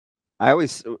I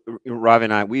always, Ravi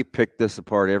and I, we picked this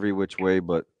apart every which way,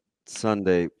 but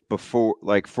Sunday before,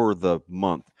 like for the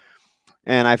month.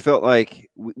 And I felt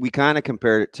like we kind of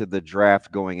compared it to the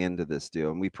draft going into this deal.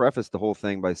 And we prefaced the whole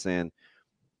thing by saying,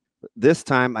 this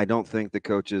time, I don't think the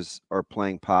coaches are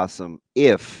playing possum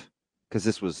if, because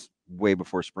this was way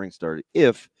before spring started,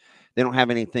 if they don't have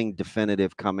anything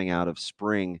definitive coming out of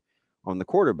spring on the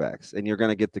quarterbacks. And you're going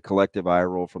to get the collective eye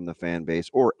roll from the fan base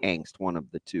or angst, one of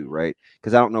the two, right?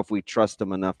 Because I don't know if we trust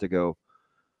them enough to go,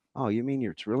 oh, you mean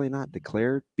it's really not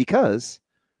declared? Because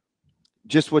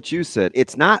just what you said,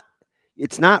 it's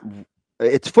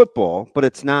football, but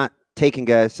it's not taking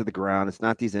guys to the ground. It's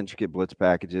not these intricate blitz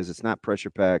packages. It's not pressure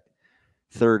packed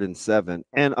 3rd and 7.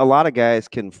 And a lot of guys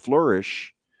can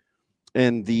flourish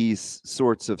in these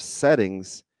sorts of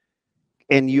settings.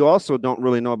 And you also don't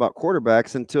really know about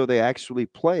quarterbacks until they actually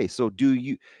play. So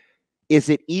is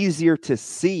it easier to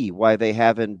see why they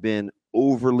haven't been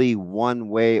overly one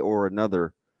way or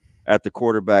another at the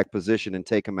quarterback position and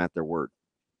take them at their word?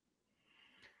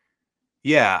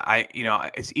 Yeah,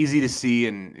 it's easy to see,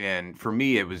 and for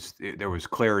me, there was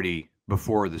clarity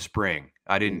before the spring.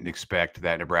 I didn't expect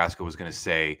that Nebraska was going to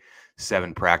say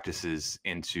 7 practices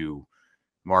into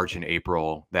March and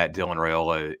April that Dylan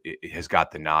Raiola has got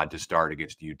the nod to start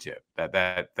against UTEP.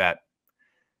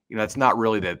 That's not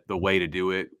really the way to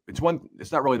do it. It's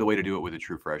not really the way to do it with a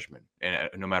true freshman, and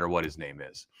no matter what his name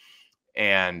is,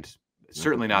 and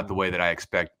certainly not the way that I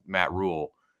expect Matt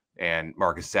Rule and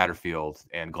Marcus Satterfield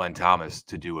and Glenn Thomas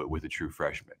to do it with a true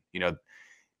freshman.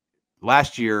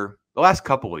 Last year, the last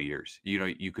couple of years,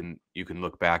 you can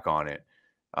look back on it.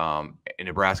 And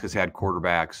Nebraska's had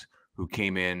quarterbacks who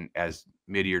came in as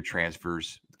mid-year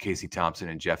transfers, Casey Thompson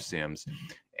and Jeff Sims.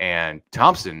 And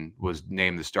Thompson was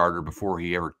named the starter before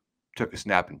he ever took a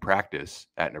snap in practice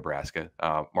at Nebraska.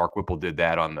 Mark Whipple did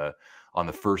that on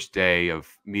the first day of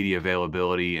media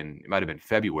availability, and it might have been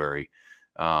February,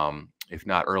 if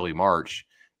not early March.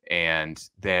 And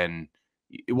then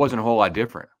it wasn't a whole lot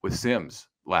different with Sims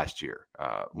last year.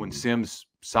 When Sims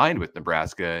signed with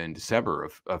Nebraska in December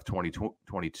of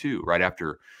 2022, right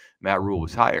after Matt Rule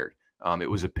was hired, it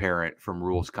was apparent from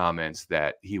Rule's comments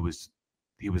that he was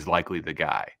likely the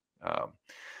guy.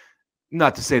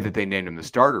 Not to say that they named him the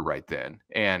starter right then.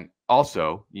 And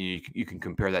also, you can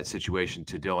compare that situation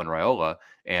to Dylan Raiola,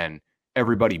 and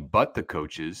everybody but the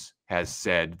coaches has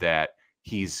said that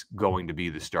he's going to be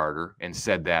the starter, and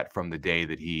said that from the day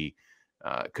that he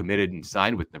committed and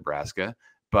signed with Nebraska.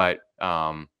 But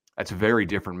that's a very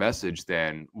different message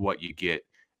than what you get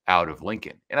out of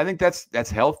Lincoln. And I think that's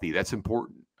healthy. That's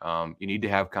important. You need to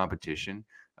have competition.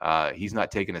 He's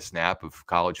not taking a snap of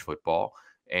college football,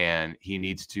 and he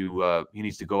needs to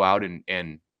go out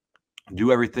and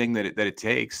do everything that it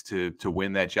takes to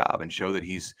win that job and show that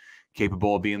he's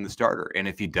capable of being the starter. And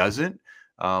if he doesn't,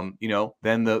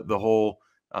 then the whole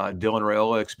Dylan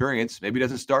Raiola experience maybe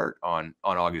doesn't start on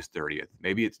August 30th.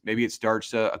 Maybe it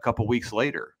starts a couple weeks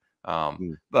later.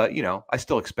 But I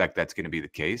still expect that's going to be the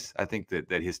case. I think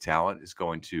that his talent is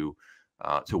going to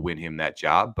win him that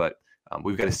job. But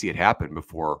we've got to see it happen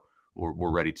before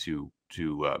we're ready to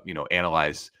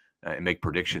analyze and make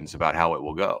predictions about how it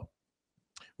will go.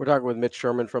 We're talking with Mitch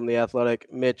Sherman from The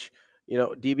Athletic. Mitch,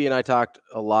 DB and I talked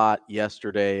a lot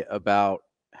yesterday about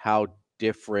how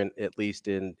different, at least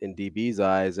in DB's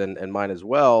eyes and mine as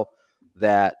well,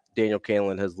 that Daniel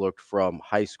Kaelin has looked from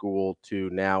high school to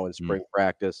now in spring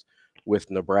practice with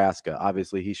Nebraska.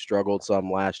 Obviously, he struggled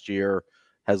some last year,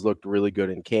 has looked really good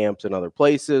in camps and other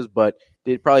places, but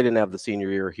probably didn't have the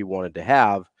senior year he wanted to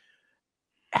have.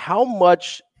 How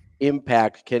much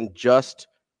impact can just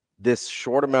this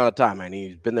short amount of time, I mean,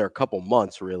 he's been there a couple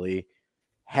months really,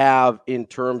 have in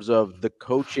terms of the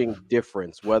coaching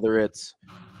difference, whether it's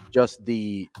just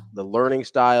the learning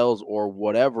styles or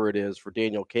whatever it is for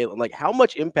Daniel Kaelin? Like, how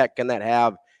much impact can that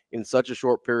have in such a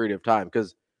short period of time?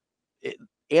 Because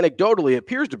anecdotally, it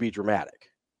appears to be dramatic.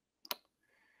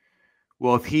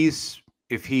 Well, if he's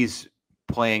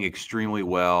playing extremely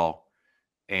well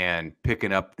and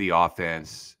picking up the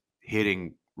offense,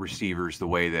 hitting receivers the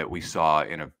way that we saw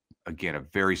in a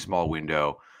very small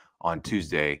window on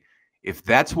Tuesday, if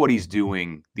that's what he's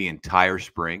doing the entire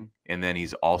spring, and then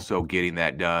he's also getting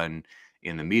that done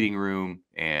in the meeting room,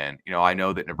 and I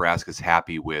know that Nebraska's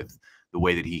happy with the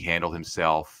way that he handled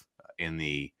himself in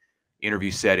the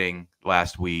interview setting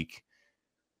last week.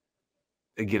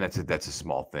 Again, that's a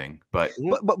small thing, but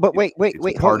wait,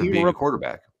 part of being a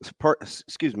quarterback.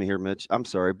 Excuse me here, Mitch. I'm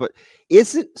sorry, but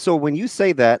is it so when you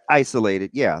say that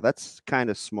isolated? Yeah, that's kind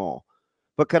of small.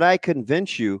 But could I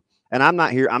convince you? And I'm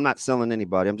not selling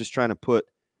anybody. I'm just trying to put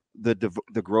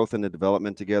the growth and the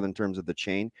development together in terms of the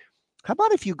chain. How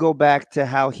about if you go back to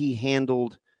how he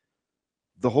handled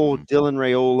the whole Dylan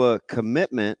Raiola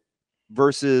commitment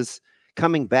versus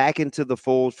coming back into the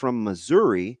fold from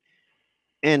Missouri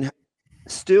and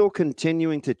still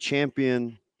continuing to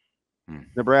champion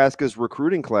Nebraska's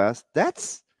recruiting class?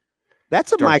 That's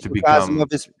a microcosm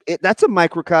of his. That's a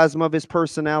microcosm of his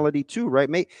personality too, right?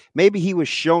 Maybe he was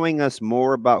showing us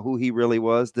more about who he really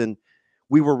was than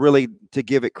we were really to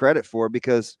give it credit for,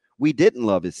 because we didn't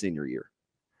love his senior year.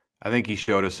 I think he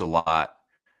showed us a lot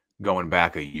going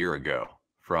back a year ago.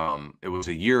 It was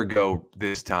a year ago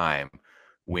this time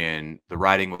when the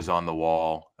writing was on the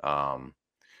wall.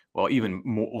 Well, even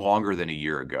longer than a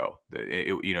year ago.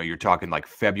 You're talking like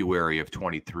February of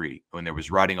 23 when there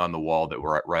was writing on the wall that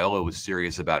Raiola was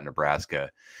serious about Nebraska,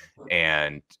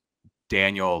 and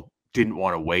Daniel didn't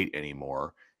want to wait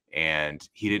anymore, and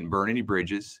he didn't burn any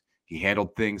bridges. He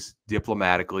handled things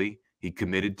diplomatically. He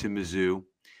committed to Mizzou.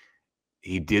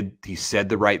 He said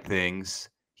the right things.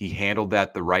 He handled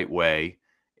that the right way.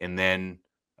 And then,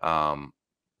 and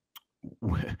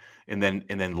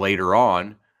then later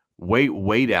on,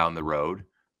 way down the road,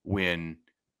 when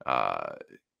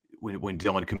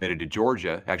Dylan committed to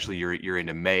Georgia, actually you're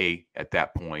into May at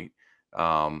that point.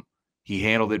 He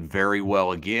handled it very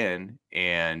well again,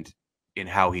 and in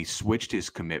how he switched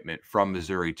his commitment from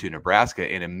Missouri to Nebraska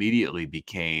and immediately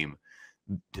became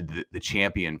the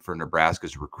champion for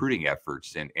Nebraska's recruiting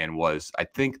efforts, and was, I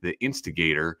think, the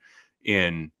instigator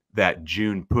in that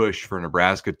June push for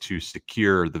Nebraska to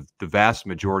secure the vast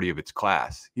majority of its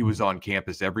class. He was on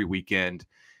campus every weekend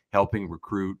helping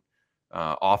recruit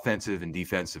offensive and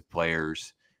defensive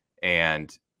players.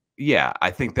 And yeah,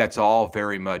 I think that's all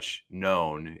very much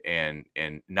known and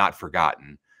not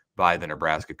forgotten by the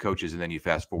Nebraska coaches. And then you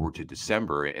fast forward to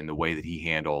December and the way that he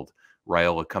handled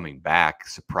Raiola coming back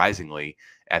surprisingly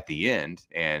at the end.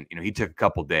 And, he took a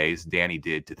couple days, Danny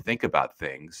did, to think about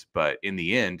things. But in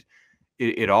the end,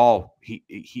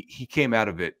 he came out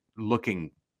of it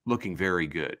looking very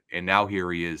good. And now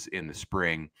here he is in the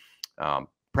spring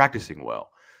practicing well.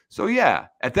 So yeah,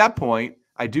 at that point,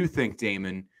 I do think,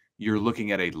 Damon, you're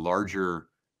looking at a larger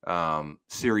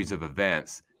series of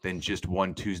events than just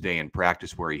one Tuesday in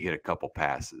practice where he hit a couple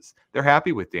passes. They're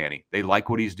happy with Danny. They like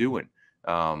what he's doing.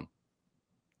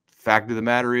 Fact of the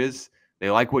matter is,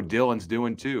 they like what Dylan's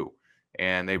doing too.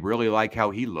 And they really like how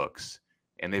he looks.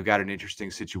 And they've got an interesting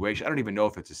situation. I don't even know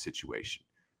if it's a situation,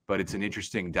 but it's an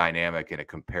interesting dynamic and a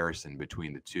comparison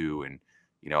between the two. And,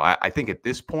 I think at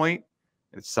this point,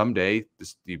 and someday,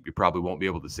 you probably won't be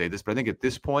able to say this, but I think at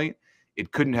this point,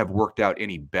 it couldn't have worked out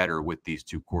any better with these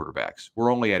two quarterbacks.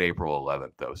 We're only at April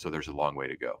 11th, though, so there's a long way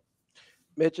to go.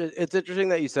 Mitch, it's interesting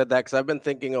that you said that, because I've been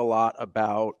thinking a lot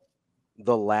about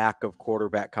the lack of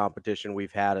quarterback competition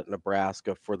we've had at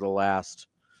Nebraska for the last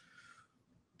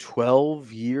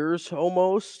 12 years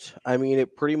almost. I mean,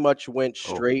 it pretty much went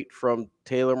straight from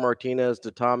Taylor Martinez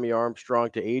to Tommy Armstrong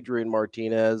to Adrian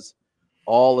Martinez,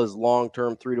 all as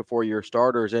long-term 3 to 4 year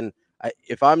starters. And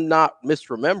if I'm not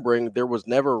misremembering, there was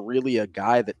never really a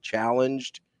guy that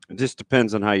challenged. It just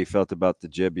depends on how you felt about the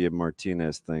Jebbia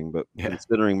Martinez thing, but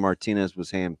considering Martinez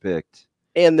was handpicked.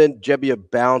 And then Jebbia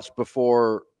bounced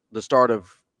before the start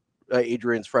of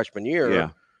Adrian's freshman year. Yeah.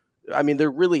 I mean,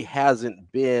 there really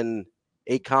hasn't been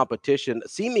a competition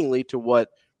seemingly to what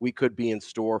we could be in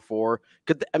store for.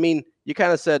 I mean, you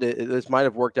kind of said this might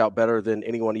have worked out better than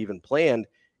anyone even planned.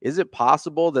 Is it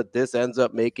possible that this ends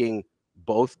up making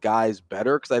both guys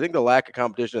better? Because I think the lack of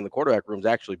competition in the quarterback room has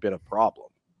actually been a problem.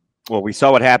 Well, we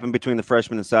saw what happened between the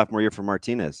freshman and sophomore year for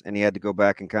Martinez, and he had to go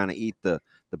back and kind of eat the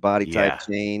body type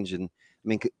change. And I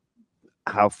mean,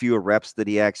 how few reps that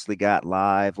he actually got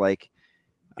live. Like,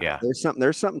 there's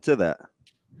something to that.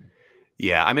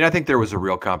 Yeah, I mean, I think there was a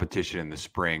real competition in the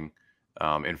spring,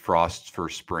 in Frost's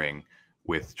first spring,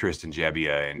 with Tristan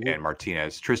Jebbia and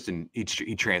Martinez. Tristan, he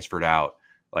transferred out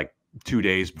like 2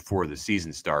 days before the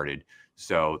season started,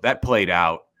 so that played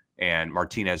out, and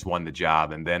Martinez won the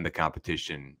job, and then the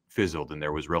competition fizzled, and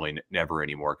there was really never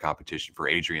any more competition for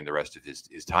Adrian the rest of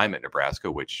his time at Nebraska,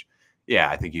 which, yeah,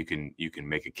 I think you can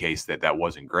make a case that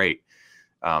wasn't great.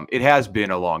 It has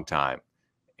been a long time.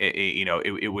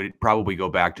 It would probably go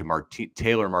back to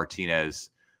Taylor Martinez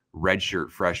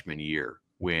redshirt freshman year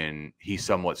when he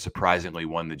somewhat surprisingly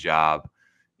won the job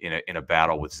in a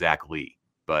battle with Zach Lee.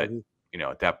 But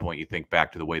at that point, you think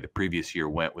back to the way the previous year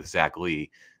went with Zach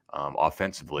Lee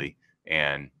offensively,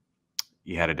 and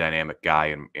you had a dynamic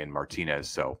guy in Martinez.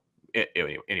 So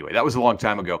anyway, that was a long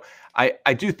time ago.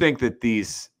 I do think that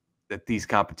these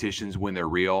competitions, when they're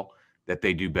real, that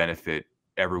they do benefit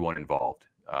everyone involved.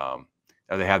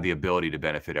 they have the ability to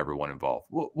benefit everyone involved.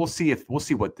 We'll see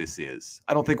what this is.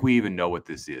 I don't think we even know what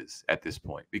this is at this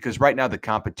point, because right now the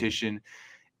competition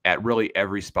at really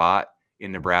every spot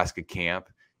in Nebraska camp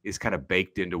is kind of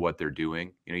baked into what they're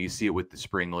doing. You know, you see it with the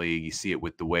spring league, you see it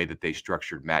with the way that they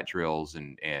structured mat drills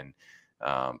and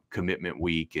commitment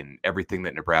week and everything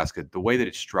that Nebraska, the way that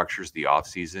it structures the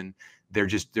offseason, they're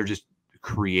just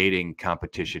creating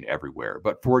competition everywhere.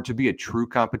 But for it to be a true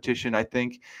competition, I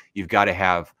think you've got to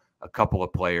have a couple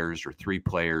of players or 3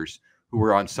 players who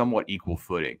are on somewhat equal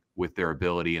footing with their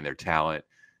ability and their talent.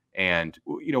 And,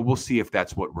 you know, we'll see if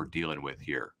that's what we're dealing with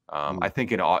here. I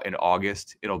think in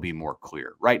August, it'll be more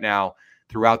clear. Right now,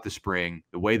 throughout the spring,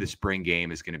 the way the spring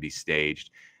game is going to be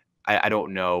staged, I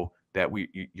don't know that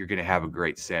you're going to have a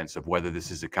great sense of whether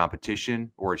this is a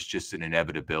competition or it's just an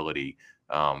inevitability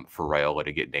for Raiola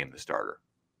to get named the starter.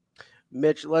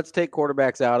 Mitch, let's take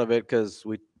quarterbacks out of it because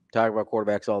we talk about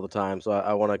quarterbacks all the time. So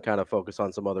I want to kind of focus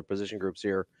on some other position groups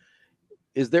here.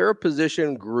 Is there a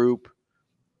position group,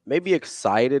 maybe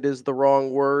excited is the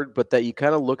wrong word, but that you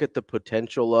kind of look at the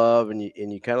potential of and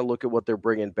you kind of look at what they're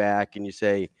bringing back and you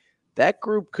say, that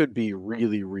group could be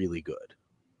really, really good?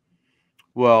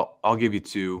 Well, I'll give you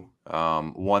 2.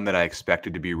 One that I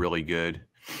expected to be really good,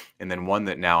 and then one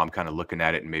that now I'm kind of looking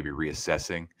at it and maybe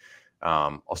reassessing.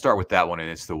 I'll start with that one, and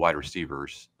it's the wide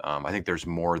receivers. I think there's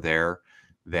more there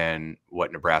than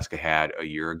what Nebraska had a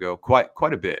year ago. Quite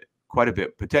a bit,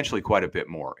 potentially quite a bit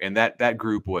more. And that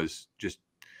group was just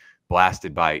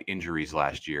blasted by injuries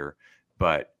last year.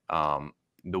 But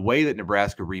the way that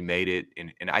Nebraska remade it,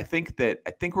 and I think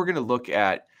we're going to look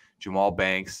at Jamal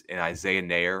Banks and Isaiah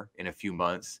Nair in a few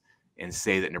months and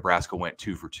say that Nebraska went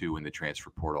 2 for 2 in the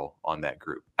transfer portal on that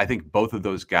group. I think both of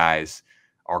those guys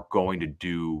are going to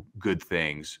do good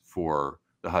things for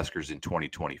the Huskers in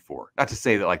 2024. Not to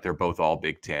say that like they're both all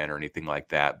Big Ten or anything like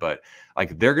that, but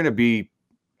like they're going to be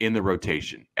in the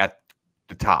rotation at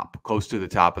the top, close to the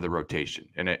top of the rotation.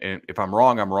 And if I'm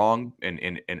wrong, I'm wrong.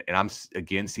 And I'm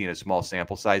again seeing a small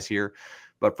sample size here,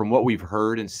 but from what we've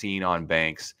heard and seen on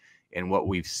Banks and what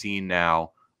we've seen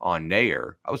now on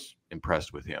Nair, I was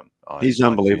impressed with him. He's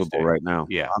unbelievable right now.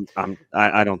 Yeah,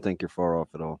 I don't think you're far off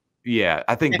at all. Yeah,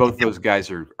 I think both those guys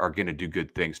are going to do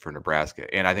good things for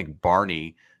Nebraska, and I think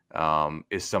Barney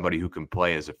is somebody who can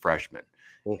play as a freshman.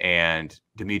 And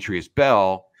Demetrius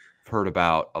Bell, I've heard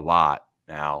about a lot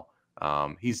now.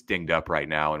 He's dinged up right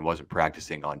now and wasn't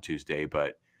practicing on Tuesday,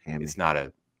 but it's not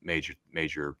a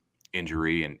major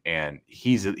injury, and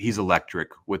he's electric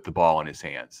with the ball in his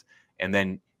hands. And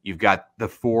then you've got the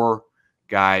 4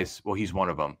 guys. Well, he's one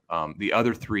of them. The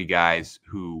other 3 guys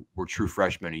who were true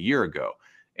freshmen a year ago,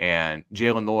 and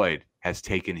Jalen Lloyd has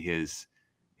taken his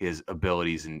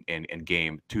abilities and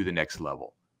game to the next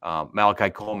level.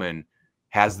 Malachi Coleman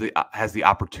has the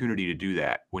opportunity to do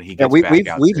that when he gets back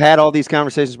out. We've had all these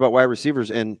conversations about wide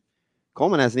receivers, and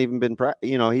Coleman hasn't even been.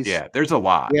 There's a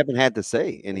lot. We haven't had to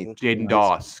say anything. Jaden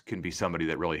Doss can be somebody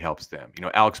that really helps them. You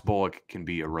know, Alex Bullock can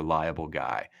be a reliable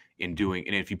guy in doing,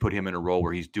 and if you put him in a role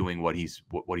where he's doing what he's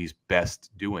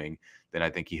best doing, then I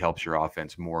think he helps your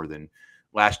offense more than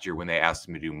last year when they asked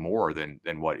him to do more than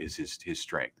what is his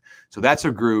strength. So that's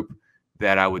a group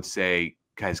that I would say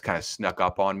has kind of snuck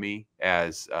up on me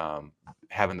as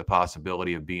having the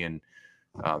possibility of being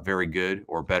very good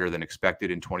or better than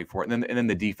expected in 24. And then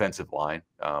the defensive line,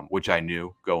 which I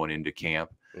knew going into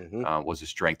camp was a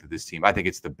strength of this team. I think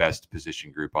it's the best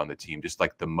position group on the team, just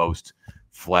like the most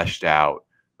fleshed out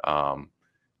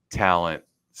talent,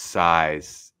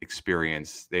 size,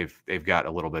 experience. They've got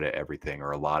a little bit of everything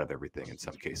or a lot of everything in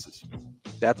some cases.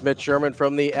 That's Mitch Sherman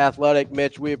from The Athletic.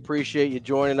 Mitch, we appreciate you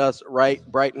joining us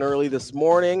bright and early this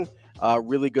morning.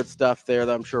 Really good stuff there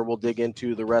that I'm sure we'll dig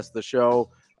into the rest of the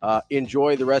show.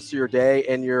 Enjoy the rest of your day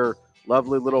and your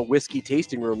lovely little whiskey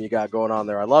tasting room you got going on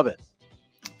there. I love it.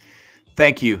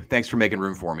 Thank you. Thanks for making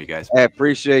room for me, guys. I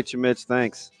appreciate you, Mitch.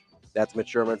 Thanks. That's Mitch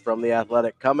Sherman from The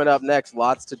Athletic. Coming up next,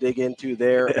 lots to dig into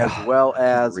there, as well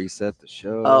as reset the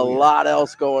show. A lot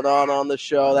else going on the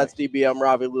show. That's DB. I'm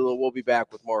Ravi Lulla. We'll be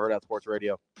back with more Hurrdat Sports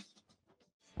Radio.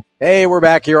 Hey, we're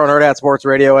back here on Hurrdat Sports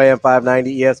Radio, AM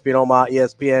 590, ESPN Omaha,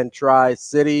 ESPN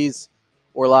Tri-Cities.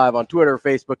 We're live on Twitter,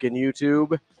 Facebook, and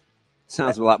YouTube.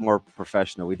 Sounds a lot more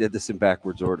professional. We did this in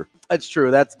backwards order. That's true.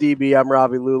 That's DB. I'm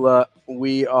Ravi Lulla.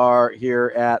 We are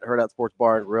here at Hurrdat Sports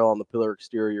Bar and Grill on the Pillar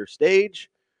Exterior stage.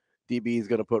 DB is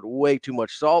going to put way too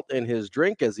much salt in his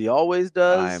drink, as he always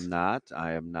does. I am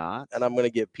not. And I'm going to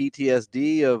get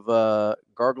PTSD of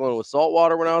gargling with salt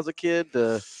water when I was a kid.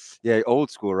 Yeah,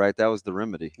 old school, right? That was the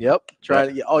remedy. Yep.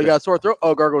 You got a sore throat?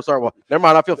 Oh, gargle with salt water. Never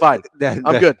mind. I feel fine.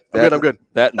 I'm good. That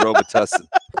and Robitussin.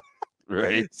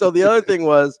 Right. So the other thing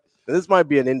was, and this might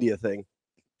be an India thing,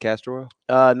 Castor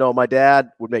oil? No, my dad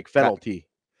would make fennel tea.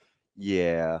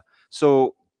 Yeah.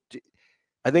 So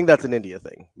I think that's an India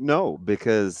thing. no,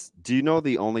 because do you know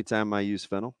the only time I use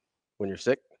fennel? When you're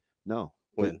sick? No.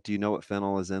 When? Do you know what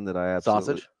fennel is in that I absolutely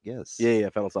Sausage? Yes. Yeah,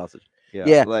 fennel sausage. Yeah.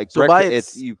 Yeah. Like So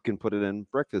breakfast, you can put it in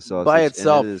breakfast sausage by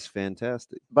itself, and it is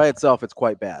fantastic. By itself, it's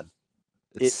quite bad.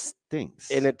 It stinks.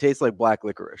 And it tastes like black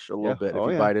licorice a little bit if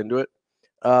you bite into it.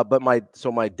 But my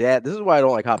dad, this is why I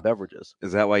don't like hot beverages.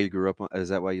 Is that why you grew up on? Is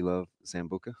that why you love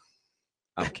Sambuca?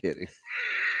 I'm kidding.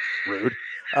 Rude.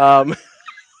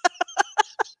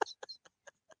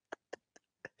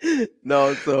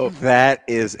 No, so that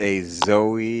is a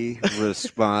Zoe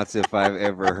response if I've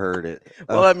ever heard it.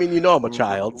 Well, I mean, I'm a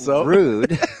child, so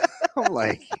rude. I'm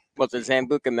like, what's it,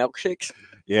 Zambuca milkshakes?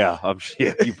 Yeah,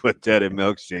 you put that in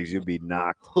milkshakes, you'd be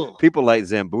knocked. People light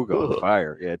Zambuca on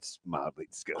fire. Yeah, it's mildly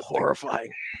disgusting.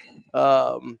 Horrifying.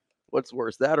 What's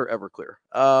worse, that or Everclear?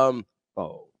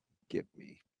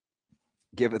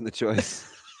 Given the choice,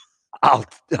 I'll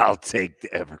take the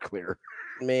Everclear.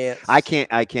 Man, I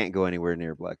can't go anywhere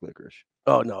near black licorice.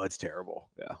 Oh no, it's terrible.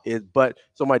 Yeah. But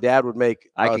so my dad would make.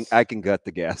 I can gut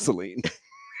the gasoline.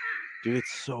 Dude,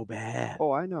 it's so bad.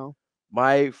 Oh, I know.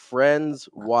 My friend's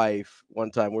wife, one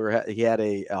time he had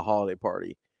a holiday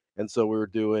party, and so we were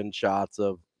doing shots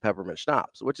of peppermint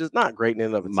schnapps, which is not great in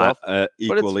and of itself.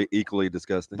 Equally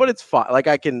disgusting. But it's fine. Like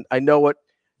I know what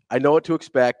to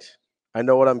expect. I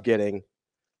know what I'm getting,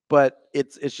 but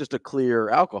it's just a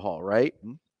clear alcohol, right?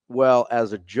 Mm-hmm. Well,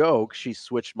 as a joke, she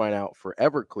switched mine out for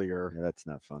Everclear. Yeah, that's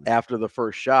not funny. After the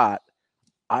first shot,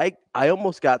 I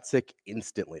almost got sick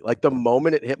instantly. Like the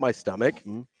moment it hit my stomach,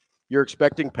 mm-hmm. You're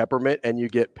expecting peppermint and you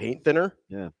get paint thinner.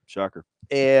 Yeah, shocker.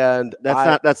 And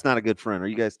that's not a good friend. Are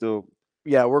you guys still?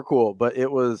 Yeah, we're cool, but it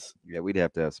was. Yeah, we'd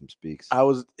have to have some speaks.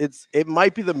 It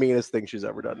might be the meanest thing she's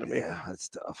ever done to me. Yeah, that's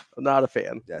tough. I'm not a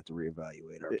fan. We have to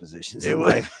reevaluate our positions. It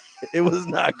was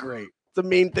not great. It's a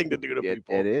mean thing to do to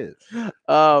people. It is.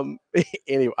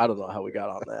 Anyway, I don't know how we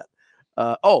got on that.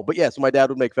 But yeah, so my dad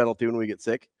would make fennel tea when we get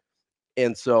sick,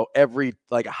 and so every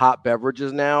hot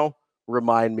beverages now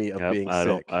remind me of being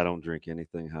sick. I don't drink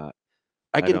anything hot.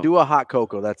 I can do a hot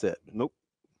cocoa. That's it. Nope.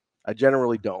 I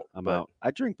generally don't. I'm out.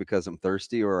 I drink because I'm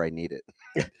thirsty or I need it.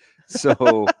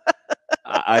 So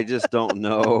I just don't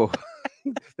know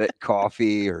that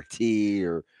coffee or tea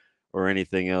or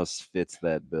anything else fits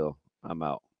that bill. I'm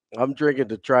out. I'm drinking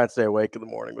to try and stay awake in the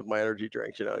morning with my energy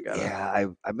drinks.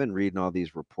 I've been reading all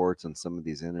these reports on some of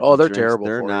these energy. Oh, they're drinks. terrible.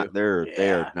 They're not. You.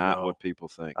 They are not what people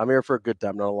think. I'm here for a good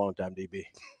time, not a long time, DB.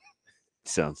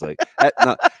 Sounds like,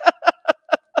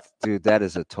 dude. That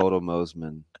is a total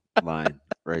Mosman line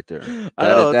right there.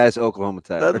 That's Oklahoma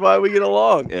Tyler. That's why we get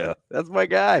along. Yeah, that's my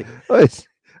guy.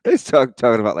 He's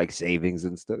talking about like savings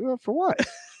and stuff. Well, for what?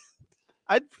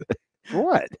 For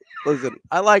what? Listen,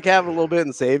 I like having a little bit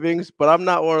in savings, but I'm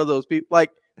not one of those people.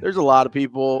 Like, there's a lot of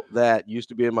people that used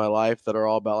to be in my life that are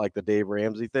all about like the Dave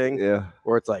Ramsey thing. Yeah.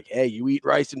 Where it's like, hey, you eat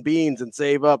rice and beans and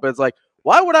save up. And it's like,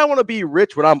 why would I want to be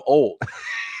rich when I'm old?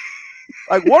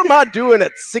 Like, what am I doing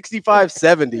at 65,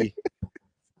 70?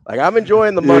 Like, I'm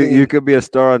enjoying the money. You could be a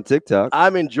star on TikTok.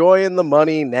 I'm enjoying the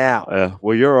money now.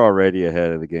 Well, you're already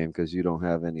ahead of the game because you don't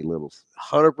have any littles.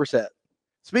 100%.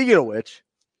 Speaking of which,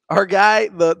 our guy,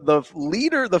 the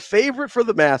leader, the favorite for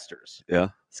the Masters. Yeah.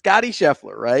 Scotty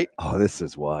Scheffler, right? Oh, this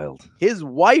is wild. His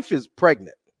wife is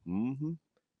pregnant. Mm-hmm.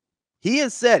 He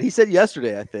said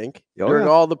yesterday, I think, during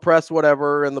all the press,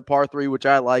 whatever, and the par 3, which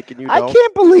I like, and you don't. I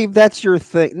can't believe that's your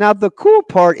thing. Now, the cool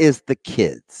part is the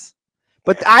kids.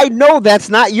 But I know that's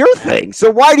not your thing. So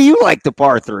why do you like the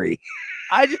par 3?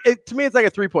 To me, it's like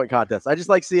a 3-point contest. I just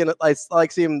like seeing it. I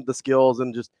like seeing the skills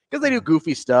and just because they do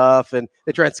goofy stuff and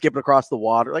they try and skip it across the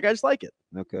water. Like, I just like it.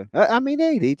 Okay. I mean,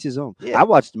 hey, to each his own. Yeah. I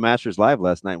watched the Masters live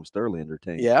last night and was thoroughly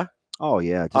entertained. Yeah. Oh,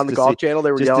 yeah. On the Golf Channel,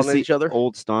 they were yelling at each other.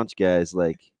 Old staunch guys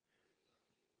like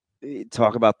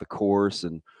talk about the course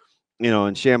and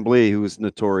Chambly, who was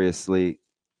notoriously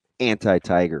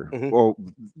anti-Tiger. Mm-hmm. Well,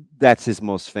 that's his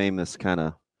most famous kind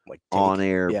of like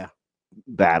on-air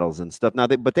battles and stuff. Now,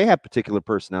 but they have particular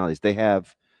personalities. They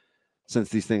have, since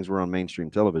these things were on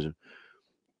mainstream television.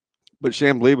 But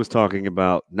Chambly was talking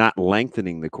about not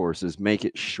lengthening the courses, make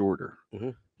it shorter.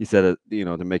 Mm-hmm. He said,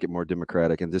 to make it more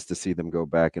democratic and just to see them go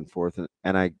back and forth.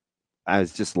 And I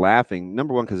was just laughing.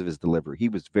 Number one, because of his delivery.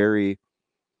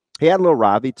 He had a little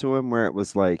Ravi to him where it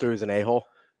was like. So he was an a-hole?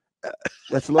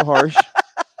 That's a little harsh.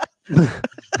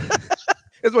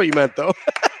 That's what you meant, though.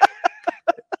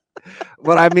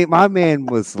 But I mean, my man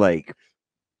was like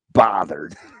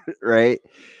bothered, right?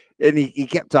 And he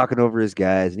kept talking over his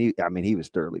guys, and he was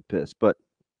thoroughly pissed. But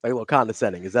Like a little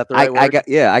condescending. Is that the right word?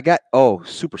 I got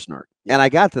super smart. Yeah. And I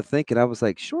got to thinking, I was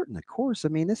like, shorten the course. I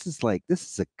mean, this is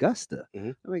Augusta.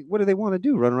 I mean, what do they want to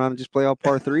do? Run around and just play all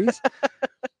par threes?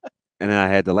 And then I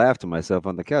had to laugh to myself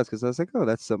on the couch because I was like, oh,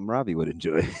 that's something Ravi would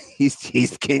enjoy. He's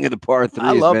the king of the par threes.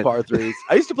 I love par threes.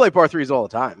 I used to play par threes all the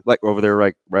time. Like over there,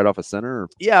 like right off of center? Or?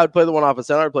 Yeah, I'd play the one off of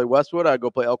center. I'd play Westwood. I'd go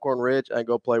play Elkhorn Ridge. I'd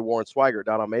go play Warren Swigert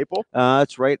down on Maple.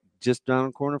 That's right. Just down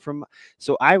the corner from.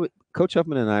 So Coach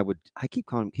Huffman and I keep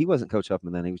calling him. He wasn't Coach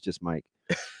Huffman then. He was just Mike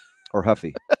or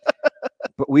Huffy.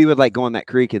 But we would like go on that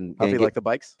creek and Huffy like the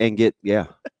bikes? And get, yeah.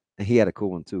 He had a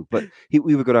cool one too. But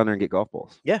we would go down there and get golf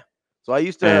balls. Yeah. So I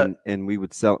used to, and we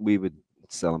would sell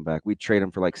them back. We'd trade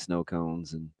them for like snow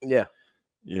cones and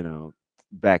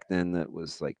back then that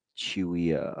was like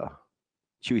chewy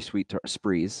sweet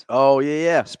sprees. Oh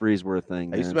yeah. Sprees were a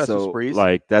thing. I used to mess with sprees.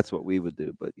 Like that's what we would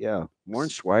do. But yeah, Warren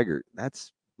Schweigert,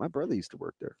 that's my brother used to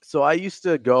work there. So I used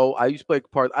to play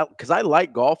part because I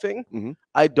like golfing.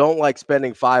 I don't like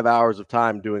spending 5 hours of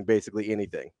time doing basically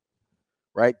anything.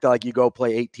 Right? Like you go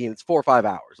play 18, it's 4 or 5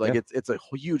 hours. Like it's a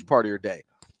huge part of your day.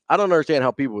 I don't understand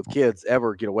how people with kids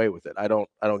ever get away with it. I don't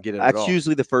get it at all. That's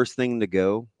usually the first thing to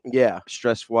go. Yeah.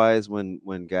 Stress wise, when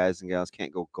guys and gals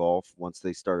can't go golf once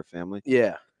they start a family.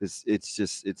 Yeah.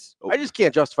 I just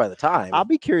can't justify the time. I'll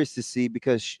be curious to see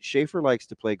because Schaefer likes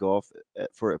to play golf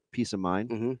for a peace of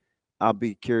mind. I'll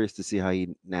be curious to see how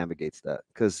he navigates that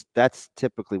because that's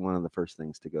typically one of the first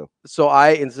things to go. So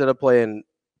instead of playing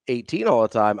 18 all the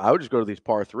time, I would just go to these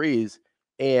par threes.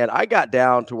 And I got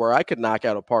down to where I could knock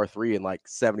out a par 3 in like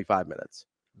 75 minutes,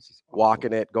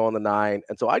 walking it, going the 9.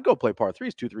 And so I'd go play par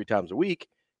 3s 2-3 times a week,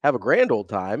 have a grand old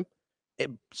time.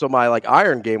 So my like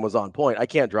iron game was on point. I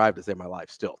can't drive to save my life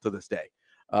still to this day.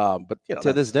 But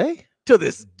to this day,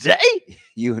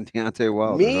 you and Deontay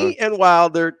Wilder, me and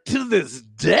Wilder to this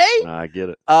day. I get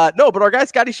it. No, but our guy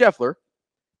Scotty Scheffler,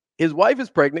 his wife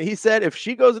is pregnant. He said if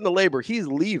she goes into labor, he's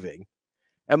leaving.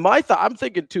 And I'm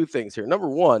thinking two things here. Number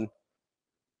one.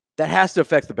 That has to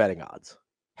affect the betting odds.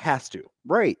 Has to.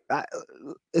 Right.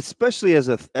 Especially as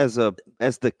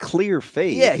the clear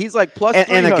fade. Yeah, he's like plus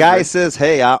and a guy says,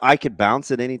 hey, I could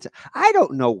bounce at any time. I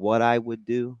don't know what I would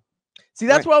do. See,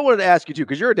 that's what I wanted to ask you too,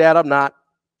 because you're a dad. I'm not.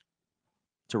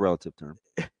 It's a relative term.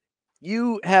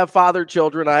 You have fathered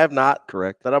children. I have not.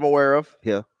 Correct. That I'm aware of.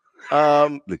 Yeah.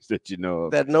 At least that you know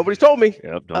of. That nobody's told me.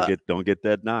 Yep. Don't get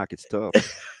that knock. It's tough.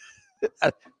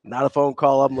 Not a phone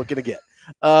call I'm looking to get.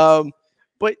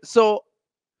 But so,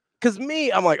 because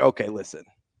me, I'm like, okay, listen,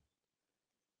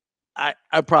 I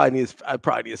probably need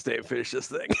to stay and finish this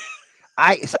thing.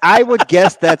 I would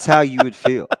guess that's how you would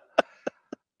feel.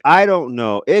 I don't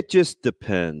know. It just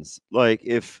depends. Like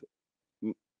if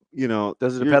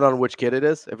does it depend on which kid it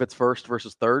is? If it's first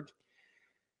versus third,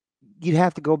 you'd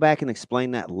have to go back and explain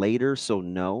that later. So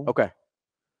no. Okay.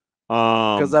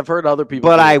 Because I've heard other people.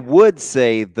 But I would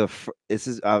say this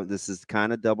is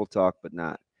kind of double talk, but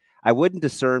not. I wouldn't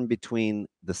discern between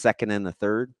the second and the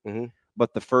third,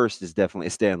 but the first is definitely a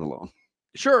standalone.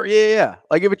 Sure, yeah.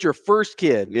 Like if it's your first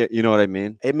kid, yeah, you know what I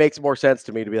mean? It makes more sense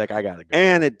to me to be like, I got to go.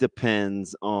 And it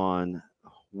depends on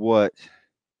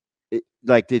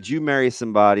did you marry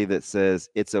somebody that says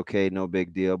it's okay, no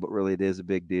big deal, but really it is a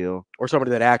big deal? Or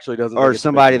somebody that actually doesn't. Or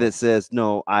somebody that says,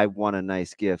 no, I want a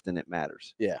nice gift and it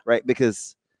matters. Yeah. Right?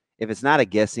 Because if it's not a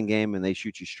guessing game and they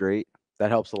shoot you straight.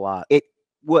 That helps a lot.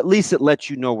 Well, at least it lets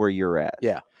you know where you're at.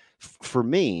 Yeah. For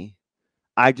me,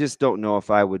 I just don't know if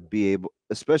I would be able,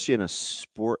 especially in a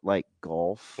sport like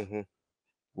golf,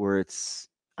 where it's,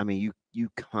 I mean, you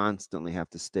constantly have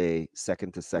to stay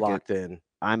second to second. Locked in.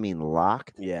 I mean,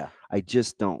 locked. Yeah. I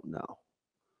just don't know.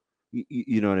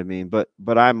 You know what I mean?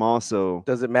 But I'm also.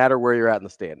 Does it matter where you're at in the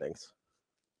standings?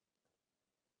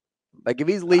 Like if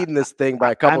he's leading this thing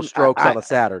by a couple strokes on a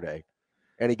Saturday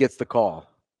and he gets the call.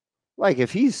 Like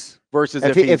if he's versus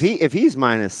if he's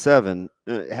 -7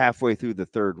 halfway through the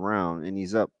third round and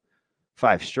he's up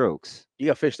 5 strokes, you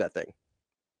gotta fish that thing.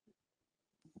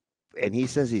 And he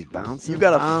says he's bouncing. You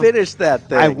gotta finish that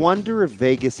thing. I wonder if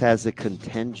Vegas has a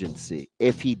contingency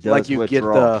if he does like you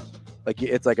withdraw.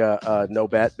 It's like a no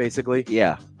bet basically.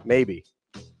 Yeah, maybe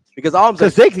because all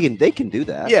because they can do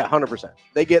that. Yeah, 100%.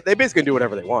 They basically do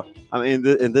whatever they want. I mean,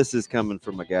 and this is coming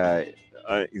from a guy.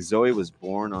 Zoe was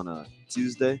born on a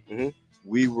Tuesday.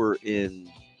 We were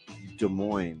in Des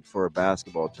Moines for a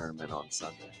basketball tournament on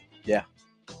Sunday. Yeah,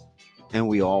 and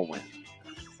we all went.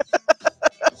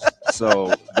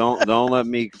 So don't let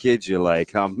me kid you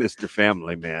like I'm Mr.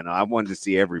 Family Man. I wanted to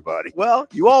see everybody. Well,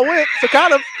 you all went, so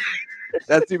kind of.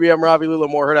 That's CBM Ravi, Lulla,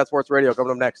 more Hurrdat Sports Radio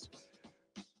coming up next.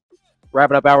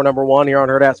 Wrapping up hour number 1 here on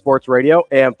Hurrdat Sports Radio,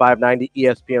 AM 590,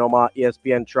 ESPN Omaha,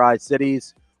 ESPN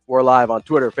Tri-Cities. We're live on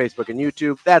Twitter, Facebook, and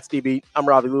YouTube. That's DB. I'm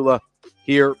Ravi Lulla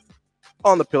here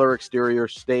on the Pillar Exterior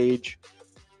stage.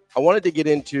 I wanted to get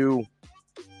into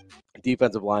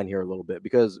defensive line here a little bit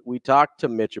because we talked to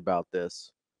Mitch about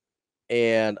this,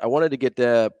 and I wanted to get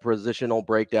the positional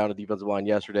breakdown of defensive line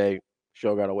yesterday.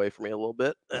 Show got away from me a little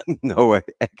bit. No way.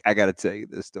 I got to tell you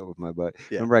this still with my butt.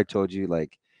 Yeah. Remember I told you,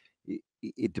 like,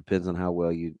 it depends on how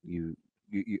well you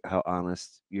how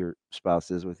honest your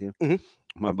spouse is with you. Mhm.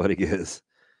 My buddy goes,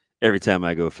 every time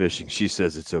I go fishing, she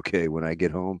says it's okay. When I get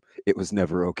home, it was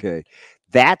never okay.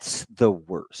 That's the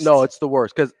worst. No, it's the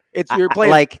worst because you're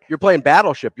playing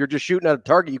Battleship. You're just shooting at a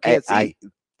target you can't see.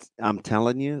 I'm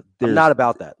telling you, I'm not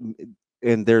about that.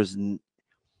 And there's a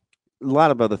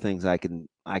lot of other things I can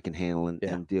handle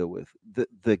and deal with.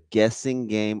 The guessing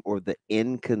game or the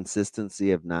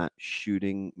inconsistency of not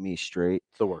shooting me straight,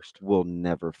 It's the worst. will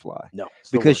never fly. No,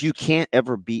 because you can't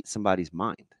ever beat somebody's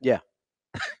mind. Yeah.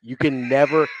 You can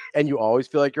never, and you always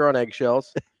feel like you're on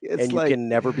eggshells, It's and like, you can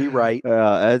never be right.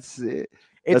 It's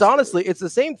Honestly, it's the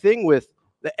same thing with,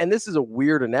 and this is a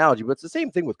weird analogy, but it's the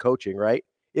same thing with coaching, right?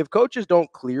 If coaches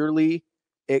don't clearly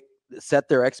set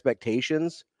their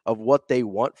expectations of what they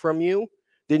want from you,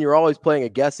 then you're always playing a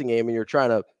guessing game and you're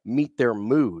trying to meet their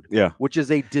mood, which is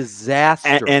a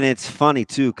disaster. And it's funny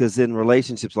too, because in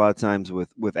relationships, a lot of times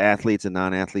with athletes and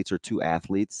non-athletes or two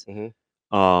athletes,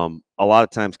 a lot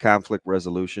of times conflict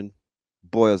resolution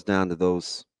boils down to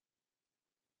those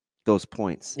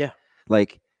points. Yeah.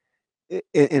 Like,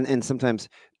 and sometimes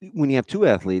when you have two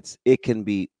athletes, it can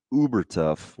be uber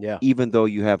tough. Yeah. Even though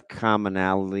you have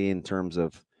commonality in terms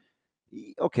of,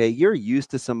 okay, you're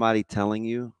used to somebody telling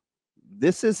you,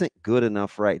 this isn't good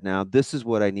enough right now. This is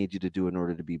what I need you to do in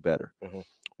order to be better.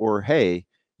 Or, hey,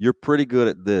 you're pretty good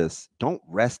at this. Don't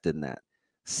rest in that.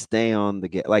 Stay on the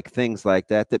game. Like things like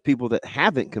that people that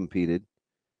haven't competed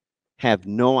have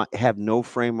no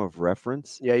frame of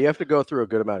reference. Yeah, you have to go through a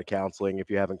good amount of counseling if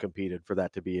you haven't competed for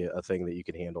that to be a thing that you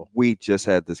can handle. We just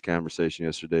had this conversation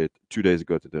yesterday, 2 days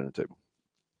ago at the dinner table.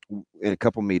 In a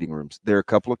couple meeting rooms, there are a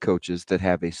couple of coaches that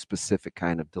have a specific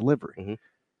kind of delivery.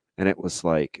 And it was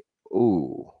like,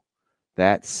 ooh,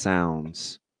 that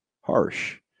sounds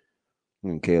harsh.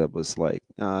 And Caleb was like,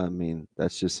 I mean,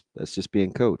 that's just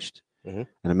being coached. And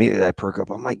immediately I perk up.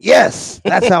 I'm like, yes,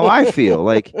 that's how I feel.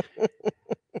 Like,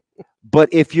 but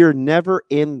if you're never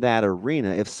in that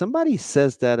arena, if somebody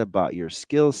says that about your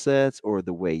skill sets or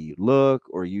the way you look,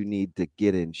 or you need to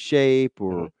get in shape,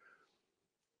 or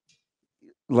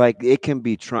like, it can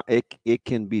be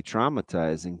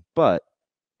traumatizing. But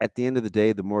at the end of the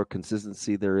day, the more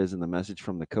consistency there is in the message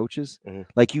from the coaches,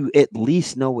 like, you at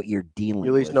least know what you're dealing with.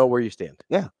 You at least know where you stand.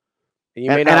 Yeah. And you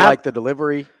may not like the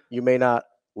delivery. You may not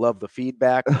love the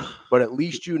feedback, but at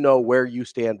least you know where you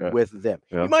stand with them.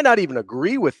 You might not even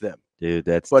agree with them. Dude,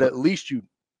 but at least you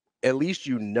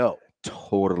know.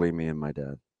 Totally me and my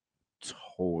dad.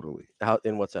 Totally. How,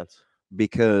 in what sense?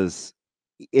 Because,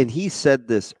 and he said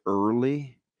this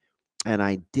early, and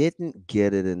I didn't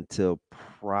get it until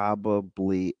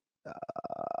probably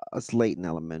it's late in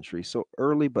elementary. So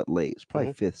early but late. It's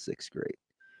probably 5th, 6th grade.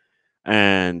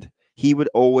 And he would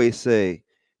always say,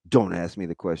 don't ask me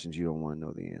the questions you don't want to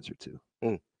know the answer to.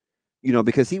 You know,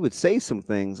 because he would say some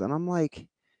things, and I'm like,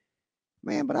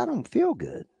 man, but I don't feel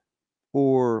good.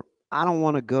 Or I don't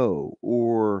want to go.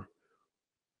 Or,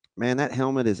 man, that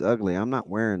helmet is ugly. I'm not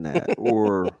wearing that.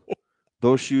 Or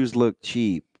those shoes look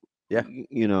cheap. Yeah.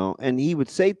 You know, and he would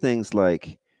say things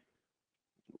like,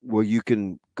 well, you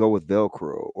can go with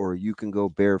Velcro, or you can go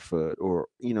barefoot. Or,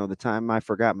 you know, the time I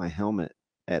forgot my helmet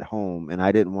at home and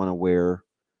I didn't want to wear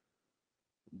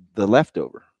the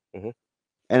leftover.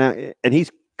 And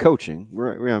he's coaching.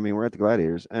 We're at the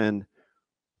Gladiators, and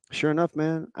sure enough,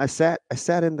 man, I sat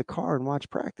in the car and watched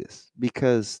practice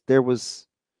because there was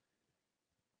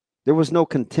no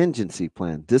contingency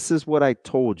plan. This is what I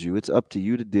told you. It's up to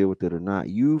you to deal with it or not.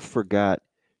 You forgot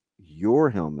your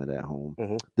helmet at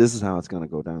home. This is how it's going to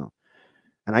go down.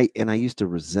 And I used to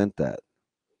resent that.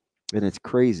 And it's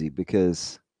crazy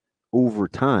because over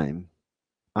time,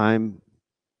 I'm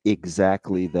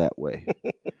exactly that way.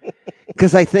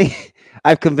 Because I think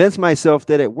I've convinced myself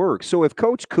that it works. So if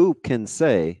Coach Coop can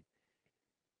say,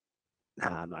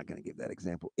 I'm not going to give that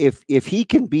example. If he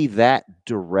can be that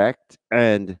direct,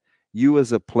 and you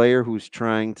as a player who's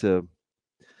trying to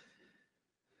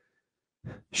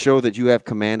show that you have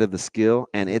command of the skill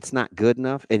and it's not good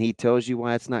enough, and he tells you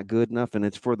why it's not good enough, and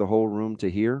it's for the whole room to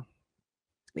hear,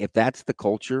 if that's the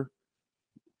culture,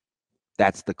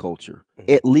 that's the culture.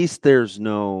 At least there's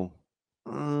no,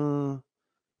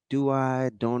 do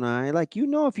I, don't I? Like, you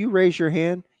know, if you raise your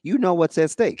hand, you know what's at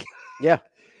stake. Yeah.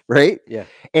 right? Yeah.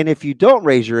 And if you don't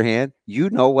raise your hand, you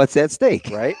know what's at stake.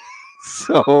 Right.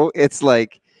 So it's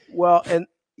like, Well, and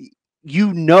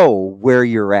you know where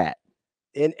you're at.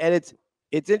 and it's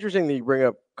interesting that you bring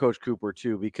up Coach Cooper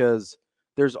too, because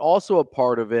there's also a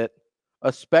part of it,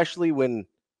 especially when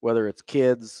whether it's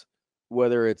kids,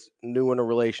 whether it's new in a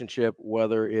relationship,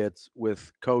 whether it's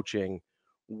with coaching,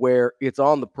 where it's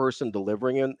on the person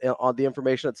delivering on the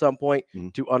information at some point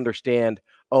to understand,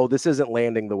 oh, this isn't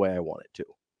landing the way I want it to,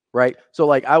 right? So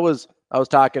like I was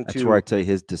talking That's to where I tell you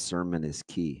his discernment is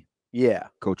key. yeah.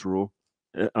 Coach Rule,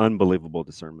 unbelievable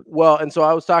discernment. Well, and so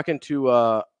I was talking to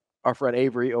our friend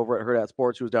Avery over at Hurrdat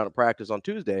Sports, who was down at practice on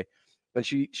Tuesday, and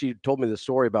she told me the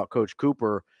story about Coach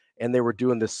Cooper, and they were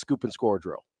doing this scoop and score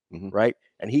drill, right?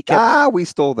 And he kept we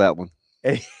stole that one.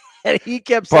 And he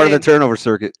kept Part saying, of the turnover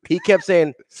circuit. he kept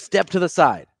saying, step to the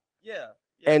side. Yeah.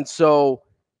 And so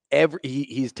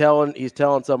he's telling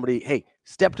somebody, hey,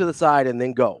 step to the side and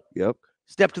then go. Yep.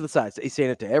 Step to the side. So he's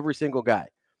saying it to every single guy.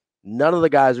 None of the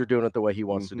guys are doing it the way he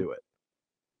wants to do it.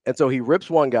 And so he rips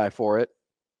one guy for it.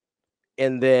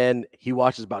 And then he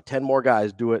watches about 10 more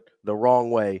guys do it the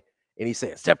wrong way. And he's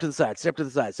saying, step to the side, step to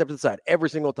the side, step to the side every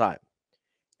single time.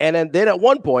 And then at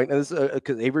one point, and this is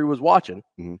because Avery was watching,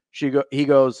 he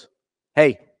goes,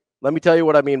 hey, let me tell you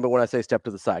what I mean, but when I say step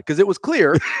to the side, because it was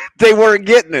clear they weren't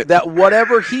getting it. that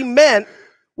whatever he meant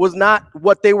was not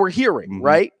what they were hearing,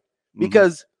 right?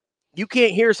 Because you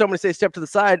can't hear somebody say step to the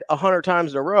side 100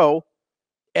 times in a row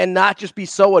and not just be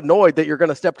so annoyed that you're going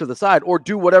to step to the side or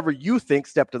do whatever you think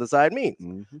step to the side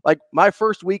means. Like my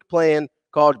first week playing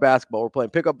college basketball, we're playing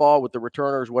pickup ball with the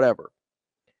returners, whatever.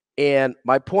 And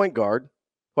my point guard,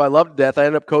 who I love to death, I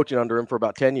ended up coaching under him for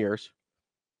about 10 years.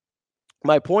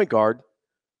 My point guard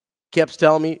kept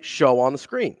telling me, show on the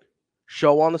screen,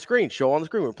 show on the screen, show on the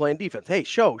screen. We're playing defense. Hey,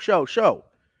 show.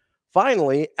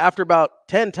 Finally, after about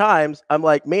 10 times, I'm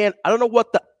like, man, I don't know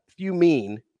what the you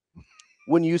mean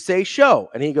when you say show.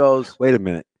 And he goes, wait a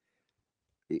minute.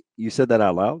 You said that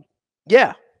out loud?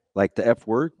 Yeah. Like the F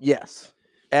word? Yes.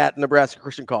 At Nebraska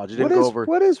Christian College. It didn't go over.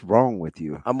 What is wrong with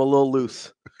you? I'm a little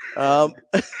loose.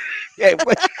 Hey,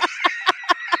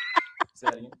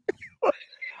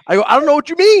 I go, I don't know what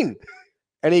you mean.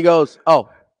 And he goes, oh,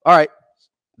 all right.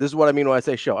 This is what I mean when I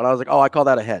say show. And I was like, oh, I call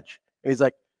that a hedge. And he's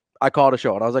like, I call it a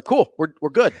show. And I was like, cool, we're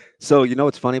good. So you know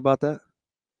what's funny about that?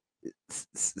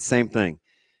 Same thing.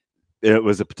 It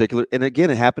was a particular, and again,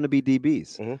 it happened to be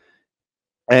DBs.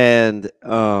 And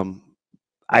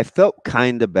I felt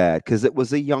kind of bad because it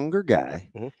was a younger guy.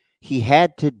 He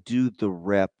had to do the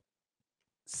rep.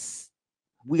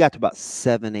 We got to about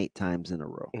 7-8 times in a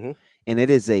row. And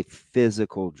it is a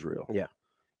physical drill. Yeah.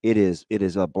 It is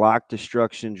a block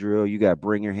destruction drill. You got to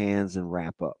bring your hands and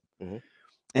wrap up.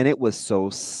 And it was so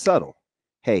subtle.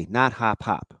 Hey, not hop,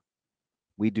 hop.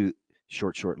 We do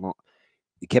short, long.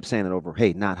 He kept saying it over.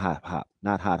 Hey, not hop, hop,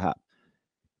 not hot, hop.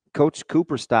 Coach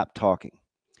Cooper stopped talking.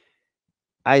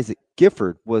 Isaac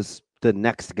Gifford was the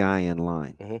next guy in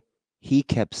line. He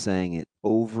kept saying it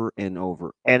over and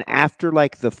over. And after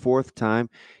like the 4th time,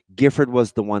 Gifford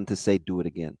was the one to say, do it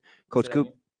again. Coach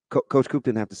Coop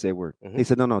didn't have to say a word. He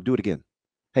said, no, do it again.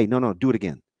 Hey, no, do it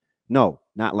again. No,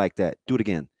 not like that. Do it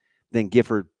again. Then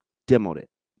Gifford demoed it.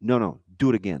 No, do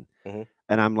it again.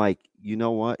 And I'm like, you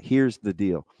know what? Here's the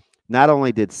deal. Not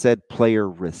only did said player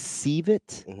receive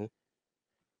it,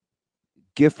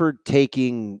 Gifford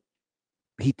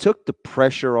he took the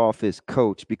pressure off his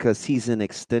coach because he's an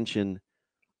extension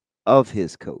of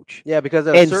his coach. Yeah, because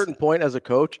at a certain point as a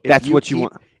coach, that's what you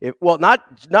want. Well, not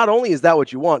only is that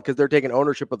what you want because they're taking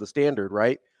ownership of the standard,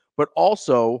 right? But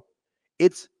also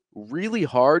it's really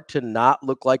hard to not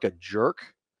look like a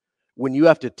jerk when you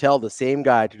have to tell the same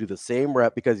guy to do the same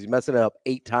rep because he's messing it up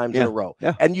 8 times in a row.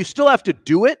 And you still have to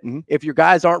do it if your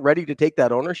guys aren't ready to take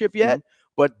that ownership yet.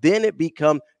 But then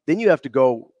then you have to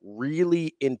go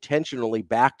really intentionally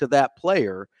back to that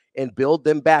player and build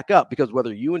them back up because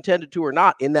whether you intended to or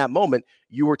not in that moment,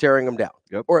 you were tearing them down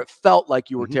or it felt like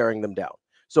you were tearing them down.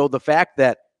 So the fact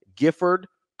that Gifford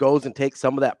goes and takes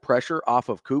some of that pressure off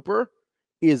of Cooper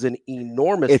is an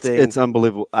enormous thing. It's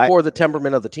unbelievable for the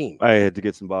temperament of the team. I had to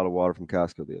get some bottled water from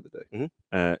Costco the other day.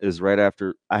 It was right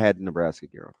after I had Nebraska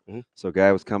gear on. So a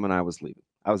guy was coming, I was leaving.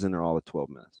 I was in there all of 12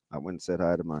 minutes. I went and said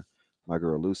hi to my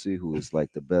girl Lucy, who is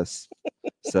like the best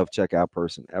self-checkout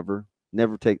person ever.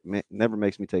 Never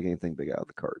makes me take anything big out of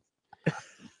the cart.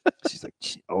 She's like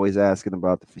always asking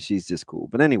about she's just cool.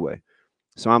 But anyway,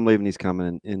 so I'm leaving, he's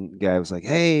coming, and the guy was like,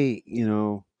 hey,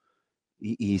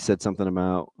 he said something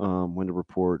about when to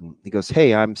report, and he goes,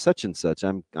 hey, I'm such and such.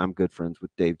 I'm good friends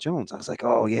with Dave Jones. I was like,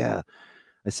 oh yeah.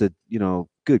 I said,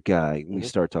 good guy. And we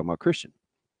started talking about Christian.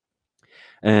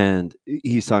 And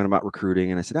he's talking about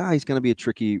recruiting, and I said, he's going to be a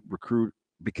tricky recruit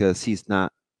because he's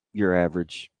not your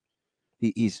average.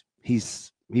 He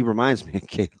reminds me of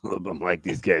Caleb. I'm like,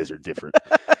 these guys are different.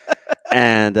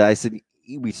 And I said,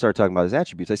 we started talking about his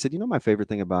attributes. I said, my favorite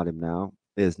thing about him now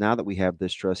is now that we have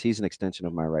this trust, he's an extension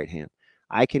of my right hand.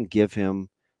 I can give him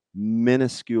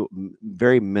minuscule,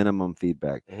 very minimum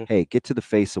feedback. Mm-hmm. Hey, get to the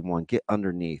face of one, get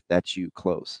underneath. That's you,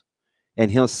 close. And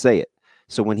he'll say it.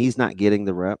 So when he's not getting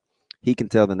the rep, he can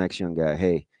tell the next young guy,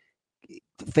 hey,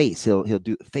 face. He'll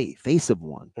do face of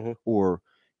one, mm-hmm. or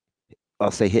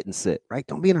I'll say hit and sit. Right?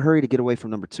 Don't be in a hurry to get away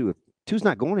from number two. If two's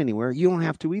not going anywhere, you don't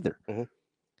have to either. Mm-hmm.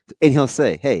 And he'll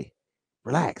say, hey,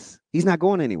 relax. He's not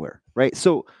going anywhere. Right?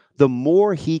 So the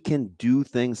more he can do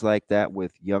things like that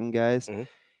with young guys, mm-hmm.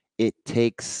 it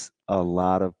takes a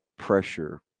lot of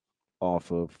pressure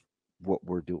off of what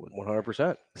we're doing.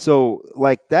 100%. So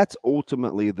that's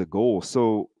ultimately the goal.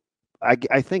 So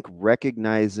I think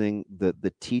recognizing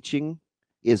the teaching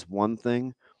is one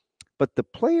thing, but the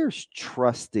players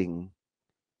trusting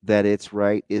that it's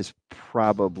right is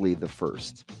probably the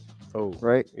first. Oh,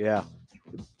 right. Yeah.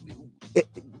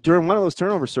 During one of those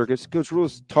turnover circuits, Coach Rule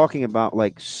was talking about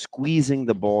squeezing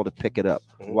the ball to pick it up.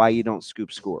 Mm-hmm. Why you don't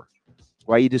scoop score.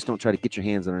 Why you just don't try to get your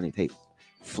hands underneath. Hey,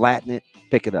 flatten it,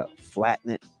 pick it up.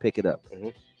 Flatten it, pick it up. Mm-hmm.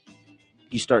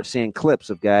 You start seeing clips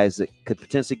of guys that could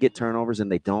potentially get turnovers and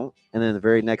they don't. And then the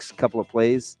very next couple of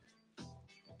plays,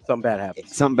 something bad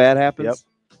happens.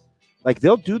 Yep.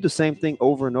 They'll do the same thing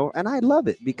over and over. And I love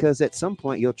it because at some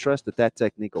point you'll trust that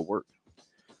technique will work.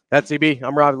 That's CB.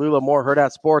 I'm Ravi. Lulla. More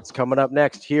Hurrdat Sports coming up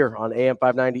next here on AM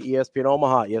 590 ESPN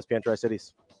Omaha, ESPN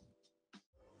Tri-Cities.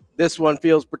 This one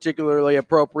feels particularly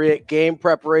appropriate. Game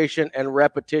preparation and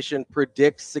repetition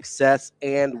predicts success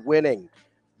and winning.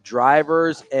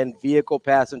 Drivers and vehicle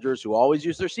passengers who always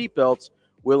use their seatbelts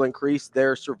will increase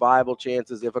their survival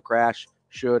chances if a crash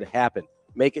should happen.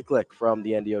 Make it click from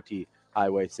the NDOT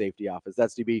Highway Safety Office.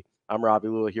 That's DB. I'm Ravi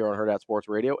Lulla here on Hurrdat Sports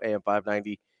Radio, AM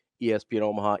 590, ESPN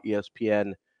Omaha,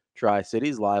 ESPN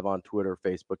Tri-Cities, live on Twitter,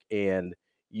 Facebook, and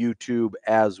YouTube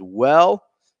as well.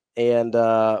 And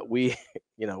we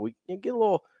get a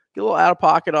little out of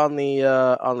pocket on the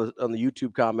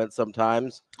YouTube comments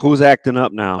sometimes. Who's acting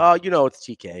up now? It's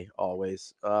TK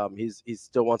always. He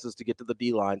still wants us to get to the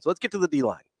D line. So let's get to the D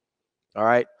line. All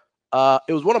right.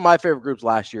 It was one of my favorite groups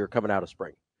last year coming out of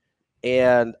spring.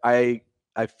 And I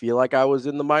feel like I was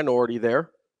in the minority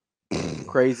there.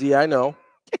 Crazy, I know.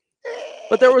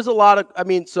 But there was a lot of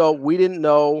so we didn't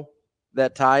know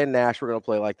that Ty and Nash were going to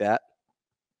play like that.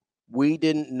 We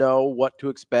didn't know what to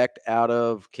expect out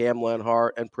of Cam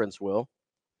Lenhart and Prince Will.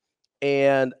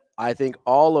 And I think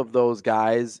all of those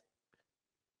guys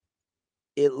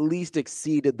at least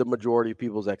exceeded the majority of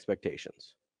people's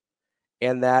expectations.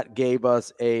 And that gave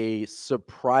us a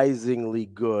surprisingly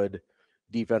good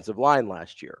defensive line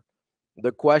last year.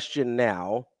 The question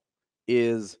now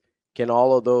is, can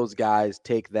all of those guys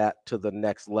take that to the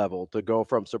next level to go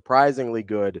from surprisingly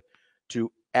good to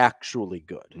actually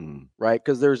good, right?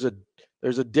 Because there's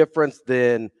a difference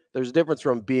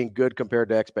from being good compared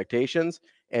to expectations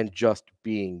and just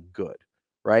being good,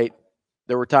 right?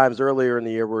 There were times earlier in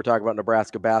the year we were talking about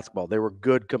Nebraska basketball. They were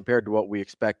good compared to what we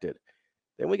expected.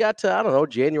 Then we got to,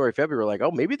 January, February, like,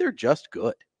 oh, maybe they're just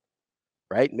good,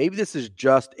 right? Maybe this is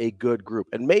just a good group.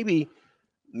 And maybe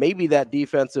that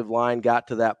defensive line got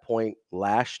to that point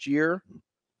last year,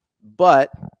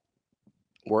 but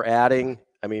we're adding,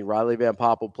 Riley Van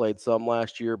Poppel played some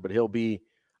last year, but he'll be,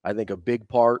 I think, a big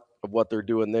part of what they're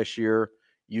doing this year.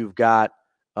 You've got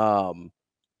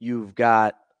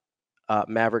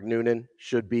Maverick Noonan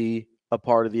should be a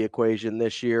part of the equation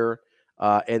this year.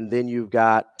 And then you've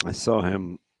got. I saw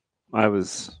him. I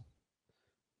was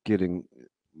getting.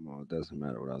 Well, it doesn't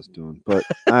matter what I was doing, but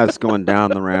I was going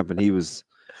down the ramp and he was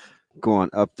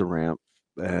going up the ramp.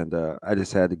 And I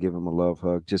just had to give him a love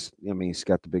hug. He's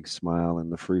got the big smile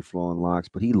and the free flowing locks,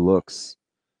 but he looks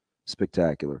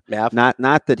spectacular.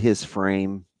 Not that his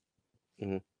frame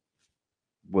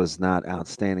was not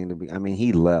outstanding to be.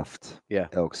 He left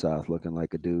Elk South looking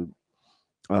like a dude.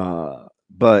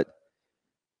 But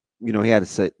he had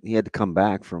to come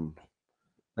back from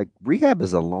rehab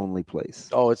is a lonely place.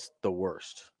 Oh, it's the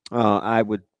worst.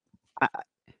 I'm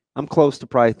close to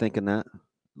probably thinking that.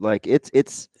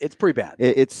 It's pretty bad.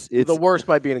 It's the worst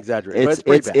might be an exaggeration. But it's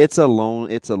pretty bad. It's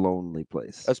a lonely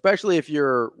place, especially if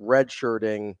you're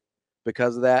redshirting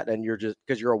because of that, and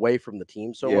because you're away from the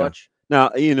team so much. Now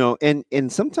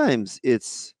and sometimes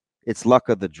it's luck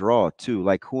of the draw too.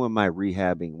 Who am I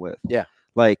rehabbing with? Yeah.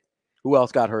 Who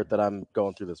else got hurt that I'm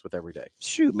going through this with every day?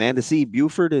 Shoot, man, to see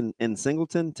Buford and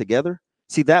Singleton together.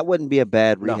 See, that wouldn't be a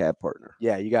bad rehab partner.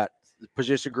 Yeah, you got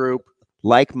position group,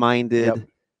 like-minded, Yep.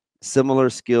 similar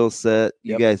skill set.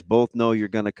 You Yep. guys both know you're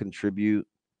going to contribute.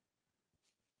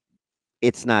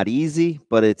 It's not easy,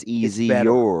 but it's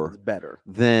easier It's better.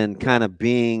 than kind of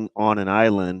being on an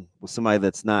island with somebody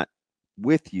that's not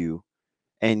with you,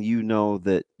 and you know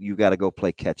that you got to go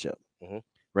play catch up,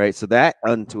 right? So that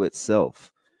unto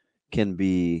itself can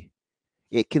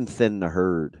thin the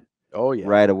herd. Oh yeah.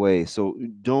 Right away. So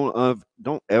don't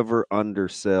ever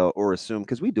undersell or assume,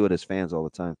 because we do it as fans all the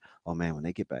time. Oh man, when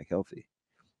they get back healthy,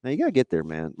 now you gotta get there,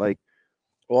 man. Like,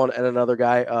 well, and another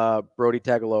guy, Brody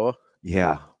Tagaloa.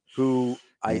 yeah, who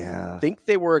I think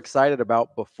they were excited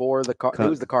about before the car. It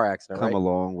was the car accident, come right? a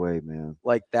long way, man.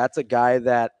 Like that's a guy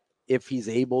that if he's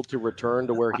able to return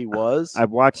to where he was,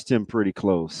 I've watched him pretty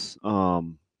close.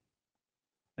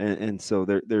 And so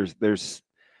there's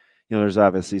there's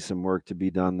obviously some work to be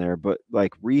done there, but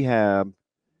like rehab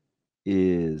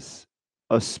is,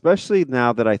 especially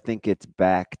now that I think it's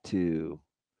back to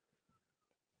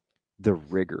the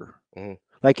rigor.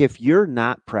 Like if you're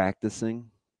not practicing,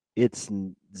 it's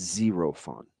zero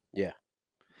fun. Yeah.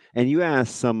 And you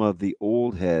ask some of the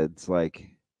old heads, like,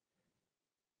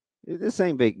 this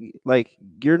ain't big. Like,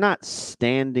 you're not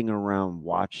standing around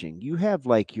watching. You have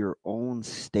like your own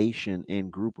station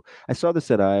and group. I saw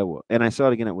this at Iowa, and I saw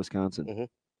it again at Wisconsin.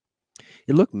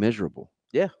 It looked miserable.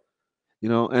 Yeah.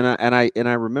 And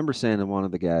I remember saying to one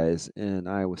of the guys in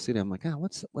Iowa City, I'm like,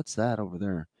 what's that over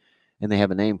there? And they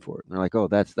have a name for it. And they're like, oh,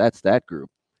 that's that group.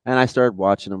 And I started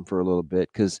watching them for a little bit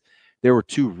because there were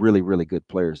two really, really good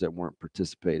players that weren't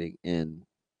participating in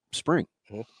spring.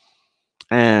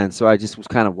 And so I just was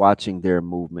kind of watching their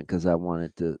movement because I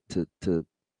wanted to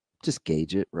just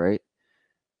gauge it, right?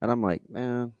 And I'm like,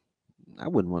 man, I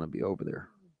wouldn't want to be over there.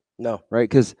 No. Right?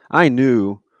 Because I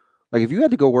knew, like, if you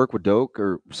had to go work with Doak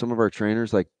or some of our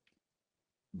trainers, like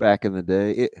back in the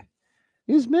day, it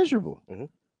was miserable.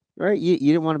 Right? You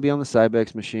didn't want to be on the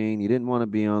Cybex machine. You didn't want to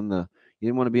be in the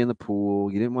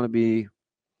pool. You didn't want to be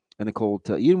in the cold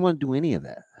tub. You didn't want to do any of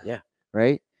that. Yeah.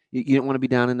 Right? You didn't want to be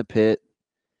down in the pit,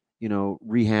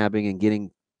 rehabbing and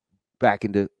getting back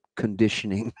into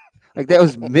conditioning. Like that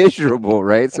was miserable,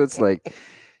 right? So it's like,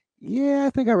 yeah, I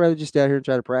think I'd rather just stay out here and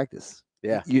try to practice.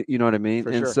 Yeah. You know what I mean? For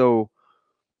and sure. so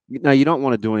now you don't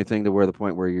want to do anything to where the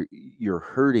point where you're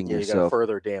hurting You got yourself.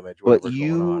 further damage. But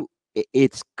Going on.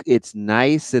 it's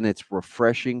nice and it's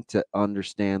refreshing to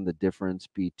understand the difference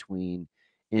between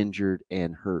injured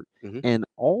and hurt. And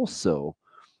also,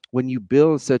 when you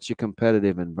build such a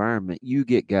competitive environment, you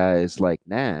get guys like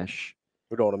Nash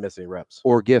who don't want to miss any reps,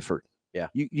 or Gifford. Yeah.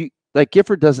 You like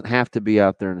Gifford doesn't have to be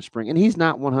out there in the spring, and he's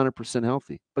not 100%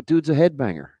 healthy, but dude's a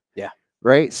headbanger. Yeah.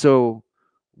 Right? So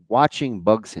watching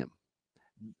bugs him.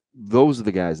 Those are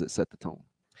the guys that set the tone.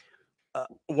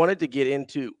 Wanted to get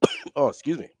into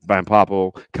excuse me. Brian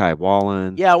Popple, Kai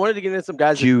Wallen. Yeah, I wanted to get into some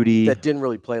guys Judy that didn't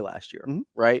really play last year,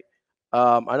 right?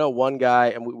 I know one guy,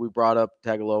 and we brought up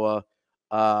Tagaloa.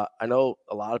 I know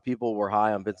a lot of people were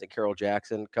high on Vincent Carroll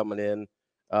Jackson coming in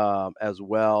as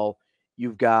well.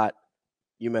 You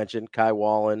mentioned Kai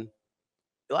Wallen.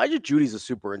 Elijah Judy's a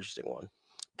super interesting one.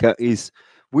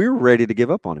 We were ready to give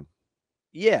up on him.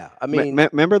 Yeah, I mean,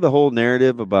 remember the whole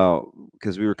narrative about,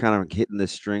 because we were kind of hitting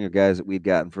this string of guys that we'd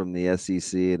gotten from the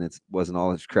SEC, and it wasn't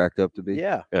all it's cracked up to be.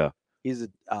 Yeah. He's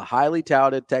a highly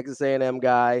touted Texas A&M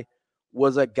guy.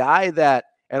 Was a guy that,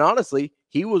 and honestly,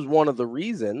 he was one of the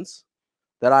reasons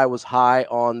that I was high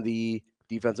on the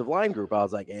defensive line group. I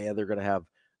was like, hey, they're gonna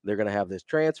have this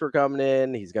transfer coming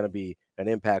in. He's gonna be an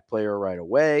impact player right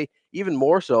away, even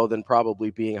more so than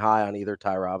probably being high on either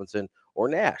Ty Robinson or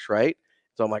Nash, right?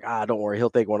 So I'm like, don't worry, he'll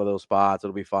take one of those spots.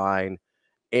 It'll be fine.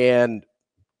 And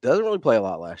doesn't really play a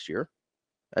lot last year.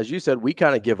 As you said, we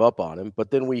kind of give up on him,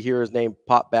 but then we hear his name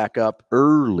pop back up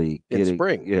early in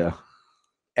spring. Yeah.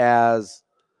 As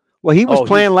well, he was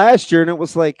playing last year, and it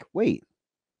was like, wait,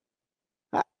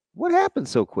 what happened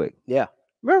so quick? Yeah.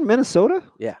 Remember Minnesota?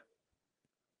 Yeah.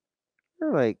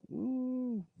 They're like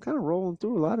kind of rolling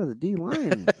through a lot of the D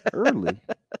line early.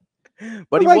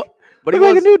 But he was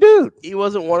like a new dude. He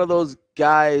wasn't one of those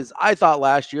guys I thought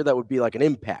last year that would be like an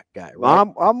impact guy,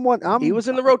 right? He was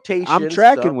in the rotation. I'm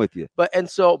tracking with you. But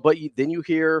then you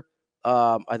hear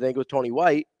I think it was Tony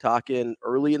White talking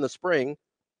early in the spring,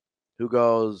 who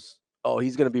goes, "Oh,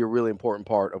 he's going to be a really important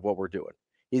part of what we're doing.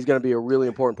 He's going to be a really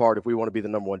important part if we want to be the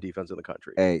number one defense in the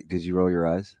country." Hey, did you roll your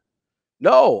eyes?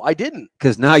 No, I didn't.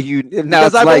 Because now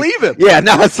because I believe him. Yeah,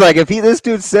 now it's like if this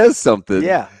dude says something.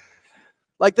 Yeah.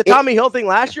 Like the Tommy Hill thing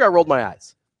last year, I rolled my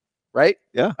eyes. Right?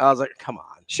 Yeah. I was like, come on.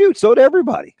 Shoot, so did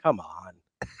everybody. Come on.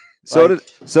 So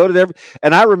did every.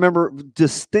 And I remember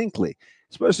distinctly,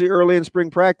 especially early in spring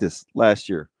practice last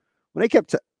year, when they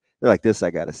kept They're like, this I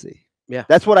got to see. Yeah.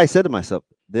 That's what I said to myself.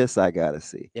 This I got to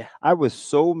see. Yeah. I was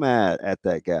so mad at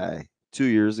that guy 2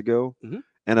 years ago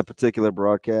in a particular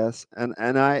broadcast. And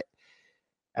I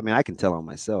mean, I can tell on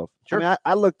myself. Sure. I mean,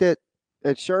 I looked at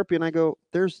Sharpie and I go,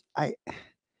 I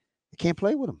can't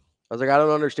play with him. I was like, I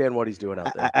don't understand what he's doing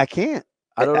out there. I can't.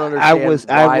 I don't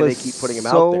understand why they keep putting him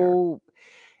out there.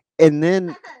 And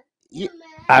then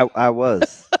I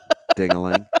was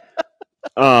ding-a-ling.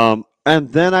 And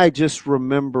then I just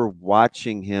remember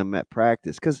watching him at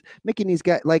practice because making these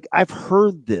guys, like, I've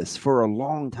heard this for a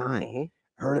long time.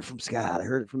 I heard it from Scott. I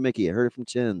heard it from Mickey. I heard it from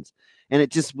Chins. And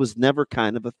it just was never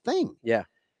kind of a thing. Yeah.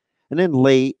 And then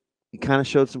late, he kind of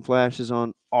showed some flashes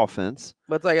on offense.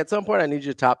 But it's like, at some point, I need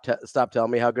you to stop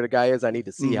telling me how good a guy is. I need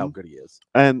to see how good he is.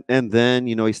 And then,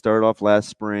 he started off last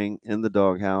spring in the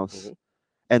doghouse.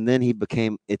 And then he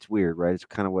became, it's weird, right? It's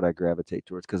kind of what I gravitate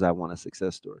towards because I want a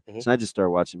success story. So I just started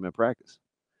watching him at practice.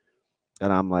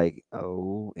 And I'm like,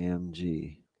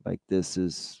 OMG. Like, this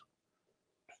is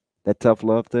that tough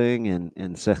love thing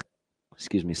and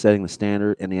setting the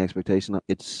standard and the expectation.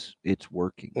 It's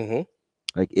working.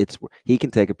 Like, he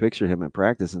can take a picture of him at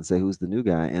practice and say, who's the new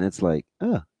guy? And it's like,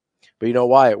 But you know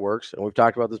why it works? And we've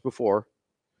talked about this before.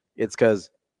 It's because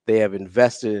they have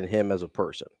invested in him as a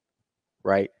person.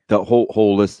 Right, the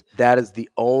whole list. That is the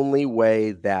only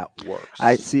way that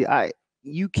works.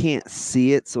 You can't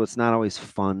see it, so it's not always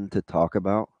fun to talk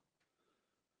about.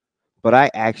 But I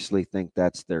actually think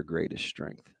that's their greatest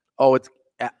strength. I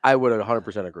would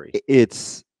 100% agree.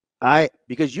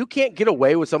 Because you can't get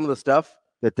away with some of the stuff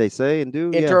that they say and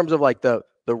do in terms of like the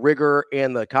rigor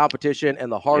and the competition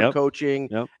and the hard coaching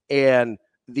and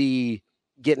the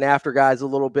getting after guys a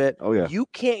little bit. Oh yeah, you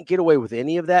can't get away with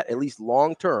any of that, at least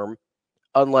long term.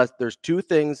 Unless there's two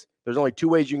things, there's only two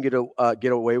ways you can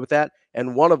get away with that,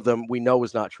 and one of them we know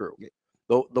is not true.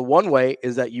 The one way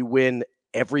is that you win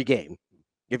every game.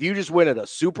 If you just win at a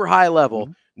super high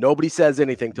level, nobody says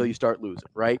anything till you start losing,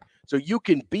 right? So you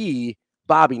can be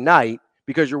Bobby Knight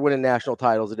because you're winning national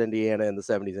titles at Indiana in the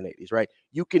 70s and 80s, right?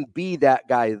 You can be that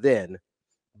guy then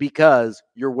because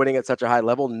you're winning at such a high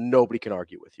level, nobody can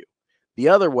argue with you. The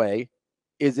other way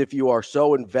is if you are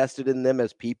so invested in them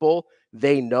as people,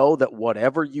 they know that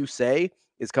whatever you say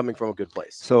is coming from a good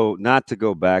place. So not to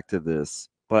go back to this,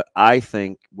 but I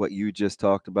think what you just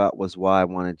talked about was why I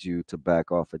wanted you to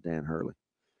back off of Dan Hurley.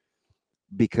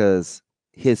 Because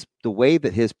the way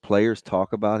that his players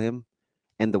talk about him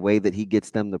and the way that he gets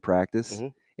them to practice,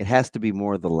 it has to be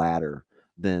more the latter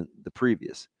than the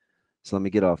previous. So let me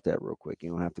get off that real quick.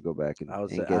 You don't have to go back and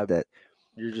get that.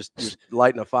 You're just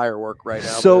lighting a firework right now,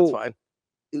 so, but that's fine.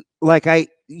 Like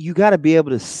you got to be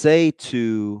able to say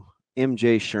to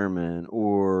MJ Sherman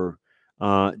or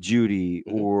Judy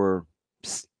or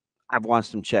I've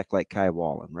watched him check like Kai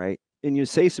Wallen, right? And you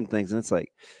say some things and it's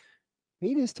like,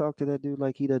 he just talked to that dude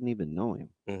like he doesn't even know him,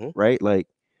 right? Like,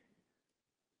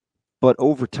 but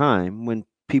over time, when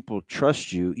people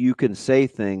trust you, you can say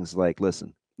things like,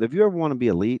 listen, if you ever want to be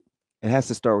elite, it has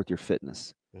to start with your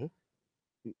fitness.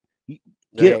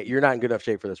 You're not in good enough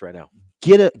shape for this right now.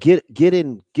 Get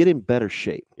in better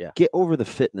shape. Yeah. Get over the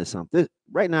fitness hump.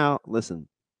 Right now, listen,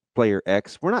 player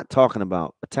X, we're not talking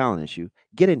about a talent issue.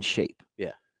 Get in shape.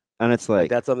 Yeah. And it's like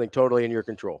that's something totally in your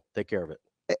control. Take care of it.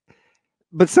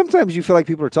 But sometimes you feel like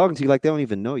people are talking to you like they don't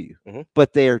even know you.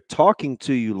 But they are talking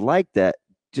to you like that,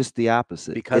 just the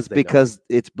opposite.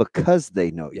 It's because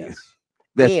they know you.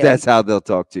 That's how they'll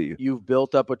talk to you. You've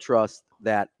built up a trust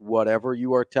that whatever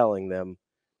you are telling them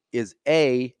is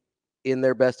A, in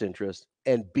their best interest,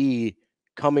 and B,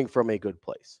 coming from a good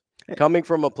place. Coming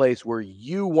from a place where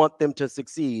you want them to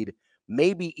succeed,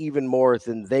 maybe even more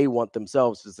than they want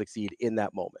themselves to succeed in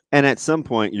that moment. And at some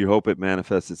point, you hope it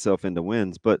manifests itself into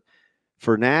wins. But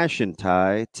for Nash and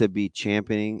Ty to be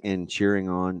championing and cheering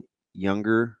on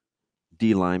younger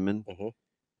D linemen,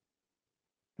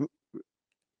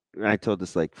 I told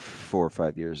this like 4 or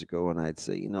 5 years ago, and I'd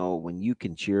say, when you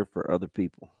can cheer for other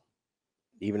people,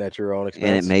 even at your own expense,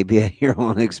 and it may be at your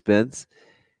own expense,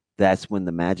 that's when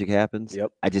the magic happens.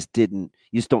 Yep. You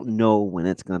just don't know when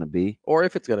it's going to be. Or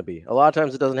if it's going to be. A lot of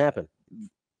times it doesn't happen.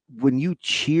 When you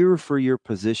cheer for your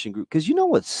position group, because you know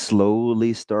what's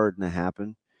slowly starting to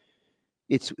happen?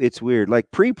 It's weird. Like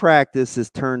pre-practice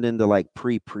is turned into like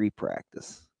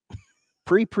pre-practice.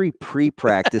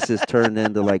 Pre-practice is turned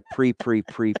into like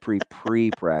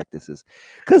pre-practices.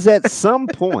 Because at some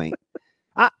point,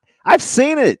 I've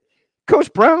seen it.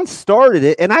 Coach Brown started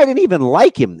it, and I didn't even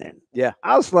like him then. Yeah.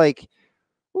 I was like,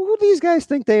 well, who do these guys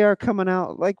think they are coming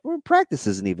out? Like, practice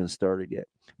isn't even started yet.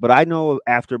 But I know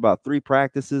after about 3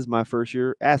 practices my first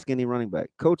year, ask any running back.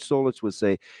 Coach Solich would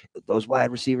say, those wide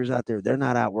receivers out there, they're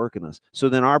not outworking us. So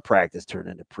then our practice turned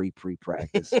into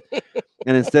pre-practice.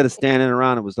 And instead of standing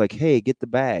around, it was like, hey, get the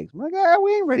bags. I'm like,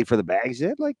 we ain't ready for the bags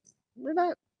yet. Like, we're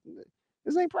not,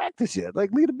 this ain't practice yet.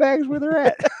 Like, leave the bags where they're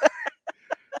at.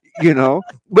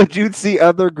 But you'd see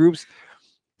other groups.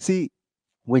 See,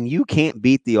 when you can't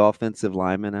beat the offensive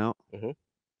lineman out,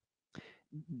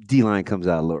 D-line comes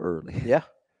out a little early. Yeah.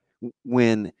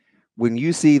 When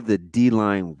you see the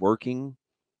D-line working,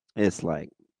 it's like,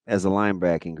 as a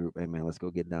linebacking group, hey, man, let's go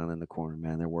get down in the corner,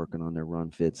 man. They're working on their run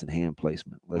fits and hand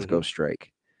placement. Let's go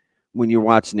strike. When you're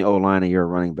watching the O-line and you're a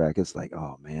running back, it's like,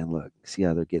 oh, man, look, see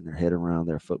how they're getting their head around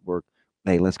their footwork.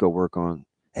 Hey, let's go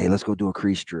let's go do a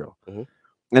crease drill. And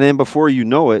then before you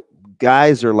know it,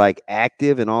 guys are like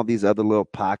active in all these other little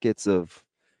pockets of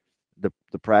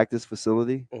the practice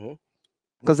facility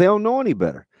because they don't know any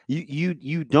better.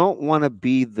 You don't want to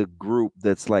be the group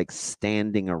that's like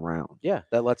standing around. Yeah,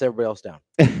 that lets everybody else down.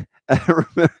 I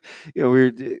remember, we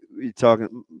were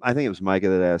talking. I think it was Micah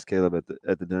that asked Caleb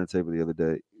at the dinner table the other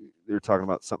day. They were talking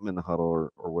about something in the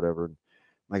huddle or whatever. And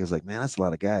Micah's like, "Man, that's a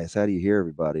lot of guys. How do you hear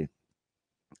everybody?"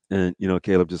 And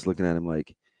Caleb just looking at him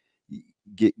like,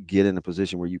 "Get in a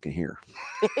position where you can hear."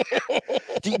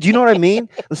 do you know what I mean?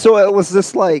 So it was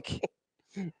just like,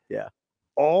 yeah.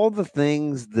 All the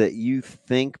things that you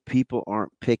think people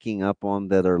aren't picking up on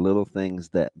that are little things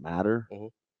that matter,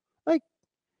 like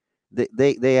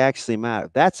they actually matter.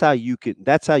 That's how you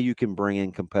can bring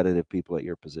in competitive people at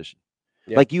your position.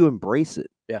 Yeah. Like you embrace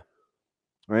it. Yeah.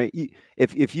 Right.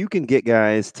 If you can get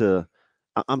guys to,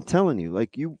 I'm telling you,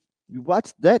 like you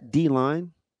watch that D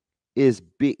line is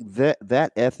big.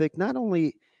 That ethic, not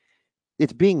only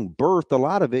it's being birthed, a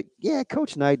lot of it. Yeah,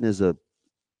 Coach Knighton is a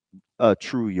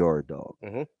true yard dog,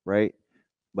 right?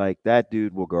 Like that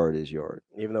dude will guard his yard,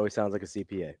 even though he sounds like a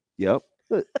CPA. Yep.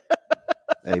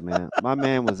 Hey man, my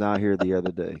man was out here the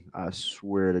other day. I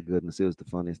swear to goodness, it was the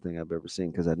funniest thing I've ever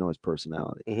seen because I know his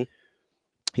personality.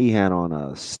 He had on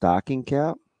a stocking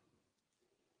cap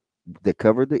that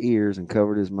covered the ears and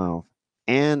covered his mouth,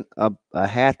 and a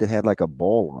hat that had like a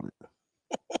ball on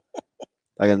it,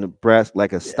 like a Nebraska,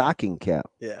 like a stocking cap.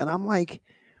 Yeah. And I'm like,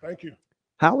 thank you.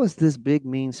 How is this big,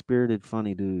 mean-spirited,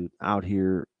 funny dude out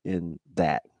here in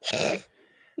that?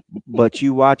 But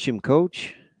you watch him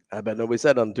coach. I bet nobody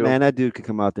said nothing to him. Man, that dude could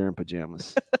come out there in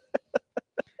pajamas.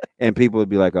 And people would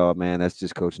be like, oh, man, that's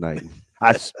just Coach Knighton.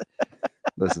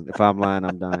 Listen, if I'm lying,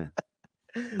 I'm dying.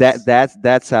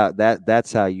 That's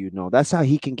how you know. That's how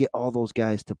he can get all those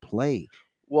guys to play.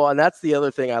 Well, and that's the other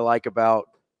thing I like about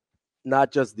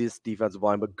not just this defensive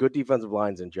line, but good defensive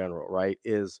lines in general, right,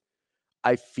 is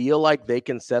I feel like they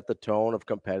can set the tone of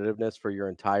competitiveness for your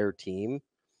entire team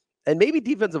and maybe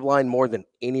defensive line more than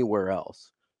anywhere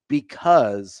else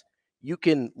because you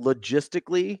can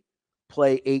logistically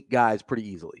play 8 guys pretty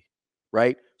easily,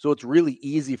 right? So it's really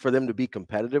easy for them to be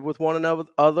competitive with one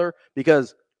another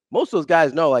because most of those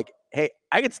guys know like, hey,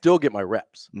 I can still get my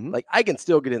reps. Like I can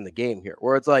still get in the game here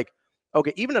where it's like,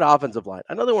 okay, even at offensive line,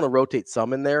 I know they want to rotate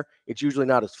some in there. It's usually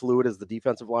not as fluid as the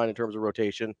defensive line in terms of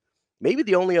rotation. Maybe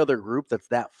the only other group that's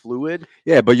that fluid.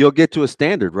 Yeah, but you'll get to a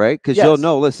standard, right? Because you'll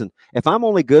know, listen, if I'm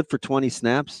only good for 20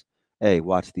 snaps, hey,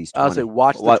 watch these 20. I'll say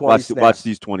watch the 20 snaps. Watch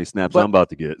these 20 snaps I'm about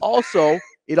to get. Also,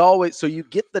 so you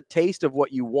get the taste of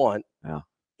what you want,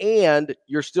 and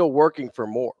you're still working for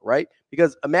more, right?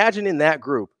 Because imagine in that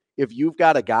group, if you've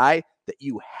got a guy that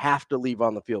you have to leave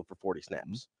on the field for 40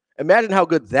 snaps. Imagine how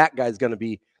good that guy's going to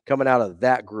be coming out of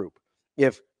that group.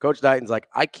 If Coach Knighton's like,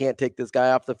 I can't take this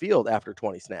guy off the field after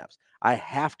 20 snaps. I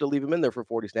have to leave him in there for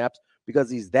 40 snaps because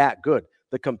he's that good.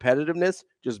 The competitiveness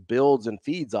just builds and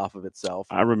feeds off of itself.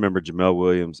 I remember Jamel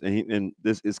Williams, and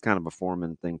this is kind of a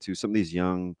Foreman thing too. Some of these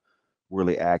young,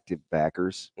 really active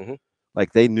backers,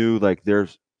 like they knew like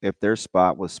if their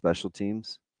spot was special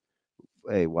teams,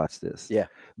 hey, watch this. Yeah.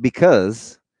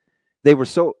 Because they were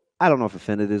so, I don't know if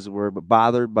offended is the word, but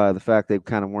bothered by the fact they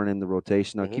kind of weren't in the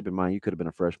rotation. Now, keep in mind, you could have been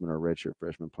a freshman or a redshirt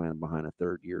freshman playing behind a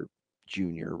third-year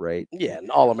junior, right? Yeah, an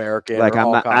All-American like or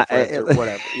I'm not, All-Conference or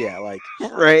whatever. Yeah, like.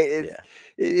 Right?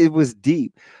 It was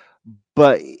deep.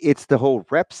 But it's the whole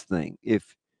reps thing.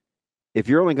 If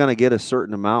you're only going to get a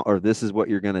certain amount or this is what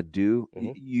you're going to do,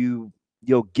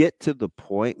 you'll get to the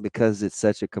point because it's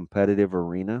such a competitive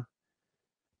arena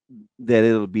that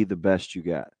it'll be the best you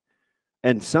got.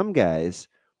 And some guys,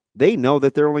 they know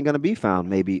that they're only going to be found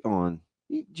maybe on.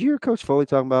 Do you hear Coach Foley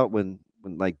talking about when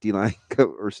like D-line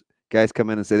or guys come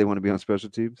in and say they want to be on special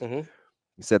teams? You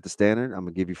set the standard. I'm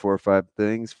going to give you 4 or 5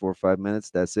 things, 4 or 5 minutes.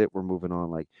 That's it. We're moving on.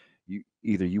 Like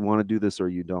Either you want to do this or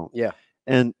you don't. Yeah.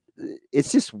 And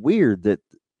it's just weird that,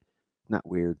 not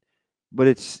weird, but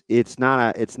it's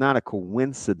not a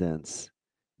coincidence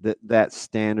that that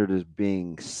standard is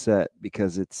being set,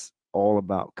 because it's all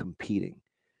about competing.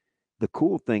 The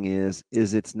cool thing is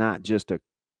it's not just a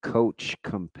coach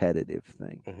competitive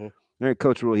thing. Mm-hmm.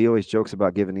 Coach Rule, he always jokes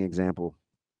about giving the example.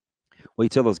 Well, you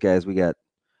tell those guys we got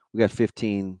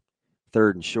 15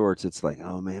 third and shorts. It's like,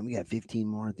 oh man, we got 15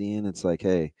 more at the end. It's like,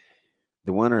 hey,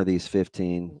 the winner of these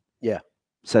 15,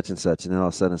 such and such, and then all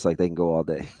of a sudden it's like they can go all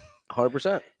day.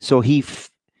 100%. So he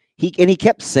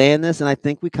kept saying this, and I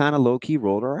think we kind of low key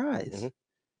rolled our eyes. Mm-hmm.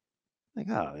 Like,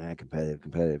 oh man,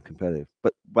 competitive.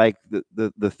 But like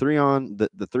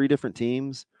the three different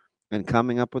teams and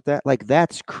coming up with that, like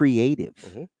that's creative.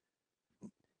 Mm-hmm.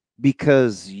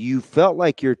 Because you felt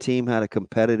like your team had a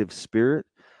competitive spirit.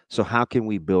 So how can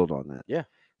we build on that? Yeah.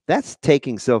 That's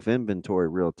taking self-inventory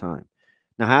real time.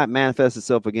 Now, how it manifests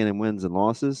itself again in wins and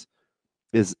losses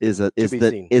is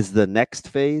the next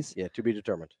phase. Yeah, to be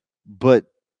determined. But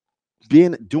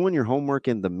doing your homework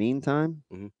in the meantime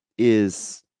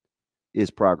is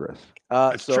progress.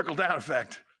 It's trickle down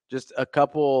effect. Just a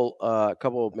couple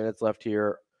of minutes left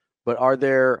here. But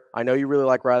I know you really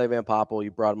like Riley Van Poppel. You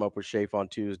brought him up with Shafe on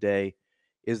Tuesday.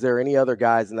 Is there any other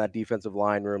guys in that defensive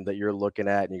line room that you're looking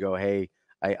at and you go, hey,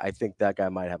 I think that guy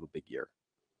might have a big year?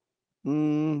 I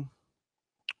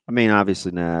mean,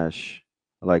 obviously Nash.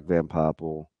 I like Van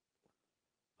Poppel.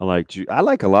 I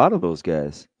like a lot of those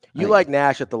guys. You like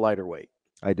Nash at the lighter weight?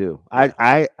 I do.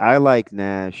 Yeah. I like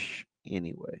Nash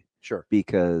anyway. Sure.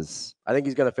 Because I think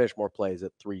he's going to finish more plays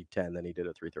at 310 than he did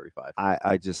at 335.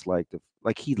 I just like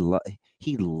he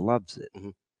loves it. Mm-hmm.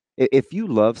 If you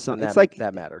love something, it's like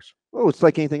that matters. Oh, it's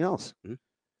like anything else.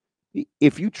 Mm-hmm.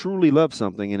 If you truly love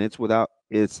something and it's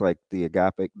like the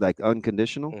agape, like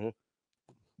unconditional,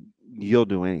 you'll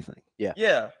do anything.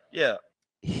 Yeah.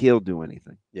 He'll do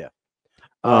anything. Yeah.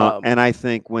 And I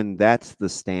think when that's the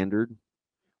standard,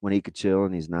 when he could chill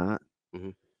and he's not,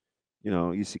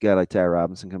 you see a guy like Ty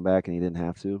Robinson come back and he didn't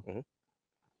have to.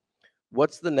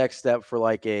 What's the next step for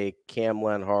like a Cam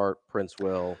Lenhart, Prince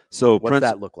Will? So what's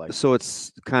that look like? So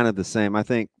it's kind of the same, I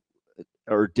think,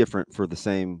 or different for the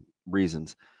same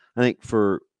reasons. I think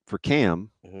for Cam,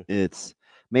 it's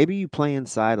maybe you play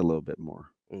inside a little bit more.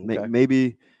 Okay.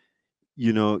 Maybe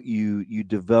you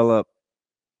develop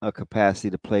a capacity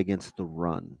to play against the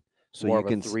run, so more you of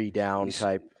can a 3-down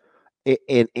type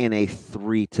in a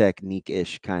 3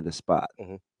 technique-ish kind of spot,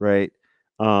 right?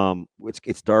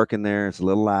 It's dark in there, it's a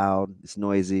little loud, it's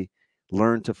noisy.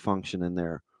 Learn to function in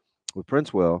there. With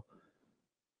Prince Will,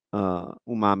 Umame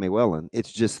Wellen,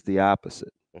 it's just the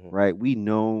opposite, right? We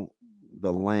know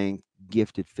the length,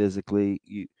 gifted physically.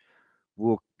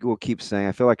 We'll keep saying,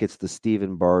 I feel like it's the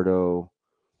Stephen Bardo.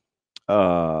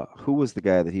 Who was the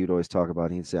guy that he would always talk about?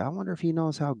 He'd say, I wonder if he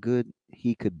knows how good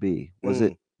he could be. Was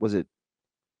it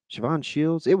Siobhan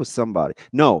Shields? It was somebody.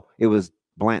 No, it was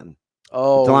Blanton.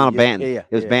 Oh, Delano Banton. Yeah,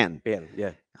 it was Banton. Banton,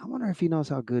 yeah. I wonder if he knows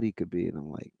how good he could be. And I'm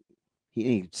like,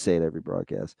 he'd say it every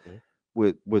broadcast.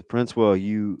 With Prince Will,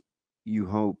 you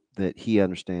hope that he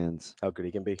understands how good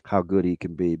he can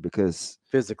be. Because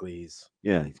physically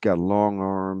he's got long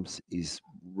arms. He's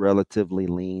relatively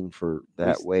lean for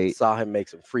that weight. Saw him make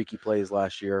some freaky plays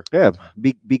last year. Yeah,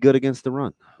 be good against the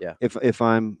run. Yeah. If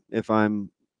I'm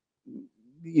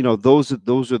those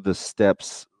are the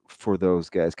steps for those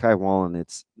guys. Kai Wallen,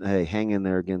 it's hang in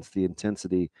there against the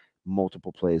intensity,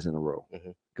 multiple plays in a row.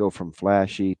 Go from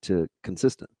flashy to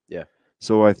consistent. Yeah.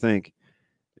 So I think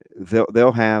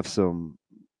they'll have some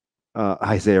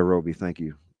Isaiah Roby, thank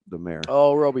you, the mayor.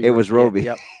 Oh, Roby. It was Roby.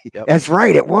 Yep. That's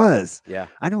right, it was. Yeah.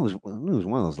 I knew it was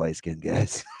one of those light-skinned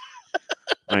guys.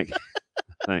 Thank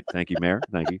you, Mayor.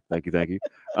 Thank you.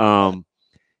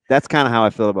 That's kind of how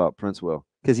I felt about Prince Will.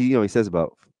 Because he says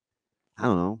about, I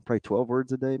don't know, probably 12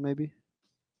 words a day, maybe.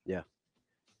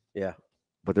 Yeah.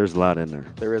 But there's a lot in there.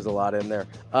 There is a lot in there.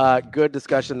 Good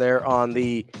discussion there on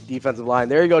the defensive line.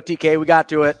 There you go, TK. We got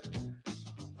to it.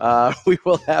 We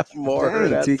will have more.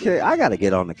 Dang, TK, I got to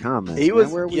get on the comments. He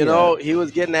was, he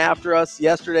was getting after us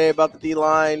yesterday about the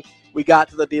D-line. We got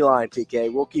to the D-line,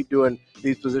 TK. We'll keep doing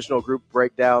these positional group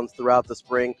breakdowns throughout the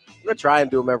spring. I'm going to try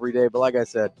and do them every day, but like I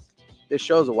said, this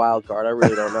show's a wild card. I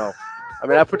really don't know. I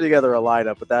mean, I put together a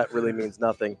lineup, but that really means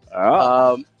nothing.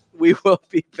 We will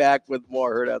be back with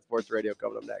more Hurrdat Sports Radio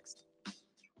coming up next.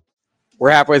 We're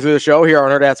halfway through the show here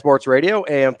on Hurrdat Sports Radio,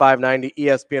 AM 590,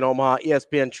 ESPN Omaha,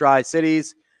 ESPN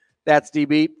Tri-Cities. That's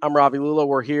DB. I'm Ravi Lulla.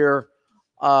 We're here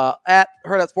at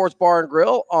Hurrdat Sports Bar and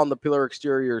Grill on the Pillar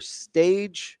Exterior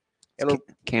stage. And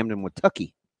Camden,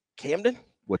 Watucky. Camden?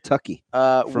 Watucky.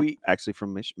 From actually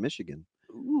from Michigan.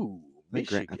 Ooh. Ooh,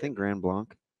 Michigan. I think Grand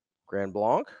Blanc. Grand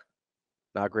Blanc,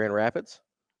 not Grand Rapids.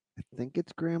 I think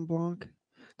it's Grand Blanc.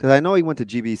 Because I know he went to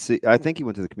GBC. I think he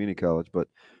went to the community college, but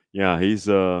yeah, he's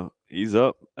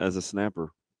up as a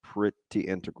snapper. Pretty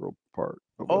integral part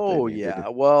of what they Oh need to yeah.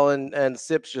 do. Well, and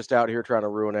Sip's just out here trying to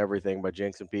ruin everything by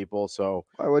jinxing people. So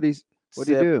Why would he? What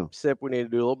do you do? Sip, we need to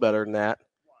do a little better than that.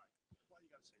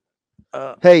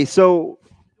 Hey, so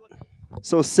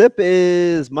SIP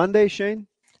is Monday, Shane?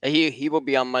 He will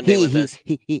be on Monday with us.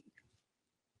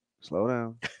 Slow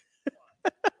down.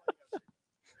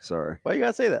 Sorry. Why you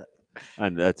gotta say that?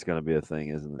 And that's gonna be a thing,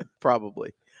 isn't it?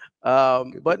 Probably.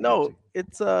 Good But no, music.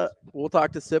 it's we'll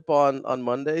talk to Sip on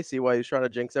Monday, see why he's trying to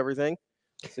jinx everything.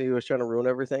 See who was trying to ruin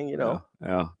everything, you know.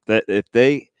 Yeah. That if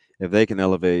they can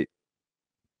elevate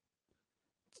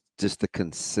just the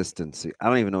consistency. I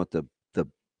don't even know what the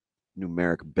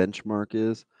numeric benchmark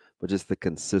is, but just the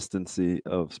consistency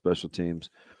of special teams,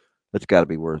 that's got to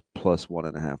be worth plus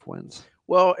 1.5 wins.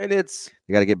 Well, and it's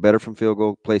You got to get better from field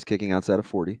goal place kicking outside of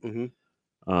 40. mhm.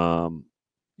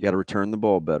 You got to return the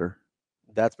ball better,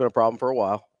 That's been a problem for a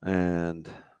while. and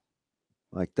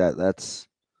like that. That's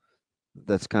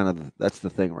the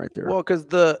thing right there. Well, because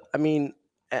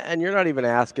and you're not even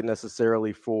asking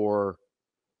necessarily for,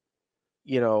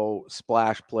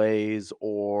 splash plays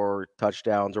or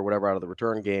touchdowns or whatever out of the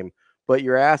return game, but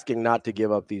you're asking not to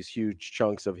give up these huge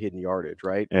chunks of hidden yardage,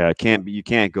 right? Yeah, it can't be. You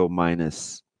can't go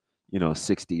minus,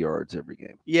 60 yards every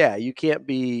game. Yeah, you can't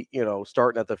be,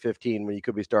 starting at the 15 when you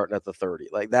could be starting at the 30.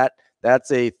 Like that.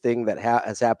 That's a thing that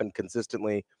has happened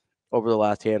consistently over the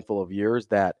last handful of years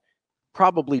that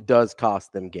probably does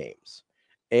cost them games.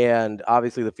 And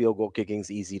obviously the field goal kicking is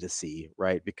easy to see,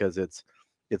 right? Because it's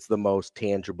the most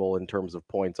tangible in terms of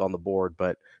points on the board,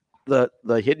 but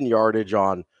the hidden yardage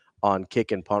on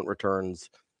kick and punt returns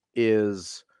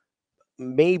is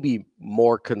maybe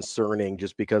more concerning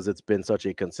just because it's been such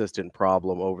a consistent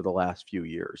problem over the last few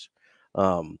years. But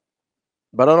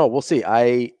I don't know, we'll see.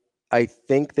 I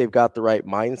think they've got the right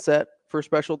mindset for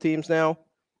special teams now,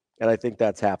 and I think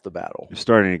that's half the battle. You're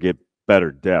starting to get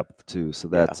better depth too, so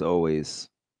that's always.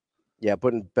 Yeah,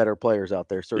 putting better players out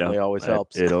there certainly always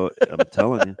helps. I'm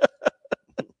telling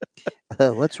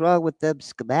you. What's wrong with them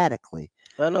schematically?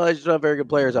 I know they just don't have very good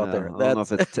players out there. I don't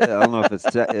know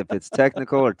if it's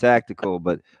technical or tactical,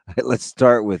 but let's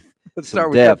start with let's some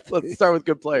start depth. with let's start with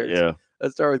good players. Yeah.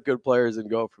 Let's start with good players and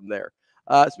go from there.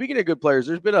 Speaking of good players,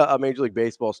 there's been a Major League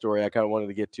Baseball story I kind of wanted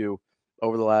to get to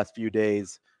over the last few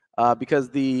days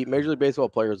because the Major League Baseball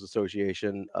Players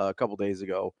Association a couple days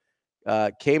ago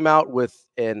came out with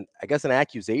an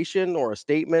accusation or a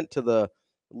statement to the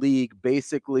league,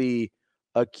 basically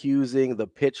accusing the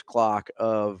pitch clock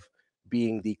of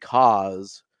being the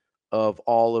cause of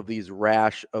all of these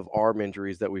rash of arm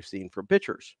injuries that we've seen from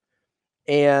pitchers.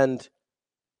 And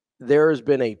there has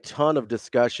been a ton of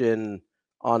discussion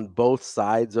on both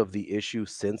sides of the issue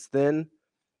since then.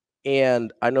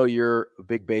 And I know you're a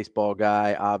big baseball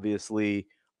guy, obviously.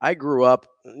 I grew up,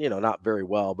 not very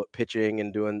well, but pitching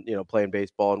and doing, playing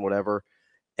baseball and whatever.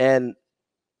 And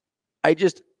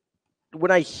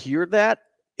when I hear that,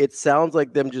 it sounds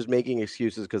like them just making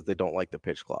excuses because they don't like the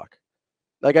pitch clock.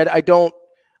 Like,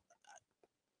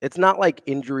 it's not like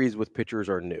injuries with pitchers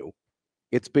are new.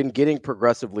 It's been getting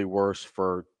progressively worse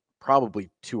for probably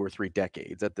 2 or 3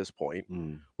 decades at this point,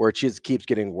 where it just keeps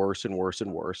getting worse and worse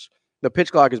and worse. The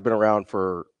pitch clock has been around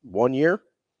for 1 year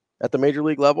at the major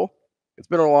league level. It's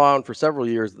been around for several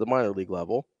years at the minor league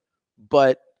level,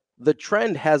 but the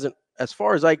trend hasn't, as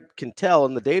far as I can tell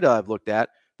in the data I've looked at,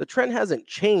 the trend hasn't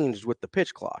changed with the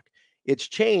pitch clock. It's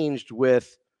changed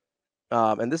with,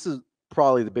 and this is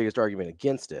probably the biggest argument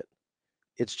against it,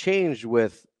 it's changed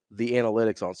with the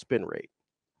analytics on spin rate.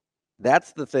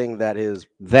 That's the thing that is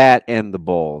that and the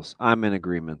balls. I'm in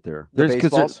agreement there.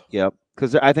 Baseballs? Yep.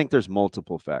 Because I think there's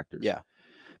multiple factors. Yeah.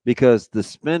 Because the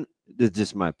spin, this is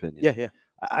just my opinion. Yeah.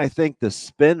 I think the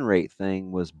spin rate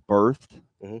thing was birthed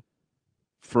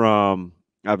from,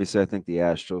 obviously, I think the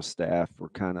Astros staff were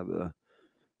kind of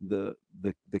the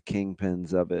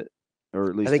kingpins of it, or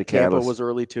at least I think the catalyst. Tampa was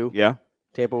early too. Yeah.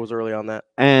 Tampa was early on that.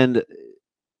 And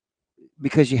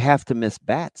because you have to miss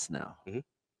bats now.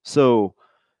 So,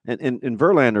 and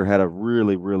Verlander had a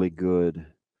really, really good.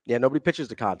 Yeah, nobody pitches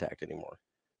to contact anymore.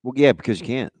 Well, yeah, because you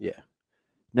can't. Yeah.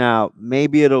 Now,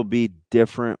 maybe it'll be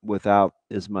different without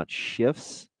as much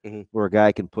shifts, where a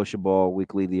guy can push a ball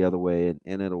weakly the other way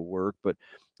and it'll work. But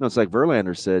it's like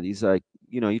Verlander said, he's like,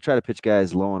 you try to pitch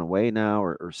guys low and away now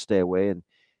or stay away. And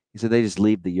he said they just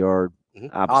leave the yard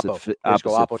opposite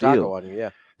field. On you, yeah.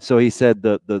 So he said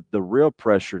the real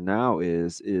pressure now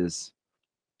is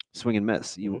swing and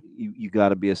miss. You got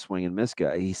to be a swing and miss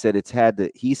guy. He said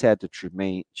he's had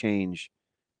to change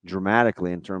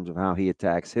dramatically in terms of how he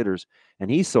attacks hitters,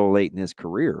 and he's so late in his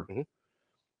career.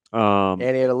 And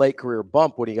he had a late career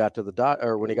bump when he got to the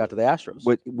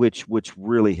Astros, which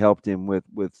really helped him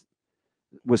with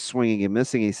swinging and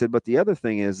missing. He said, but the other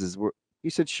thing is he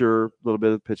said, sure, a little bit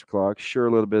of the pitch clock, sure,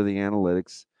 a little bit of the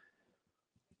analytics.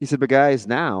 He said, but guys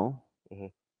now,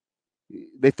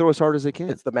 they throw as hard as they can.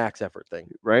 It's the max effort thing,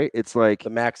 right? It's like the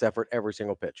max effort every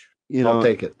single pitch. I'll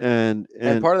take it. And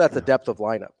part of that's the depth of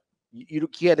lineup. You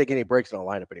can't take any breaks in a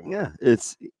lineup anymore. Yeah,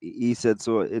 he said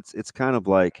so. It's kind of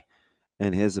like,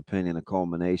 in his opinion, a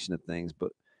culmination of things.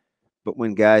 But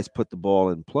when guys put the ball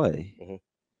in play,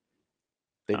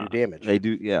 they do damage. They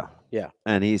do, yeah.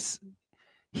 And he's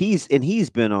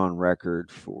been on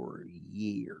record for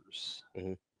years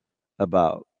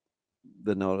about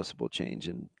the noticeable change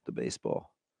in the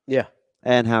baseball. Yeah.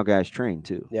 And how guys train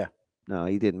too. Yeah. No,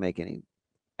 he didn't make any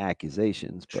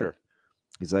accusations, but sure.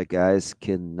 He's like, guys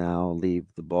can now leave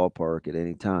the ballpark at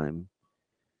any time,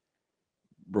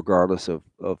 regardless of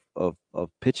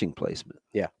pitching placement.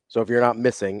 Yeah. So if you're not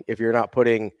missing, if you're not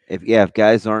putting, if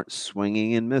guys aren't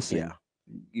swinging and missing,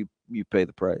 you pay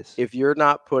the price. If you're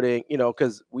not putting,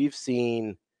 because we've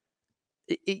seen,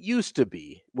 it used to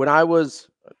be when I was,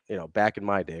 back in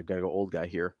my day, I've got to go old guy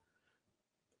here.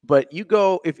 But you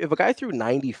go, if a guy threw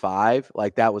 95,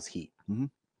 like that was heat,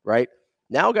 right?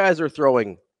 Now guys are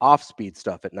throwing off-speed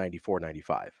stuff at 94,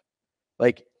 95.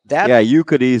 Like that. Yeah, you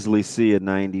could easily see a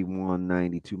 91,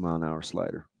 92 mile an hour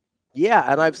slider.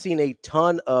 Yeah, and I've seen a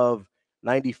ton of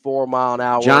 94 mile an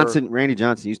hour. Randy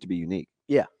Johnson used to be unique.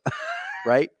 Yeah,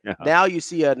 right? Yeah. Now you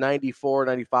see a 94,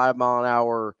 95 mile an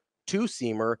hour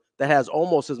two-seamer that has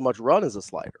almost as much run as a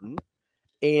slider.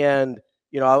 And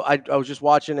I was just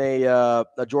watching a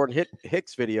Jordan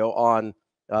Hicks video on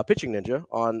Pitching Ninja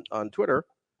on Twitter,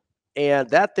 and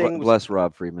that thing bless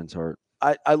Rob Friedman's heart.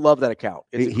 I love that account.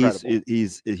 It's incredible.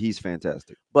 He's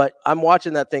fantastic. But I'm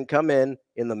watching that thing come in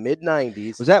the mid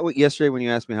 90s. Was that yesterday when you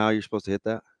asked me how you're supposed to hit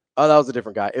that? Oh, that was a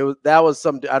different guy. That was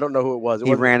some, I don't know who it was.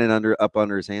 He ran it up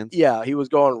under his hands. Yeah, he was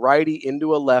going righty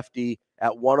into a lefty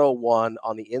at 101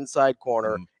 on the inside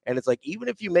corner, and it's like even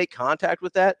if you make contact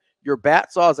with that, your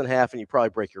bat saws in half and you probably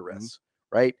break your wrists,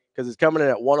 right? Because it's coming in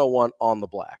at 101 on the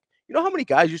black. You know how many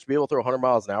guys used to be able to throw 100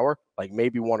 miles an hour? Like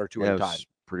maybe one or two at a time.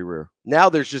 Pretty rare. Now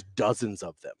there's just dozens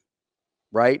of them,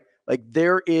 right? Like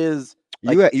there is.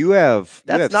 Like, you have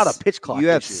not a pitch clock. You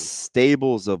have issue.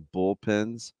 Stables of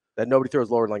bullpens that nobody throws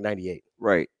lower than like 98.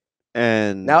 Right.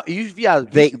 And now,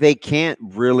 they can't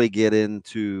really get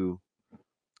into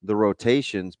the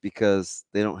rotations because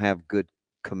they don't have good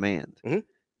command.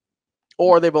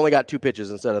 Or they've only got two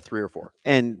pitches instead of three or four.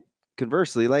 And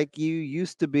conversely, like you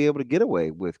used to be able to get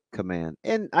away with command.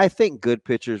 And I think good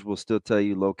pitchers will still tell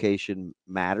you location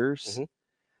matters.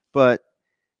 But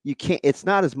you can't, it's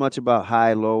not as much about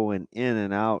high, low, and in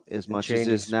and out as much as it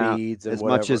is now.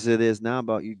 Much as it is now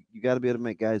about you got to be able to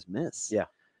make guys miss. Yeah.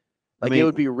 Like it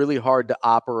would be really hard to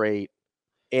operate.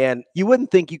 And you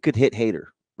wouldn't think you could hit Hader,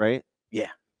 right? Yeah.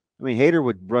 I mean, Hader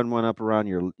would run one up around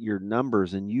your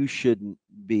numbers, and you shouldn't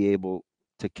be able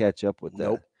to catch up with that.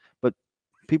 Nope. But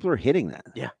people are hitting that.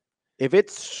 Yeah. If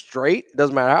it's straight, it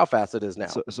doesn't matter how fast it is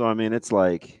now. So I mean, it's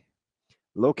like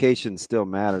location still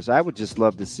matters. I would just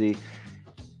love to see,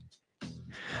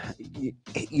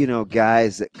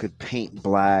 guys that could paint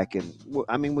black. And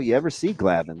I mean, will you ever see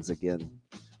Glavins again?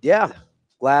 Yeah.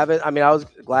 Glavin. I mean, I was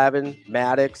Glavin,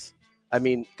 Maddox. I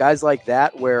mean, guys like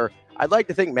that where I'd like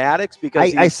to think Maddox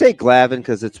because I say Glavin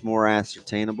because it's more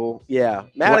ascertainable. Yeah.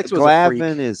 Maddox was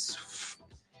Glavin is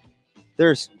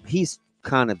he's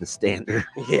kind of the standard.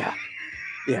 Yeah.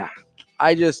 Yeah.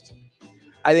 I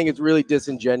think it's really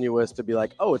disingenuous to be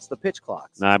like, oh, it's the pitch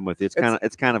clocks. No, I'm with you.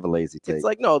 It's kind of a lazy take. It's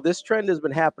like, no, this trend has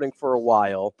been happening for a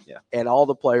while. Yeah. And all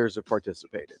the players have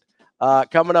participated.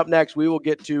 Coming up next, we will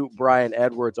get to Brian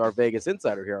Edwards, our Vegas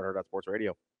insider here on Hurrdat Sports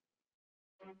Radio.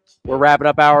 We're wrapping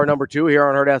up hour number 2 here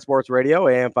on Hurrdat Sports Radio,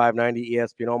 AM 590,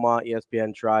 ESPN Omaha,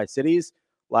 ESPN Tri-Cities,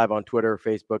 live on Twitter,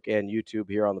 Facebook, and YouTube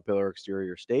here on the Pillar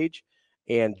Exterior stage.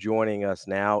 And joining us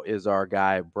now is our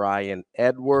guy, Brian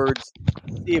Edwards.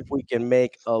 See if we can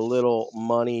make a little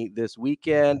money this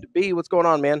weekend. B, what's going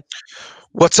on, man?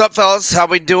 What's up, fellas? How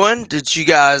we doing? Did you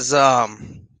guys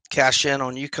cash in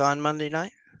on UConn Monday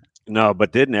night? No,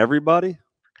 but didn't everybody?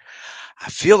 I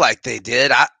feel like they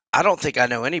did. I don't think I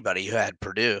know anybody who had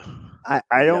Purdue. I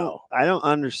don't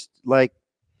understand. Like,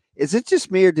 is it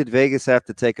just me or did Vegas have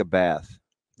to take a bath?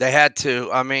 They had to.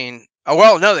 I mean, Oh,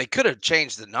 well, no, they could have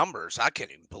changed the numbers. I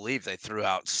can't even believe they threw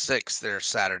out 6 there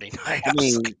Saturday night. I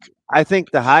mean, I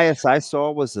think the highest I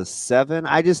saw was a 7.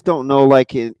 I just don't know,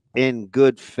 like in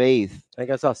good faith. I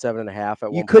think I saw 7.5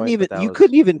 at You one couldn't point. even but that you was-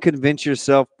 couldn't even convince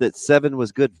yourself that 7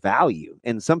 was good value.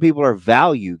 And some people are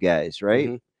value guys, right?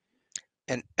 Mhm.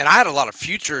 And I had a lot of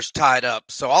futures tied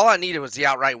up, so all I needed was the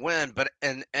outright win. But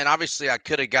and obviously I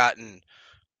could have gotten,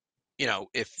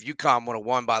 if UConn would have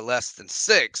won by less than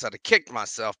 6, I'd have kicked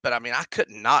myself. But I mean, I could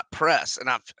not press. And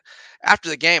after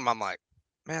the game, I'm like,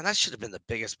 man, that should have been the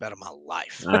biggest bet of my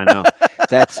life. I know.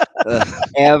 That's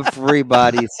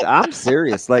everybody's. I'm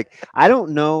serious. Like, I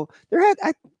don't know.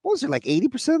 What was it, like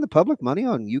 80% of the public money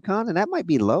on UConn, and that might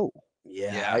be low.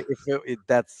 Yeah.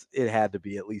 It had to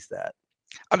be at least that.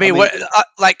 I mean,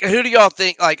 who do y'all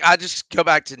think? Like, I just go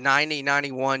back to 90,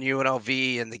 91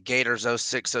 UNLV and the Gators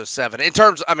 06, 07. In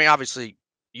terms, I mean, obviously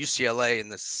UCLA in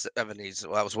the 70s.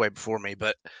 Well, that was way before me,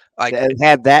 but like It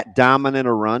had that dominant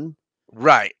a run.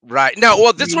 Right. No,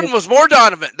 well, this one was more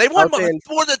dominant. They won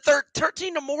more than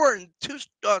 13 or more in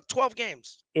 12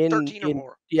 games. 13 or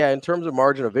more. Yeah, in terms of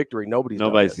margin of victory, nobody's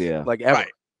done this, like ever.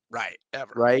 Right,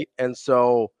 ever. Right, and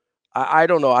so I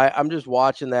don't know. I'm just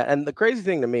watching that, and the crazy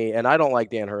thing to me, and I don't like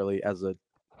Dan Hurley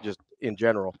just in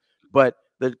general, but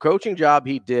the coaching job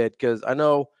he did, because I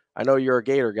know you're a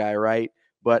Gator guy, right?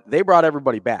 But they brought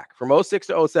everybody back from 06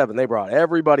 to 07. They brought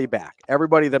everybody back,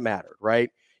 everybody that mattered, right?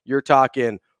 You're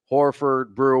talking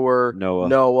Horford, Brewer,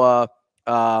 Noah.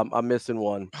 I'm missing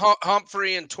one.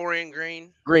 Humphrey and Torian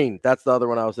Green. Green, that's the other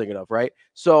one I was thinking of, right?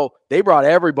 So they brought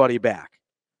everybody back.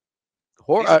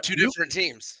 These are two different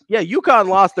teams. Yeah, UConn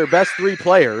lost their best 3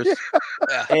 players,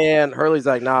 and Hurley's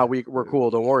like, "Nah, we're cool.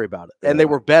 Don't worry about it." And they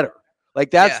were better.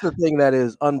 Like that's the thing that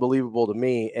is unbelievable to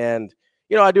me. And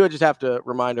I do just have to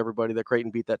remind everybody that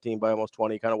Creighton beat that team by almost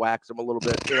 20. Kind of waxed them a little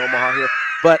bit in Omaha here,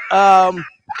 but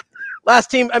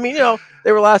last team. I mean,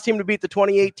 they were last team to beat the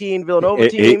 2018 Villanova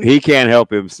team. He can't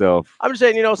help himself. I'm just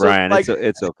saying, so Brian, like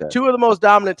it's okay. 2 of the most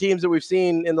dominant teams that we've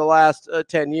seen in the last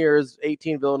 10 years,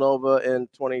 18 Villanova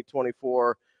and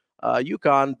 2024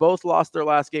 UConn, both lost their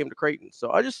last game to Creighton.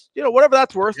 So I just, whatever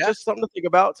that's worth, just something to think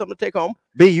about, something to take home.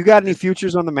 B, you got any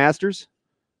futures on the Masters?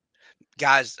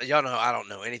 Guys, y'all know I don't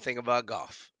know anything about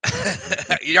golf.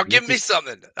 Y'all give me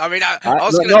something. I mean,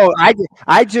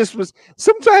 I just was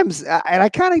sometimes, and I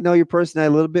kind of know your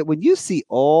personality a little bit. When you see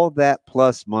all that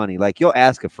plus money, like you'll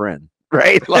ask a friend,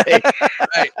 right? Like,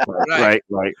 right.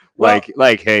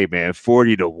 Like, hey man,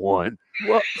 40 to 1.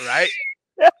 Well, right.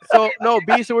 So no,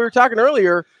 B. So we were talking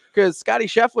earlier because Scotty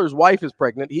Scheffler's wife is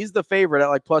pregnant. He's the favorite at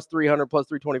like plus 300, plus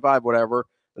 325, whatever.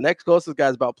 The next closest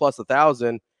guy's about plus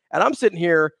 1,000. And I'm sitting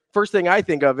here. First thing I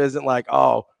think of isn't like,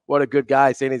 oh, what a good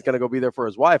guy saying he's going to go be there for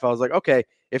his wife. I was like, okay,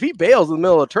 if he bails in the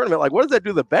middle of the tournament, like, what does that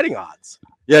do to the betting odds?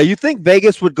 Yeah, you think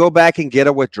Vegas would go back and get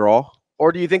a withdrawal?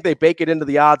 Or do you think they bake it into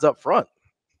the odds up front?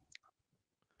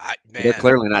 They're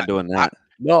clearly not doing that.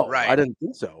 No, I didn't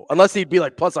think so. Unless he'd be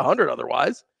like plus 100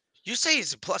 otherwise. You say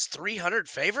he's a plus 300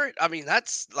 favorite? I mean,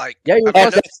 that's like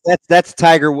that's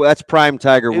Tiger. That's prime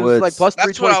Tiger Woods. Like plus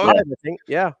 325, I think.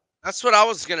 Yeah. That's what I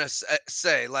was gonna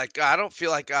say. Like, I don't feel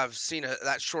like I've seen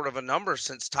that short of a number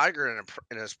since Tiger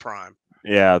in his prime.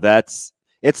 Yeah,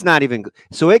 it's not even.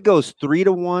 So it goes 3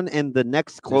 to 1, and the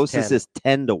next closest is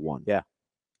 10 to 1. Yeah.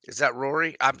 Is that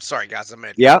Rory? I'm sorry, guys.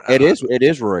 It is. It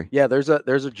is Rory. Yeah, there's a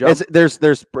jump. There's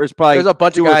probably a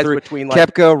bunch of guys between like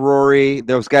Koepka, Rory.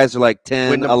 Those guys are like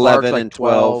 10, Wyndham 11, Clark's like and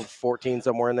 12, 14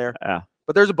 somewhere in there. Yeah.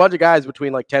 But there's a bunch of guys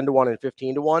between like 10 to 1 and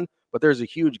 15 to 1. But there's a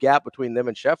huge gap between them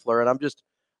and Scheffler. And I'm just.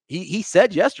 He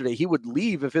said yesterday he would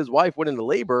leave if his wife went into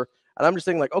labor. And I'm just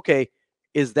thinking like, okay,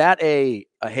 is that a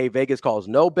hey, Vegas calls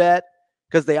no bet?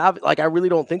 Because I really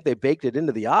don't think they baked it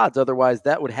into the odds. Otherwise,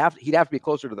 he'd have to be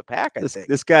closer to the pack. I think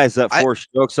this guy's up 4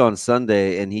 strokes on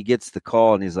Sunday, and he gets the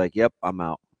call, and he's like, "Yep, I'm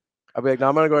out." I'll be like, "No,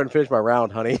 I'm gonna go ahead and finish my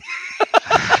round, honey."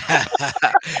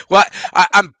 Well,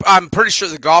 I'm pretty sure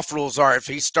the golf rules are if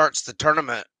he starts the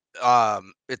tournament,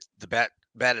 it's the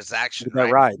bet is action.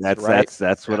 Right.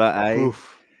 That's what I.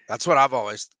 Oof. That's what I've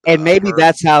always. And maybe heard.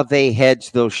 that's how they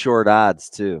hedge those short odds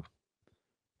too.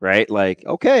 Right? Like,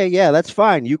 okay, yeah, that's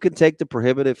fine. You can take the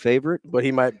prohibitive favorite, but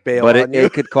he might bail but on you.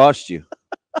 It could cost you.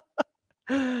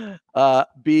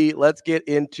 B, let's get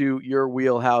into your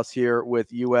wheelhouse here with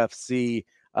UFC.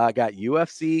 Got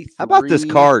UFC. How about this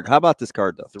card?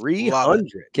 Though?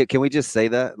 300. Can we just say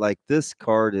that? Like, this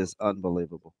card is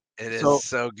unbelievable. It is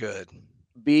so good.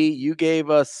 B, you gave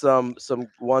us some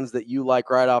ones that you like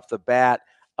right off the bat.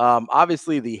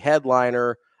 Obviously, the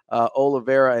headliner,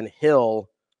 Oliveira and Hill.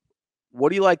 What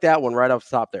do you like that one right off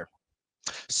the top there?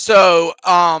 So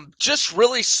just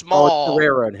really small. Oh, it's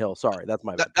Pereira and Hill. Sorry, that's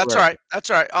my bad. That's all right. That's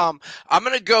all right. I'm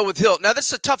going to go with Hill. Now, this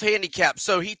is a tough handicap.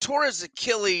 So he tore his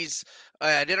Achilles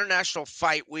at International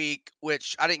Fight Week,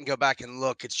 which I didn't go back and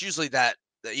look. It's usually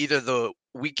either the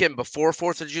weekend before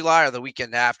 4th of July or the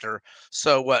weekend after.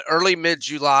 So early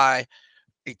mid-July,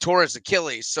 he tore his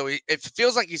Achilles. So it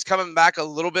feels like he's coming back a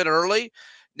little bit early.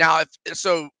 Now,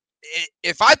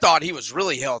 if I thought he was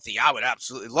really healthy, I would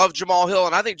absolutely love Jamal Hill,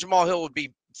 and I think Jamal Hill would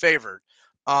be favored.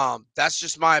 That's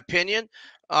just my opinion.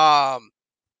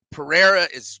 Pereira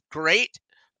is great,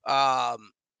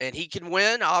 and he can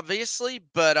win, obviously.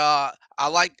 But I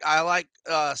like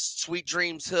Sweet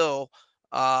Dreams Hill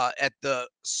at the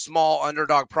small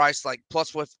underdog price, like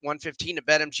plus with 115 at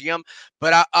BetMGM.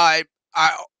 But I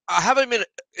have him in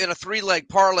a 3-leg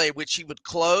parlay, which he would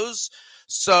close.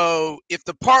 So if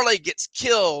the parlay gets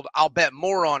killed, I'll bet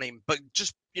more on him. But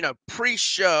just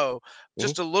pre-show,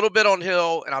 just a little bit on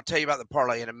Hill, and I'll tell you about the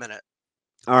parlay in a minute.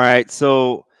 All right,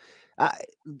 so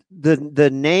the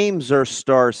names are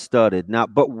star-studded now,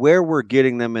 but where we're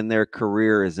getting them in their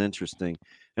career is interesting,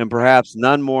 and perhaps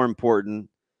none more important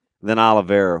than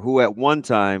Oliveira, who at one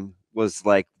time was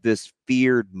like this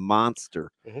feared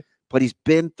monster, but he's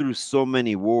been through so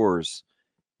many wars.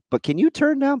 But can you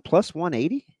turn down plus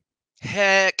 180?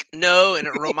 Heck no, and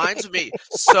it reminds me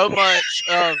so much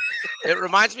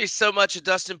of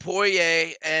Dustin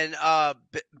Poirier and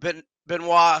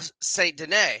Benoit Saint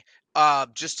Denis.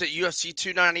 Just at UFC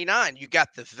 299, you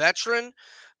got the veteran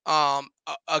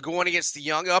going against the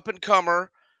young up and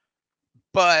comer.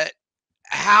 But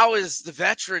how is the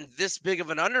veteran this big of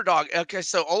an underdog? Okay,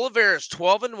 so Oliveira is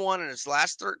 12-1 in his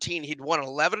last 13. He'd won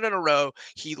 11 in a row.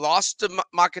 He lost to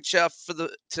Makhachev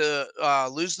to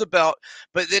lose the belt,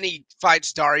 but then he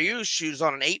fights Dariush, who's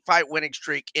on an 8-fight winning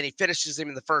streak, and he finishes him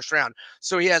in the first round.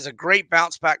 So he has a great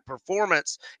bounce back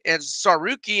performance. And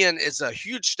Sarukian is a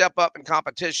huge step up in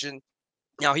competition.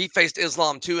 Now, he faced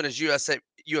Islam too in his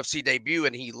UFC debut,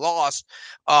 and he lost.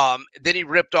 Then he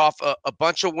ripped off a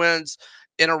bunch of wins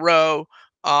in a row.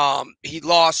 He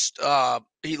lost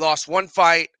one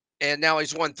fight, and now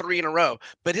he's won 3 in a row.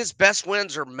 But his best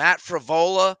wins are Matt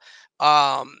Frivola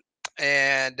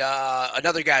and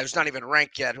another guy who's not even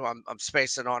ranked yet, who I'm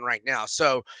spacing on right now.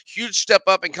 So huge step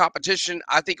up in competition.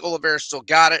 I think Oliveira still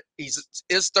got it. He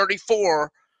is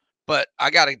 34, but I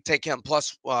got to take him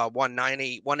plus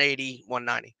 190, 180,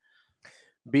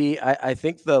 190. I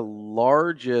think the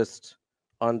largest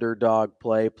underdog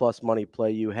play plus money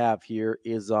play you have here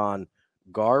is on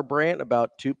Garbrandt,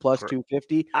 about 2 plus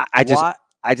 250.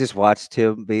 I just watched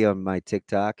him be on my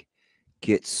TikTok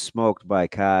get smoked by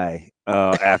Kai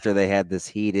after they had this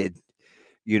heated,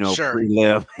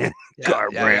 prelim, and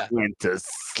Garbrandt went to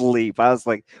sleep. I was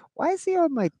like, why is he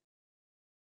on my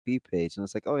B page? And I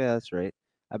was like, oh yeah, that's right.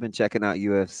 I've been checking out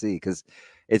UFC because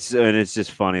it's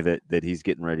just funny that he's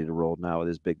getting ready to roll now with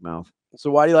his big mouth.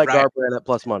 So why do you like Garbrandt at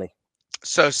plus money?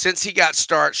 So since he got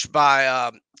starched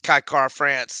by Kai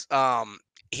Car-France,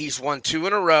 he's won 2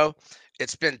 in a row.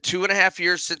 It's been 2.5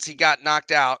 years since he got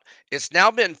knocked out. It's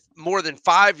now been more than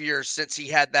 5 years since he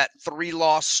had that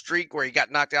 3-loss streak where he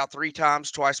got knocked out 3 times,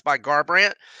 twice by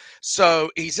Garbrandt. So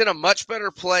he's in a much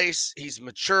better place. He's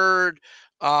matured.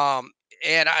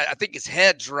 And I think his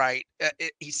head's right.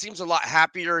 He seems a lot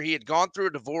happier. He had gone through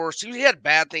a divorce. He had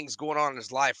bad things going on in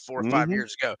his life 4 or 5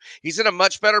 years ago. He's in a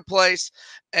much better place,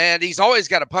 and he's always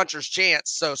got a puncher's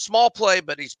chance. So small play,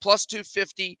 but he's plus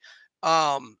 250.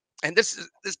 And this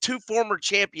 2 former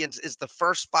champions is the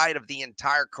first fight of the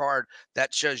entire card.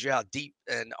 That shows you how deep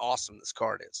and awesome this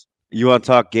card is. You want to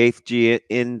talk Gaethje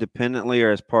independently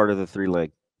or as part of the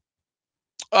 3-leg?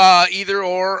 Either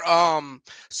or.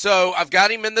 So I've got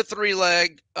him in the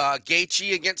 3-leg.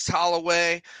 Gaethje against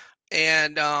Holloway,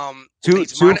 and two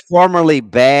formerly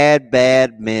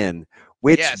bad men.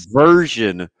 Which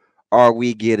version are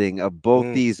we getting of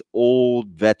both these old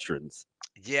veterans?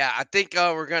 Yeah, I think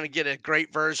we're going to get a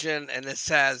great version, and this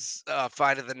has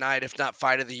fight of the night, if not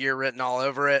fight of the year, written all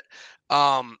over it.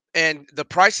 And the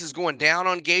price is going down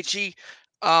on Gaethje.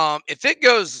 If it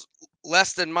goes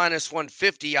less than minus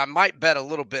 150, I might bet a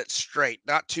little bit straight,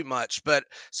 not too much. But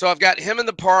so I've got him in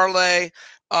the parlay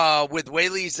with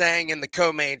Weili Zhang in the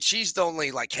co-main. She's the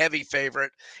only heavy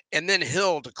favorite, and then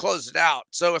Hill to close it out.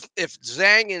 So if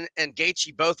Zhang and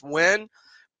Gaethje both win,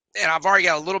 and I've already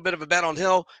got a little bit of a bet on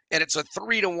Hill, and it's a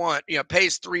 3-1,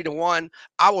 pays 3-1,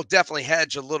 I will definitely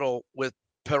hedge a little with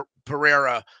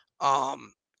Pereira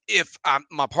if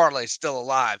my parlay is still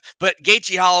alive. But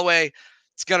Gaethje Holloway,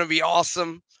 it's going to be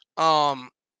awesome.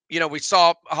 We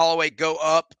saw Holloway go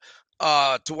up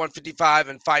to 155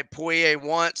 and fight Poirier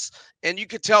once, and you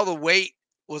could tell the weight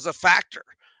was a factor.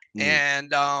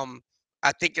 And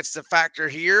I think it's the factor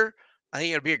here. I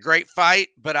think it'll be a great fight,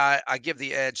 but I give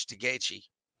the edge to Gaethje.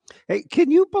 Hey, can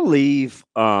you believe,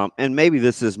 and maybe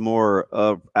this is more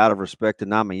out of respect to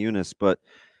Namajunas, but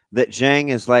that Zhang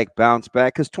is like bounced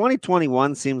back? Because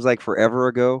 2021 seems like forever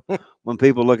ago when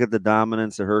people look at the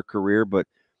dominance of her career, but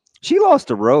she lost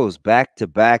to Rose back to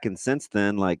back, and since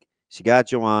then, like, she got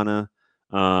Joanna,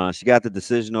 she got the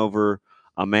decision over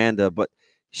Amanda, but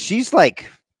she's like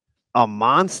a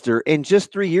monster. And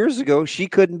just 3 years ago, she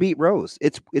couldn't beat Rose.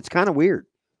 It's kind of weird.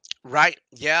 Right.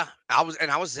 Yeah. I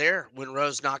was there when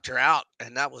Rose knocked her out,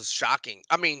 and that was shocking.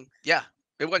 I mean, yeah,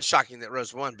 it wasn't shocking that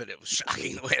Rose won, but it was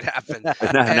shocking the way it happened.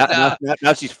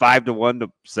 Now she's 5-1 to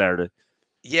Saturday.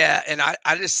 Yeah, and I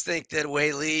just think that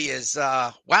Wei Li is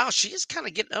wow, she is kind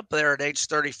of getting up there at age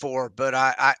 34, but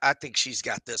I think she's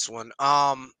got this one.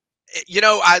 I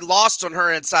lost on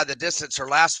her inside the distance her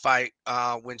last fight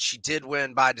when she did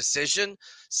win by decision.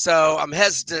 So I'm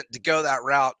hesitant to go that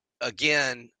route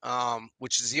again,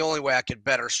 which is the only way I could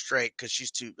bet her straight because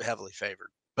she's too heavily favored.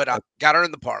 But I got her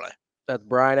in the parlay. That's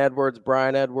Brian Edwards,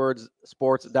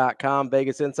 BrianEdwardsSports.com,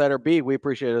 Vegas Insider. B, we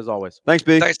appreciate it as always. Thanks,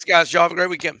 B. Thanks, guys. Y'all have a great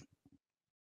weekend.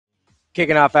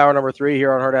 Kicking off hour number 3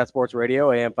 here on Hurrdat Sports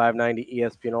Radio, AM 590,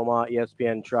 ESPN Omaha,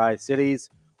 ESPN Tri-Cities.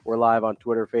 We're live on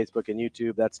Twitter, Facebook, and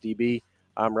YouTube. That's DB.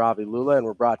 I'm Ravi Lulla, and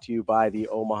we're brought to you by the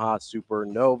Omaha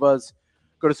Supernovas.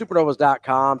 Go to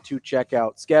supernovas.com to check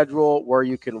out schedule, where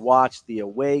you can watch the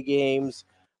away games,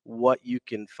 what you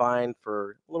can find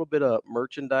for a little bit of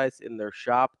merchandise in their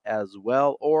shop as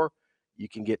well, or you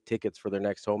can get tickets for their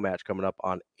next home match coming up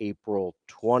on April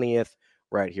 20th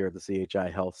right here at the CHI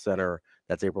Health Center.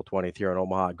 That's April 20th here in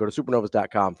Omaha. Go to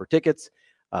supernovas.com for tickets,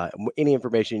 any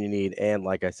information you need, and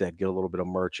like I said, get a little bit of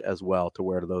merch as well to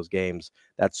wear to those games.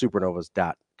 That's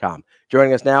supernovas.com.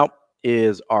 Joining us now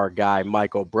is our guy,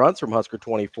 Michael Bruntz from Husker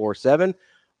 24/7.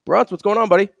 Bruntz, what's going on,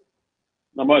 buddy?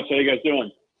 Not much. How you guys doing?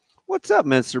 What's up,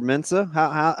 Mr. Mensa?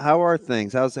 How are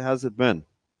things? How's it been?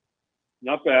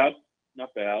 Not bad.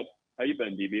 Not bad. How you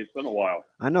been, DB? It's been a while.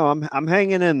 I know I'm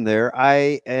hanging in there.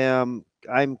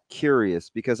 I'm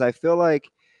curious because I feel like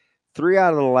 3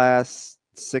 out of the last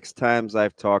 6 times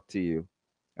I've talked to you,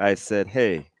 I said,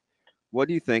 "Hey, what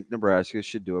do you think Nebraska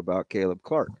should do about Caleb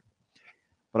Clark?"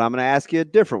 But I'm going to ask you a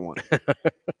different one.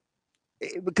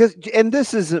 And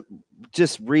this isn't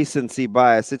just recency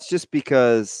bias. It's just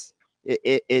because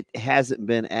it hasn't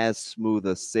been as smooth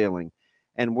a sailing,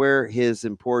 and where his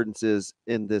importance is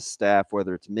in this staff,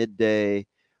 whether it's midday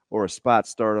or a spot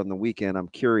start on the weekend. I'm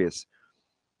curious.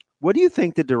 What do you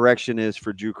think the direction is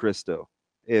for Drew Christo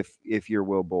if you're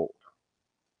Will Bolt?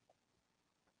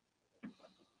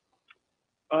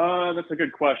 That's a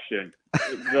good question.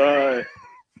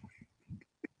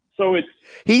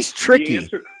 He's tricky.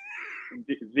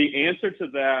 The answer to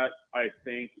that, I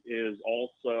think, is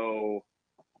also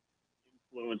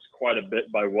influenced quite a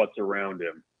bit by what's around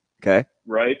him. Okay.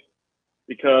 Right?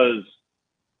 Because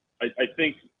I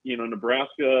think,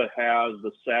 Nebraska has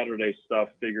the Saturday stuff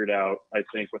figured out, I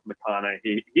think, with McConnell.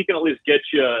 He can at least get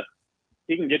you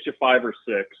 5 or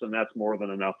 6, and that's more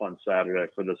than enough on Saturday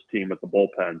for this team at the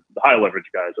bullpen, the high leverage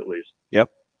guys at least.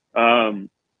 Yep.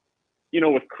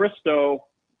 With Christo,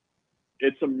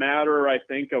 it's a matter, I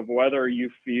think, of whether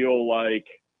you feel like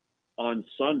on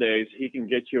Sundays he can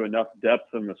get you enough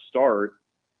depth in the start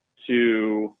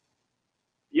to,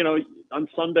 on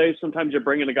Sundays, sometimes you're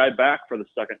bringing a guy back for the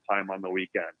second time on the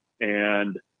weekend,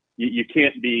 and you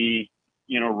can't be,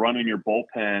 running your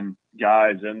bullpen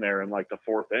guys in there in like the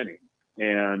 4th inning.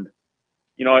 And,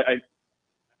 I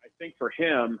think for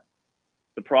him,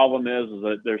 the problem is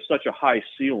that there's such a high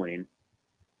ceiling,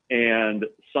 and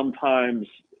sometimes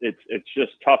it's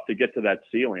just tough to get to that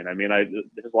ceiling. I mean,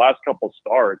 his last couple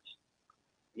starts,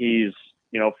 he's,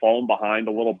 fallen behind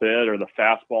a little bit, or the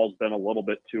fastball's been a little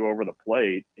bit too over the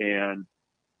plate. And,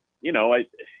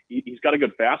 he's got a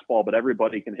good fastball, but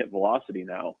everybody can hit velocity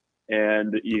now.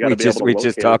 And you got to be able to We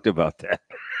just talked about that.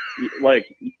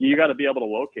 Like, you got to be able to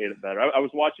locate it better. I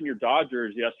was watching your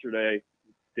Dodgers yesterday,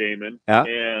 Damon. Yeah.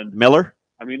 And Miller?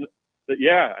 the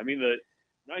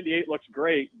 98 looks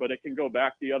great, but it can go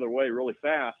back the other way really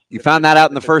fast. You found that out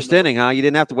in the first inning, huh? You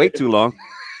didn't have to wait too long.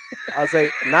 I'll say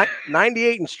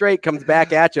 98 and straight comes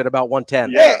back at you at about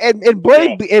 110. Yeah, and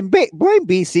blame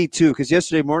BC too, because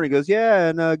yesterday morning he goes, yeah,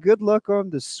 and good luck on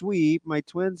the sweep. My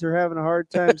Twins are having a hard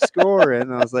time scoring.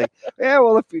 And I was like, yeah,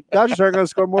 well, if the Dodgers aren't going to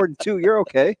score more than 2, you're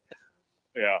okay.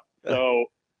 Yeah. So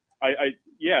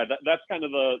that's kind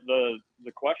of the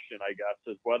question, I guess,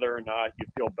 is whether or not you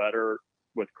feel better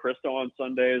with Christo on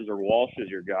Sundays or Walsh is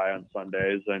your guy on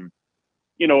Sundays. And,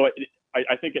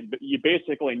 I think you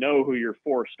basically know who your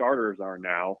 4 starters are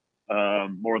now.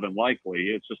 more than likely.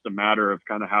 It's just a matter of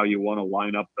kind of how you want to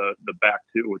line up the back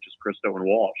two, which is Christo and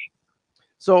Walsh.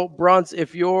 So Bruntz,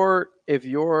 if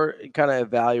you're kind of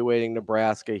evaluating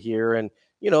Nebraska here, and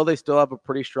they still have a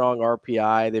pretty strong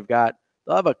RPI,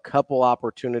 they'll have a couple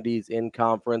opportunities in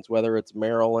conference, whether it's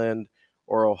Maryland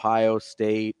or Ohio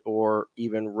State or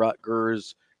even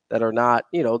Rutgers, that are not,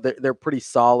 they're pretty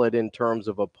solid in terms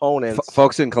of opponents.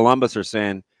 Folks in Columbus are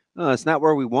saying, "Oh, it's not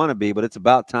where we want to be, but it's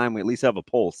about time we at least have a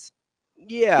pulse."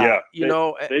 Yeah,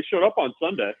 they showed up on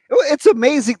Sunday. It's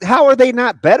amazing. How are they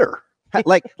not better?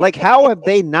 Like how have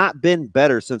they not been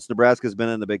better since Nebraska's been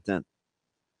in the Big Ten?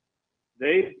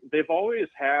 They've always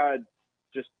had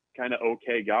just kind of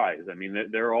okay guys. I mean,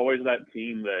 they're always that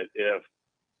team that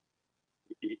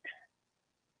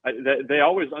they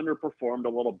always underperformed a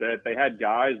little bit. They had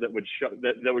guys that would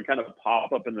that would kind of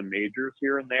pop up in the majors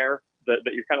here and there that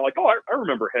you're kind of like, oh, I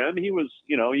remember him. He was,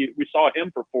 we saw him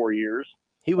for 4 years.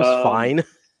 He was fine.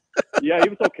 Yeah, he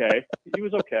was okay.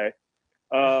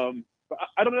 But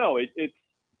I don't know. It's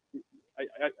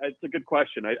a good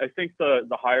question. I think the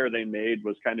hire they made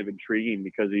was kind of intriguing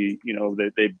because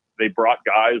they brought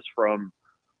guys from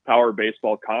power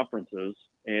baseball conferences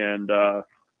and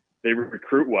they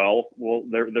recruit well. Well,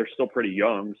 they're still pretty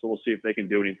young, so we'll see if they can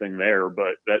do anything there.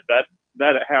 But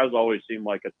that has always seemed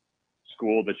like a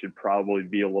school that should probably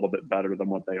be a little bit better than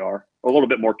what they are, or a little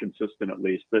bit more consistent at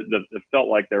least. It felt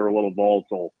like they were a little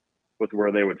volatile with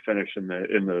where they would finish in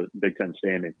the Big Ten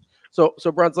standings. So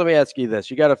Bruntz, let me ask you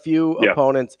this. You got a few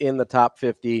opponents in the top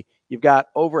 50. You've got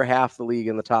over half the league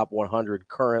in the top 100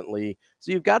 currently.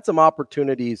 So you've got some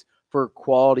opportunities for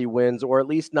quality wins, or at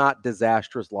least not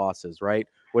disastrous losses, right?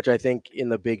 Which I think in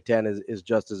the Big Ten is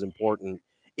just as important.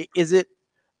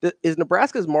 Is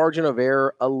Nebraska's margin of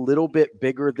error a little bit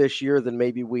bigger this year than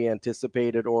maybe we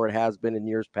anticipated, or it has been in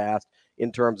years past,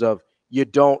 in terms of you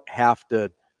don't have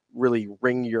to really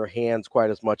wring your hands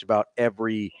quite as much about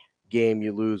every game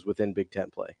you lose within Big Ten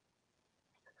play?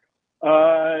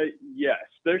 Yes,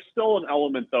 there's still an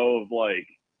element though of like,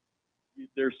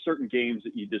 there's certain games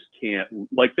that you just can't,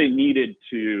 like they needed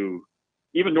to,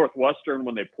 even Northwestern,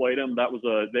 when they played them, that was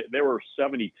they were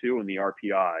 72 in the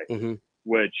RPI,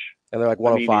 which, and they're like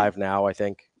 105 now, I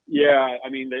think. Yeah, I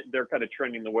mean, they're kind of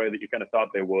trending the way that you kind of thought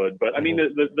they would. But I mean,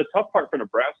 the tough part for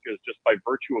Nebraska is just by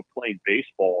virtue of playing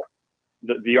baseball,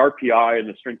 the RPI and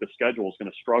the strength of schedule is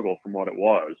going to struggle from what it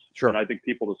was. Sure. And I think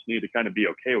people just need to kind of be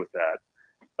okay with that.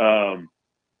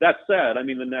 That said, I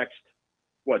mean, the next,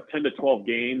 10 to 12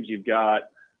 games, you've got,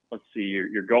 let's see,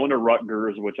 you're going to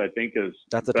Rutgers, which I think is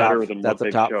better than what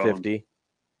they've shown. That's a top 50.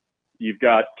 You've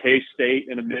got K-State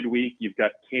in a midweek. You've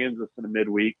got Kansas in a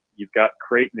midweek. You've got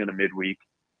Creighton in a midweek.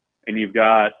 And you've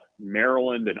got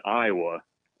Maryland and Iowa.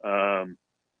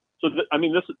 So I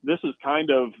mean, this is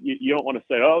kind of, you don't want to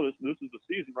say, oh, this is the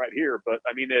season right here, but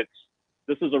I mean,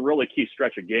 this is a really key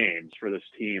stretch of games for this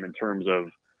team in terms of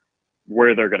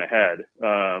where they're going to head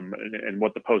and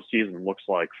what the postseason looks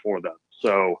like for them.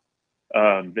 So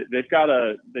they've got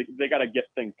to get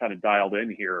things kind of dialed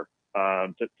in here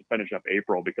to finish up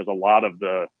April, because a lot of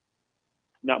the,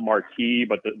 not marquee,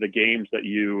 but the games that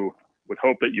you would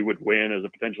hope that you would win as a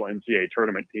potential NCAA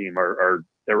tournament team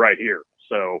they're right here.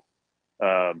 So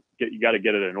you got to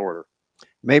get it in order.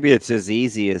 Maybe it's as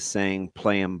easy as saying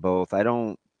play them both. I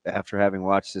don't, after having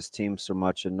watched this team so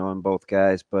much and knowing both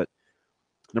guys, but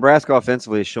Nebraska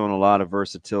offensively has shown a lot of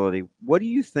versatility. What do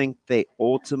you think they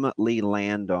ultimately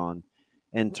land on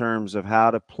in terms of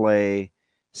how to play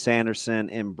Sanderson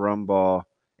and Brumbaugh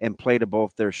and play to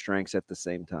both their strengths at the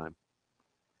same time?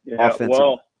 Yeah,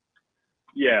 well,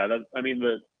 yeah.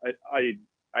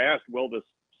 I asked Will this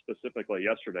specifically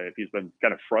yesterday if he's been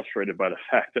kind of frustrated by the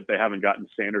fact that they haven't gotten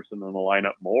Sanderson in the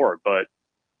lineup more. But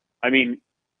I mean,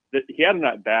 he had an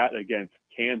at bat against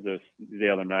Kansas the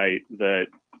other night that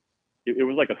it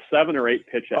was like a 7 or 8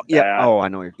 pitch at bat. Yeah. Oh, I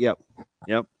know. Yep.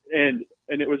 And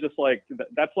it was just like,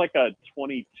 that's like a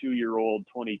 22-year-old,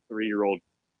 23-year-old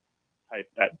type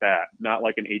at bat, not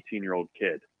like an 18-year-old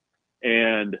kid.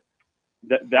 And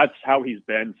that's how he's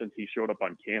been since he showed up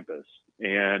on campus.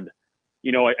 And,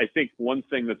 I think one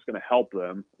thing that's going to help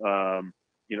them,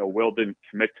 Will didn't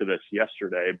commit to this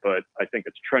yesterday, but I think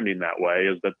it's trending that way,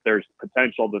 is that there's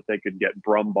potential that they could get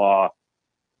Brumbaugh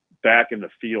back in the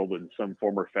field in some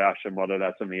form or fashion, whether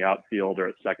that's in the outfield or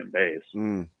at second base.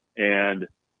 And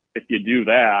if you do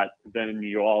that, then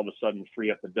you all of a sudden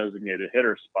free up the designated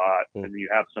hitter spot, and you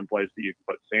have some place that you can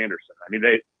put Sanderson. I mean,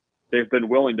 they've been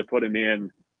willing to put him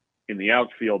in the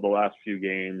outfield the last few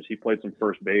games. He played some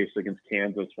first base against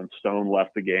Kansas when Stone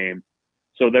left the game.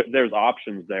 So there's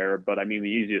options there. But I mean, the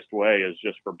easiest way is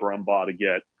just for Brumbaugh to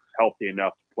get healthy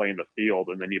enough to play in the field,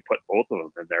 and then you put both of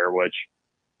them in there, which,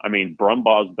 I mean,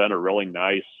 Brumbaugh's been a really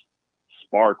nice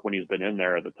spark when he's been in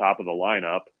there at the top of the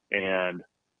lineup. And,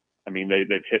 I mean, they've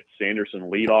hit Sanderson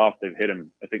leadoff. They've hit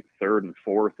him, I think, third and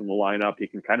fourth in the lineup. He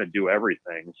can kind of do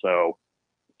everything. So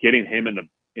getting him in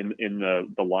the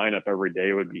lineup every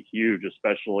day would be huge,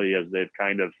 especially as they've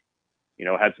kind of, you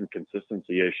know, had some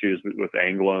consistency issues with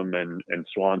Anglem and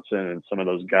Swanson and some of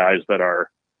those guys that are,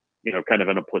 you know, kind of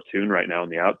in a platoon right now in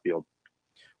the outfield.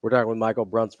 We're talking with Michael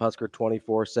Bruntz, Husker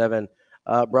 24/7.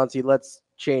 Bruntz, let's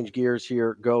change gears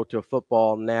here, go to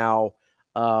football now.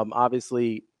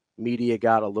 Obviously, media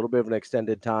got a little bit of an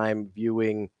extended time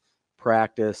viewing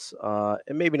practice,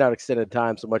 and maybe not extended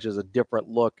time so much as a different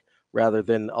look rather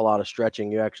than a lot of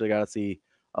stretching. You actually got to see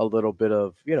a little bit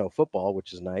of, you know, football,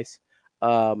 which is nice.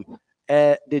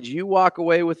 Did you walk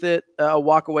away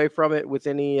from it with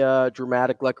any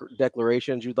dramatic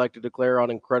declarations you'd like to declare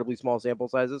on incredibly small sample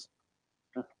sizes?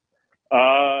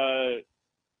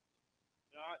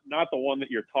 Not the one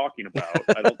that you're talking about.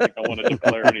 I don't think I want to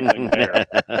declare anything there.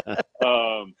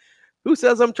 Who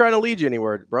says I'm trying to lead you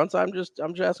anywhere, Bruntz? I'm just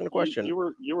asking a question. You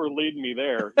were leading me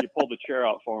there. You pulled the chair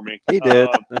out for me. He did.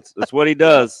 That's what he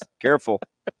does. Careful.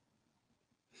 I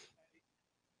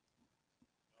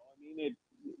mean,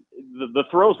 the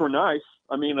throws were nice.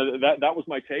 I mean, that was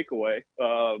my takeaway.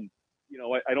 You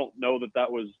know, I don't know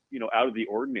that was, you know, out of the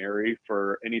ordinary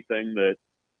for anything that,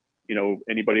 you know,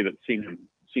 anybody that's seen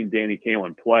Danny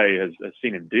Kaelin play has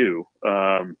seen him do.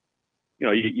 You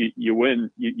know, you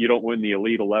win. You don't win the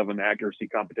Elite 11 accuracy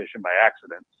competition by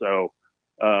accident. So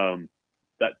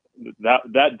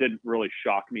that didn't really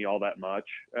shock me all that much.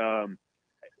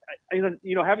 You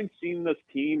know, having seen this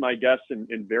team, I guess,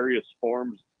 in various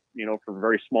forms, you know, for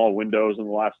very small windows in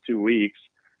the last 2 weeks,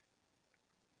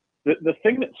 the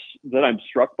thing that I'm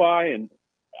struck by, and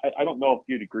I don't know if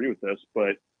you'd agree with this,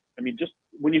 but I mean, just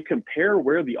when you compare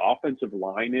where the offensive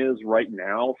line is right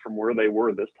now from where they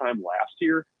were this time last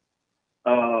year,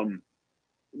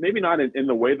 maybe not in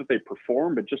the way that they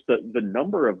perform, but just the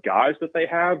number of guys that they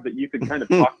have that you can kind of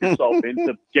talk yourself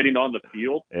into getting on the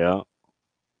field. Yeah.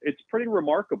 It's pretty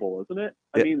remarkable, isn't it?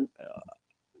 I mean,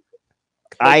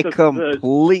 I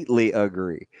completely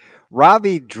agree.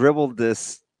 Ravi dribbled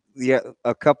this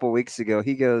a couple weeks ago.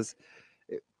 He goes,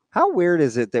 how weird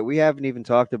is it that we haven't even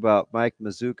talked about Mike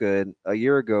Mazuka? And a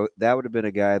year ago, that would have been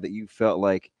a guy that you felt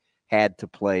like had to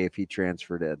play if he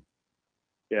transferred in.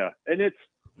 Yeah, and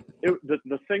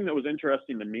the thing that was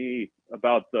interesting to me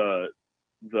about the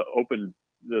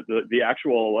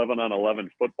actual 11-on-11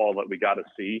 football that we got to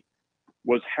see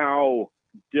was how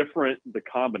different the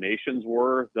combinations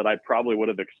were that I probably would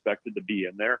have expected to be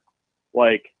in there.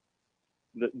 Like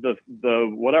the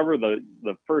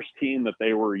first team that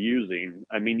they were using,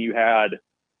 I mean, you had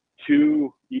a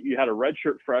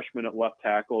redshirt freshman at left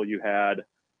tackle, you had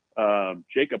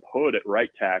Jacob Hood at right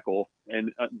tackle,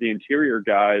 and the interior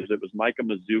guys, it was Micah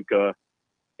Mazuka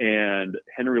and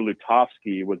Henry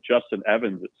Lutovsky with Justin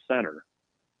Evans at center.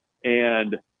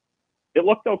 And it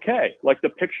looked okay. Like the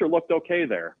picture looked okay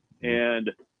there. And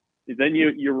then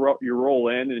you roll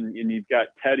in and you've got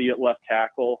Teddy at left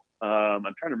tackle. I'm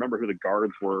trying to remember who the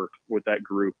guards were with that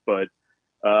group, but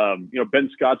you know, Ben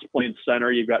Scott's playing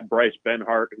center. You've got Bryce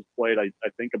Benhart, who's played, I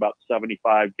think, about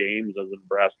 75 games as a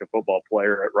Nebraska football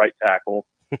player at right tackle.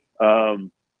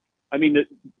 I mean,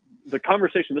 the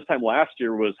conversation this time last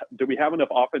year was, do we have enough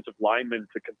offensive linemen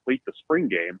to complete the spring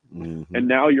game? Mm-hmm. And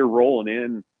now you're rolling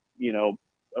in, you know,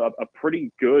 a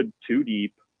pretty good two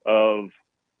deep of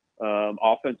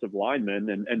offensive linemen.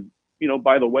 And you know,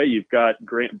 by the way, you've got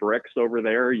Grant Bricks over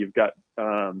there. You've got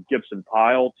Gibson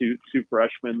Pyle, two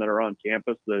freshmen that are on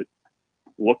campus that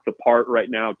look the part right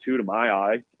now, too, to my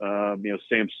eye. You know,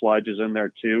 Sam Sludge is in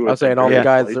there, too. I was saying all the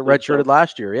guys that redshirted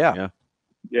last year,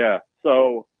 Yeah.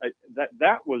 So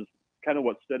that was kind of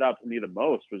what stood out to me the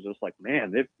most, was just like,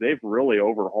 man, they've really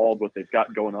overhauled what they've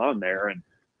got going on there. And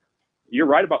you're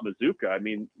right about Mazuka. I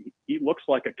mean, he looks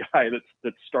like a guy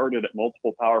that started at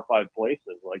multiple Power 5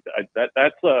 places. Like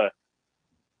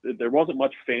there wasn't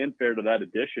much fanfare to that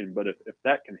addition, but if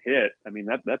that can hit, I mean,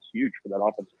 that's huge for that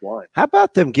offensive line. How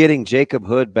about them getting Jacob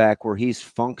Hood back where he's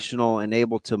functional and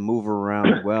able to move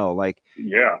around well? Like,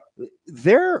 yeah,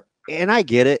 and I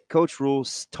get it. Coach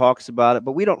Rules talks about it,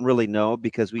 but we don't really know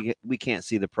because we can't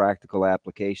see the practical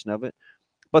application of it.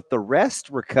 But the rest,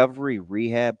 recovery,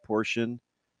 rehab portion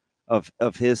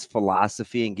of his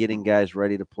philosophy and getting guys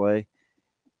ready to play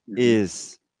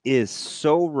is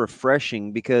so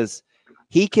refreshing, because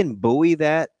he can buoy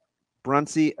that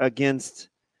Bruntz against,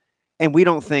 and we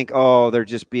don't think, oh, they're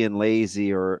just being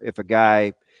lazy, or if a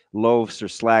guy loafs or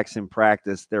slacks in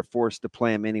practice, they're forced to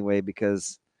play him anyway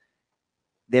because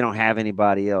they don't have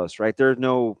anybody else, right? There's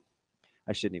no,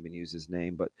 I shouldn't even use his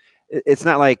name, but it's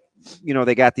not like,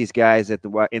 they got these guys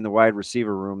in the wide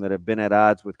receiver room that have been at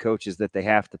odds with coaches that they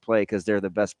have to play because they're the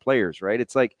best players, right?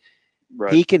 It's like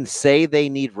he can say they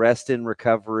need rest and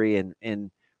recovery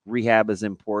and rehab is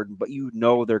important, but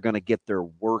they're going to get their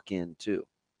work in too.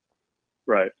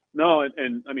 Right. No,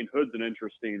 and I mean, Hood's an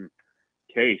interesting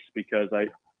case because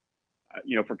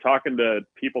from talking to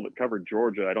people that covered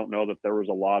Georgia, I don't know that there was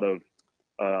a lot of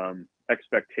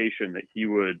expectation that he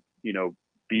would,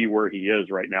 be where he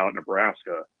is right now at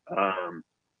Nebraska.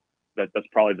 That's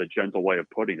probably the gentle way of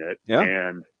putting it. Yeah.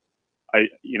 And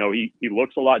he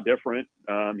looks a lot different.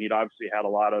 He'd obviously had a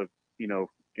lot of,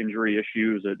 injury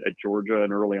issues at Georgia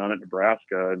and early on at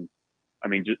Nebraska. And I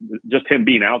mean, just him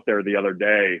being out there the other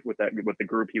day with the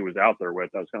group he was out there with,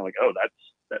 I was kind of like, oh,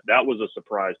 that was a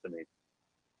surprise to me.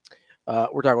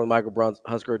 We're talking with Michael Bruntz,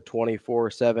 Husker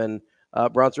 24/7.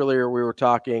 Bruntz, earlier we were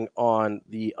talking on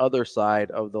the other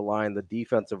side of the line, the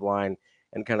defensive line,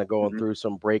 and kind of going through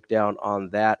some breakdown on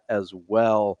that as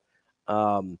well.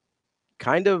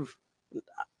 Kind of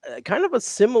a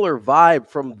similar vibe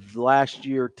from last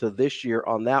year to this year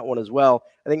on that one as well.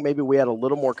 I think maybe we had a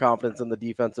little more confidence in the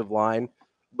defensive line,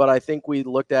 but I think we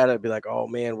looked at it and be like, oh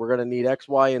man, we're going to need X,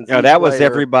 Y, and Z. Yeah, that was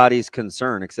everybody's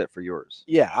concern except for yours.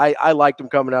 Yeah, I liked him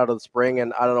coming out of the spring,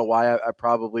 and I don't know why. I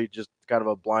probably just kind of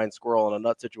a blind squirrel in a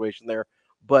nut situation there.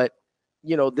 But,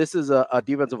 this is a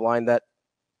defensive line that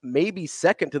maybe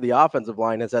second to the offensive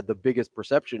line has had the biggest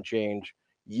perception change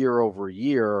year over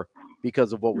year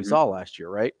because of what we saw last year,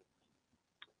 right?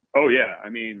 Oh, yeah. I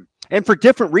mean, and for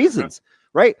different reasons,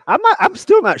 right? I'm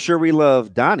still not sure we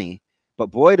love Donnie, but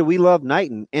boy, do we love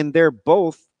Knighton. And they're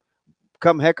both,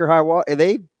 come heck or high water,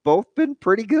 they've both been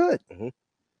pretty good.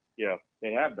 Yeah,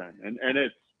 they have been. And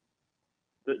it's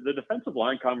the defensive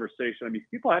line conversation. I mean,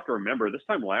 people have to remember this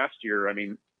time last year, I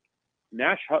mean,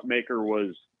 Nash Hutmaker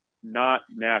was not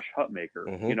Nash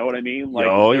Hutmaker. You know what I mean? Like,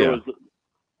 was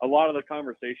a lot of the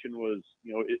conversation was,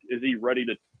 is he ready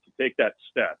to take that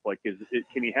step? Like,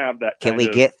 can he have that? Can we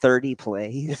get 30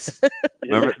 plays?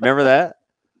 Remember that?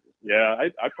 Yeah,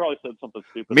 I probably said something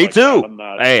stupid. Me like too.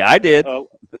 That. Hey, I did.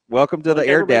 Welcome to the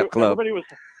Air everybody, Dap Club.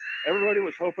 Everybody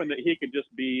was hoping that he could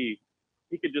just be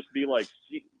like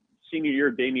senior year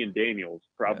Damian Daniels.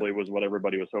 Probably was what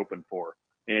everybody was hoping for.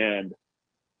 And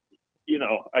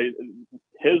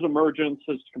his emergence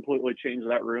has completely changed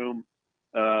that room.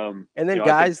 And then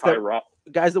guys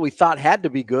that we thought had to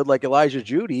be good, like Elijah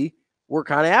Judy, were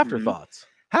kind of afterthoughts.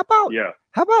 How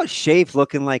about Shafe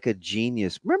looking like a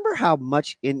genius? Remember how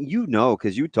much, and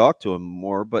because you talked to him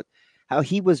more, but how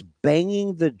he was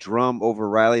banging the drum over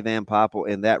Riley Van Poppel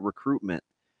in that recruitment,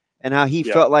 and how he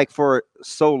felt like for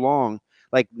so long,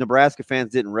 like Nebraska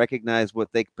fans didn't recognize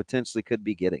what they potentially could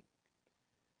be getting.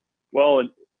 Well, and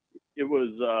it was.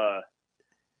 I'm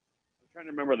trying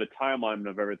to remember the timeline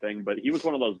of everything, but he was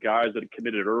one of those guys that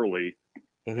committed early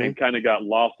and kind of got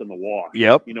lost in the wash.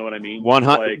 Yep. You know what I mean?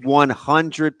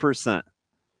 100%.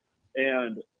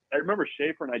 And I remember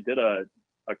Schaefer and I did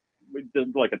we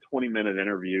did like a 20-minute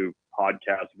interview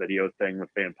podcast video thing with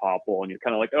Van Poppel, and you're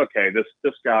kind of like, okay, this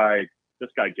guy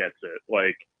gets it.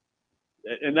 Like,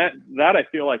 and that I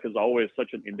feel like is always such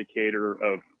an indicator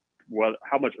of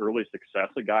how much early success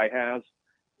a guy has,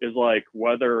 is like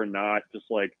whether or not just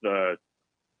like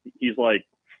he's like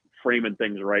framing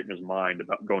things right in his mind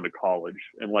about going to college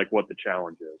and like what the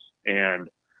challenge is. And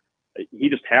he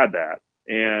just had that.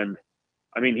 And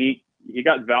I mean, he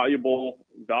got valuable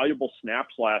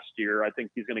snaps last year. I think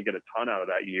he's going to get a ton out of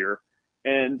that year.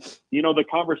 And, the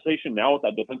conversation now with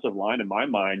that defensive line in my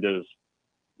mind is,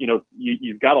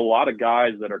 you've got a lot of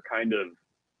guys that are kind of,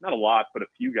 not a lot, but a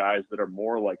few guys that are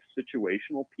more like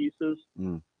situational pieces.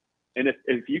 And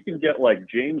if you can get like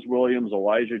James Williams,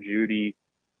 Elijah Judy,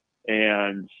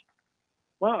 and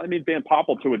Van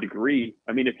Poppel to a degree,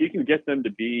 I mean, if you can get them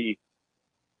to be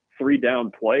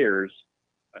 3-down players,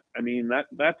 I mean,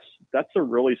 that's a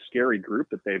really scary group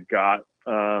that they've got,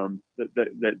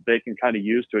 that they can kind of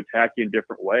use to attack you in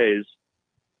different ways.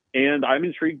 And I'm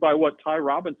intrigued by what Ty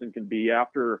Robinson can be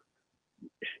after.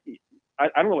 I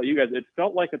don't know about you guys. It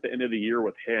felt like at the end of the year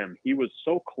with him, he was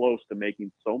so close to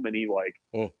making so many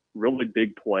really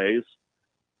big plays.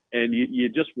 And you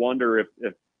just wonder if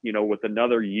with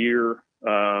another year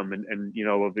and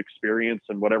of experience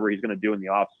and whatever he's going to do in the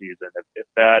off season,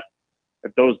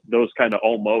 if those kind of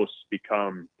almost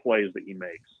become plays that he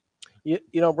makes.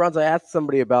 Bruntz, I asked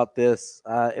somebody about this.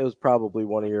 It was probably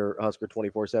one of your Husker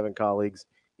 24/7 colleagues,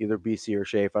 either BC or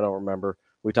Shafe. I don't remember.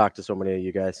 We talked to so many of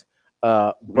you guys.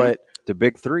 But the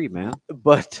big three, man.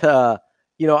 But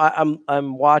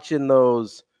I'm watching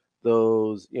those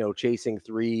those, chasing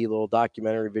three little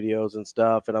documentary videos and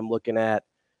stuff. And I'm looking at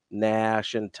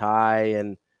Nash and Ty,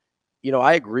 and,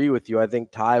 I agree with you. I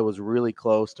think Ty was really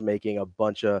close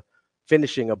to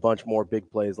finishing a bunch more big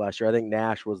plays last year. I think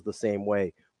Nash was the same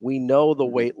way. We know the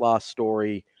weight loss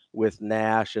story with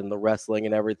Nash and the wrestling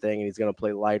and everything, and he's going to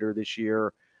play lighter this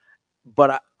year.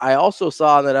 But I also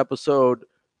saw in that episode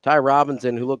Ty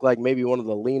Robinson, who looked like maybe one of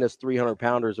the leanest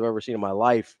 300-pounders I've ever seen in my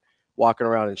life, walking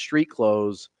around in street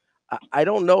clothes. I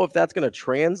don't know if that's going to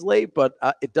translate, but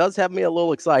it does have me a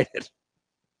little excited.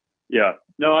 Yeah.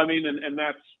 No, I mean, and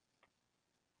that's,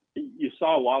 you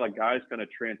saw a lot of guys kind of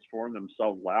transform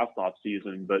themselves last off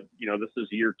season, but this is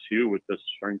year 2 with the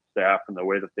strength staff and the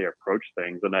way that they approach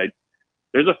things. And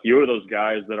there's a few of those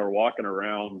guys that are walking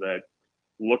around that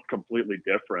look completely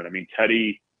different. I mean,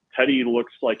 Teddy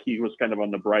looks like he was kind of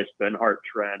on the Bryce Benhart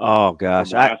trend. Oh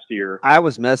gosh, last year. I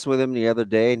was messing with him the other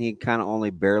day, and he kind of only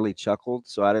barely chuckled,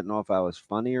 so I didn't know if I was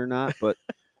funny or not. But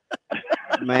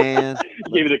man,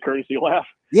 gave it a courtesy laugh.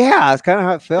 Yeah, that's kind of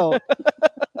how it felt.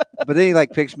 But then he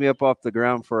picks me up off the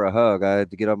ground for a hug. I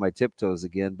had to get on my tiptoes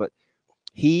again. But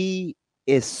he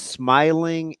is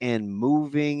smiling and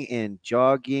moving and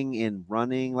jogging and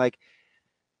running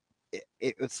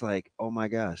it's like, oh my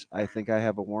gosh, I think I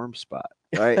have a warm spot.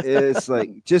 Right? It's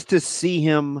just to see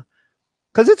him,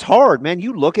 because it's hard, man.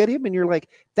 You look at him and you're like,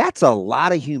 that's a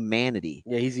lot of humanity.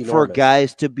 Yeah, he's enormous. For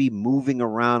guys to be moving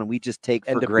around and we just take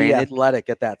and for to granted. Be athletic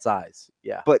at that size.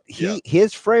 Yeah. But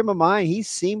his frame of mind, he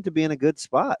seemed to be in a good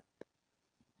spot.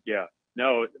 Yeah.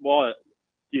 No. Well,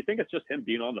 do you think it's just him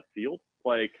being on the field?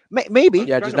 Maybe.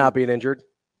 Yeah, just not being injured.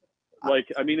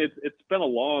 I mean, it's been a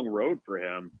long road for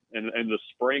him, and the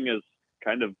spring is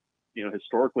kind of,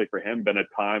 historically for him been a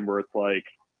time where it's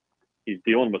he's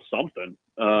dealing with something.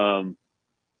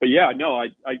 But yeah, no,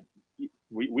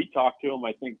 we talked to him,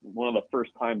 I think one of the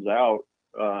first times out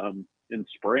in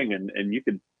spring, and you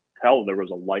could tell there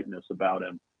was a lightness about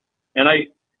him. And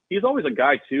he's always a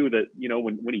guy too that,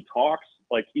 when he talks,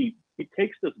 he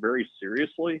takes this very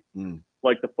seriously,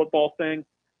 the football thing.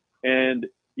 And,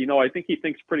 I think he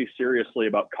thinks pretty seriously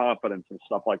about confidence and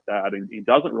stuff like that. And he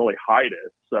doesn't really hide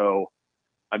it. So,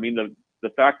 I mean, the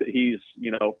fact that he's,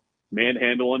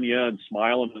 manhandling you and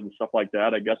smiling and stuff like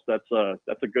that, I guess that's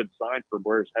a good sign for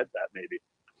where his head's at, maybe.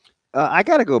 I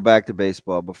got to go back to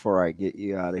baseball before I get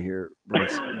you out of here,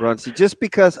 Bruntz, just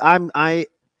because I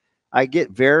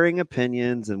get varying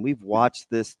opinions, and we've watched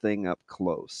this thing up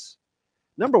close.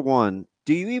 Number one,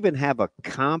 do you even have a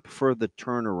comp for the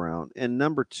turnaround? And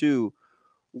number two,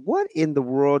 what in the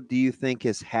world do you think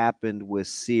has happened with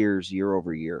Sears year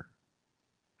over year?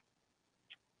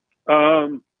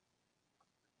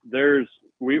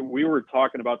 We were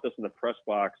talking about this in the press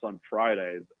box on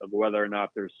Friday of whether or not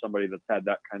there's somebody that's had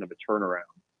that kind of a turnaround.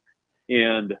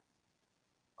 And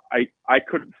I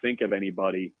couldn't think of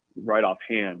anybody right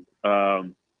offhand.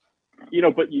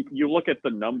 But you look at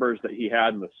the numbers that he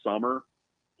had in the summer,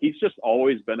 he's just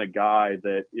always been a guy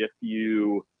that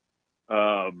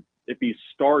if he's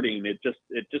starting, it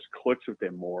just clicks with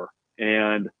him more.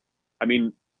 And I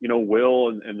mean, Will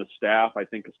and the staff, I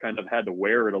think, has kind of had to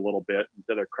wear it a little bit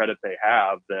to their credit. They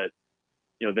have that,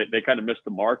 they kind of missed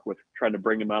the mark with trying to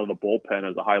bring him out of the bullpen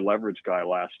as a high leverage guy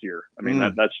last year. I mean,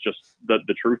 that's just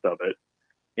the truth of it.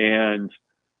 And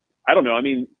I don't know. I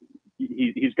mean,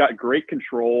 he's got great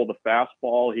control. The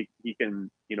fastball, he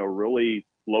can, really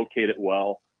locate it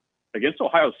well. Against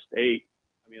Ohio State,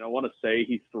 I mean, I want to say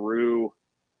he threw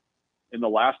in the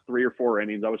last 3 or 4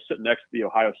 innings. I was sitting next to the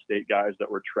Ohio State guys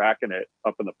that were tracking it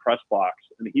up in the press box,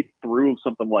 and he threw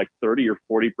something like 30 or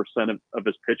 40% of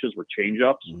his pitches were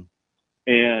changeups.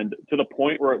 And to the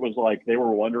point where it was they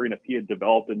were wondering if he had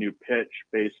developed a new pitch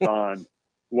based on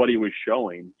what he was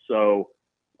showing. So,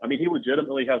 I mean, he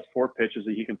legitimately has 4 pitches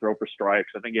that he can throw for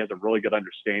strikes. I think he has a really good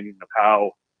understanding of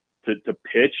how to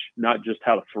pitch, not just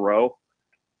how to throw.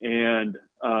 And,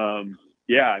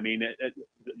 yeah, I mean,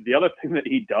 the other thing that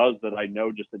he does that I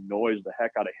know just annoys the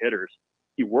heck out of hitters,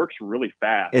 he works really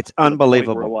fast. It's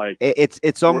unbelievable.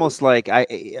 It's almost like, are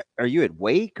you at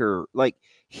Wake or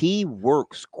he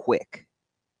works quick?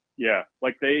 Yeah,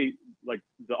 the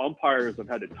umpires have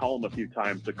had to tell him a few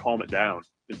times to calm it down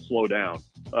and slow down.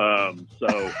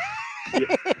 So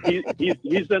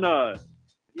he's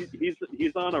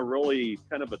on a really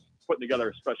kind of putting together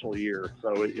a special year.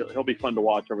 So he'll be fun to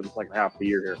watch over the second half of the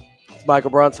year here. It's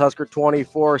Michael Bruntz, Husker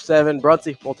 24/7.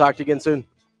 Bruntsy, we'll talk to you again soon.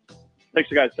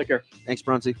 Thanks, you guys. Take care. Thanks,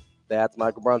 Bruntsy. That's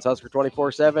Michael Bruntz, Husker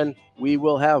 24/7. We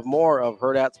will have more of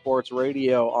Hurrdat Sports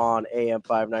Radio on AM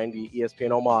 590,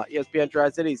 ESPN Omaha, ESPN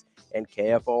Tri-Cities, and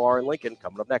KFOR in Lincoln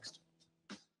coming up next.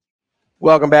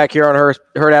 Welcome back here on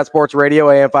Hurrdat Sports Radio,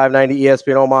 AM 590,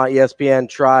 ESPN Omaha, ESPN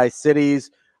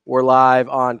Tri-Cities. We're live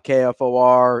on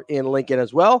KFOR in Lincoln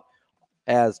as well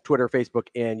as Twitter, Facebook,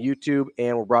 and YouTube.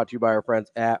 And we're brought to you by our friends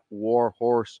at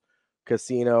Warhorse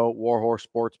Casino, Warhorse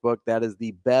Sportsbook. That is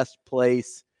the best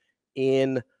place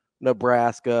in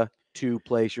Nebraska to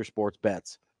place your sports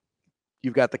bets.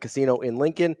 You've got the casino in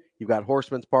Lincoln. You've got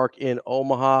Horseman's Park in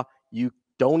Omaha. You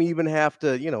don't even have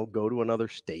to, go to another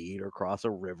state or cross a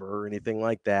river or anything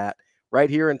like that. Right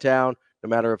here in town, no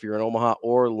matter if you're in Omaha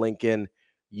or Lincoln,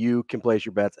 you can place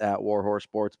your bets at Warhorse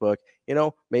Sportsbook.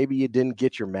 Maybe you didn't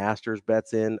get your Masters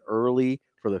bets in early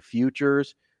for the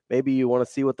futures. Maybe you want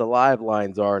to see what the live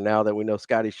lines are now that we know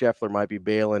Scotty Scheffler might be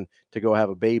bailing to go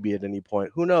have a baby at any point.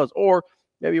 Who knows? Or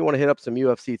maybe you want to hit up some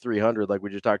UFC 300 like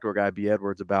we just talked to our guy B.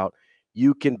 Edwards about.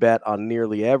 You can bet on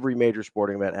nearly every major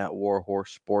sporting event at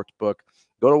Warhorse Sportsbook.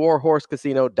 Go to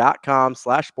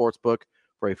warhorsecasino.com/sportsbook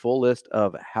for a full list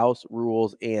of house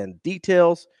rules and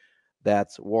details.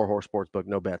 That's Warhorse Sportsbook.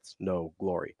 No bets, no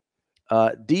glory.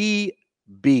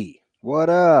 DB. What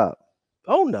up?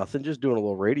 Oh, nothing. Just doing a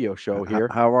little radio show here.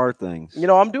 How are things?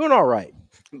 I'm doing all right.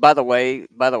 By the way,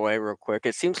 real quick,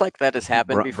 it seems like that has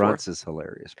happened before. Bruntz is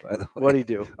hilarious, by the way. What'd he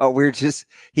do? Oh,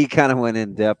 he kind of went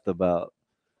in depth about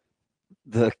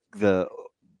the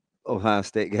Ohio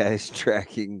State guys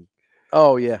tracking.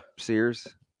 Oh, yeah. Sears.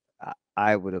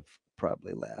 I would have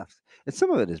probably laughed. And some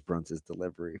of it is Bruntz's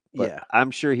delivery. But yeah.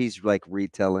 I'm sure he's like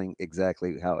retelling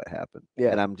exactly how it happened.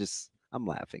 Yeah. And I'm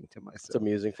laughing to myself. It's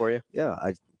amusing for you. Yeah.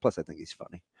 Plus I think he's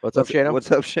funny. What's up, Shane?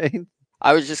 What's up, Shane?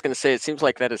 I was just going to say, it seems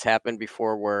like that has happened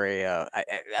before where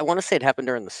I want to say it happened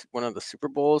during one of the Super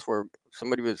Bowls where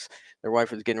their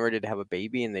wife was getting ready to have a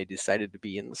baby and they decided to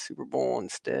be in the Super Bowl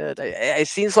instead. It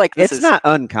seems like it's not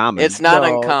uncommon. It's not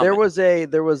uncommon.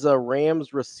 There was a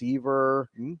Rams receiver,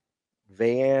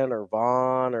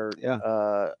 Vaughn, or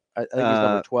I think he's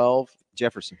number 12.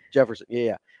 Jefferson.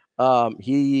 Yeah.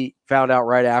 He found out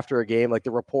right after a game, like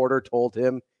the reporter told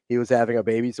him he was having a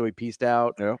baby, so he pieced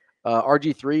out. Yeah.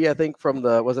 RG3, I think, from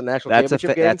the national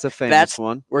championship game. That's a famous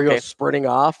one. Where he goes sprinting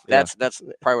off. That's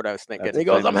probably what I was thinking. And he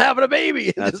goes, "I'm having a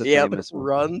baby." That's a famous one.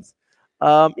 Runs.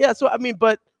 So I mean,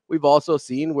 but we've also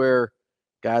seen where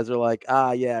guys are like,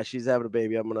 yeah, she's having a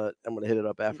baby. I'm gonna hit it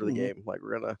up after the game. Like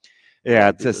we're gonna.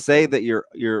 Yeah, to say that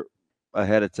you're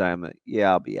ahead of time.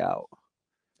 I'll be out.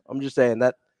 I'm just saying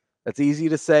that's easy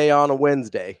to say on a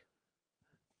Wednesday.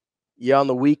 Yeah, on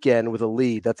the weekend with a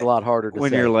lead, that's a lot harder to say.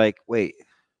 When you're like, wait.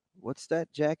 What's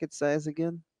that jacket size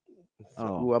again?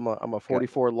 Oh, I'm a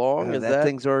 44 long. Is that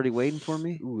thing's already waiting for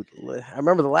me? Ooh, I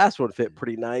remember the last one fit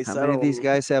pretty nice. How many of these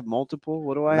guys have multiple?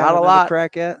 What do I have? Not a lot.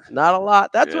 Crack at? Not a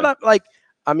lot. That's what I'm like.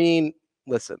 I mean,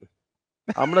 listen,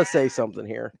 I'm gonna say something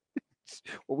here.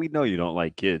 Well, we know you don't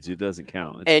like kids. It doesn't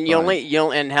count. And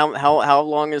and how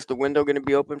long is the window going to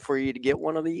be open for you to get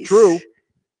one of these? True.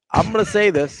 I'm gonna say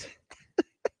this.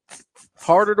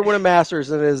 Harder to win a Masters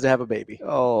than it is to have a baby.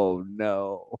 Oh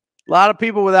no. A lot of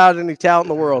people without any talent in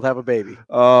the world have a baby.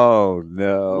 Oh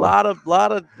no. A lot of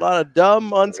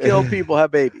dumb, unskilled people have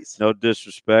babies. No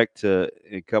disrespect to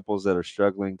couples that are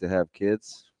struggling to have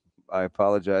kids. I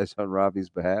apologize on Ravi's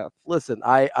behalf. Listen,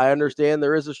 I understand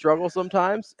there is a struggle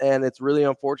sometimes, and it's really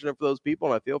unfortunate for those people,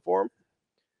 and I feel for them.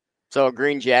 So a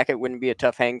green jacket wouldn't be a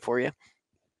tough hang for you?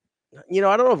 I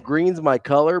don't know if green's my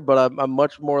color, but I'm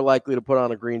much more likely to put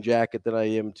on a green jacket than I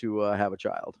am to have a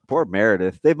child. Poor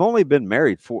Meredith. They've only been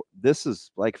married this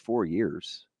is like 4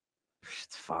 years.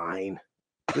 It's fine.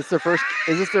 Is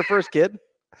this their first kid?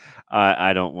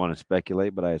 I don't want to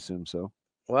speculate, but I assume so.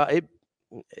 Well,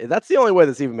 that's the only way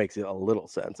this even makes a little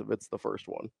sense if it's the first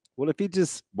one. What if he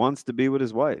just wants to be with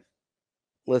his wife?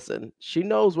 Listen, she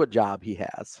knows what job he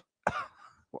has.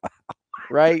 Wow.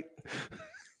 Right?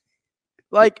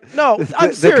 Like, no,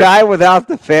 I'm serious. The guy without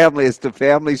the family is the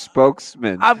family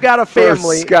spokesman. I've got a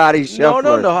family. Scotty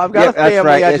Scheffler. No. I've got a family.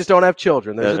 Right. I just don't have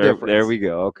children. There's a difference. There we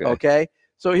go. Okay.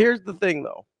 So here's the thing,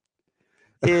 though,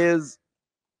 is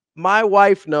my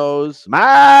wife knows.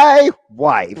 My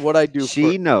wife. What I do.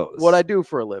 She knows what I do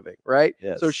for a living, right?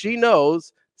 Yes. So she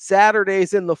knows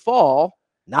Saturdays in the fall,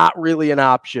 not really an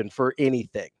option for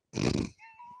anything.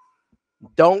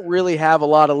 Don't really have a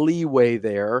lot of leeway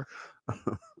there.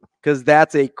 Because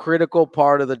that's a critical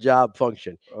part of the job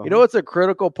function. You know what's a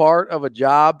critical part of a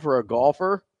job for a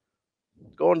golfer?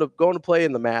 Going to play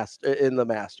in the Masters,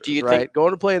 right?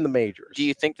 Going to play in the majors. Do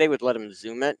you think they would let him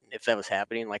Zoom it if that was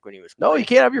happening, like when he was playing? No, you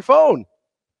can't have your phone.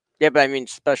 Yeah, but I mean,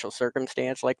 special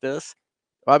circumstance like this.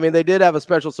 I mean, they did have a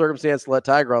special circumstance to let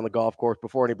Tiger on the golf course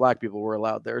before any black people were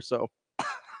allowed there. So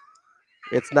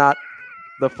it's not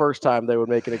the first time they would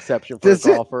make an exception for a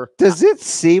golfer. Does it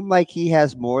seem like he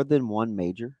has more than one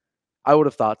major? I would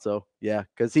have thought so. Yeah,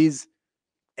 because he's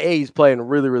playing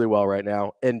really, really well right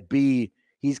now, and B,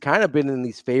 he's kind of been in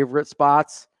these favorite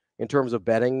spots in terms of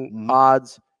betting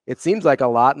odds. It seems like a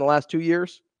lot in the last 2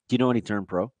 years. Do you know when he turned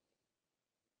pro?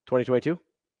 2022?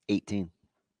 18.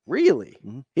 Really?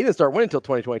 He didn't start winning until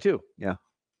 2022. Yeah.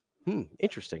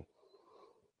 Interesting.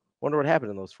 Wonder what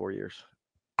happened in those 4 years.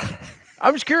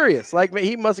 I'm just curious. Like,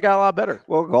 he must have got a lot better.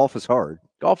 Well, golf is hard.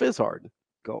 Golf is hard.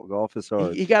 Golf is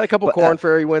hard. He got a couple Corn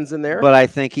Ferry wins in there. But I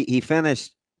think he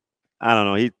finished, I don't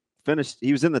know,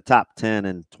 he was in the top 10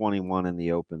 and 21 in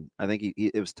the Open. I think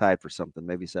it was tied for something,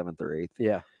 maybe 7th or 8th.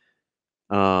 Yeah.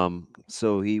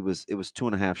 So it was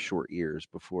 2.5 short years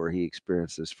before he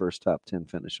experienced his first top 10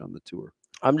 finish on the tour.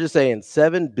 I'm just saying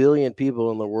 7 billion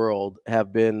people in the world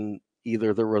have been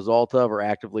either the result of or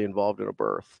actively involved in a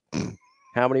birth.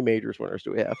 How many majors winners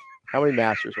do we have? How many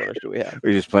Masters winners do we have? Are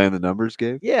you just playing the numbers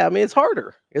game? Yeah, I mean, it's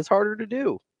harder. It's harder to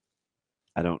do.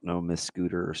 I don't know Miss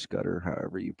Scooter or Scudder,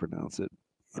 however you pronounce it.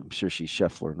 I'm sure she's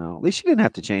Scheffler now. At least she didn't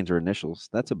have to change her initials.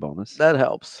 That's a bonus. That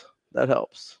helps. I'm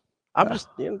just,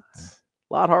 it's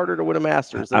a lot harder to win a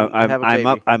Masters than have a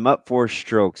baby. I'm up 4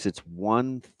 strokes. It's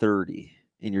 1:30,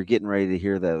 and you're getting ready to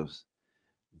hear the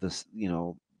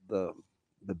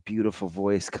beautiful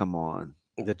voice come on.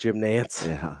 The Jim Nance.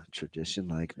 Yeah, tradition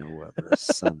like no other.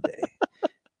 Sunday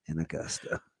in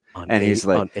Augusta. He's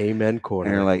like, on Amen Corner.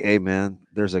 And you're like, hey, man,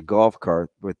 there's a golf cart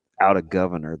without a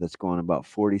governor that's going about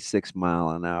 46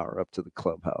 miles an hour up to the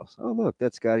clubhouse. Oh, look,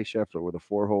 that's Scotty Scheffler with a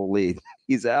 4-hole lead.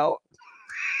 He's out.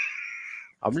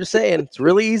 I'm just saying, it's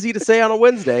really easy to say on a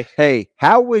Wednesday. Hey,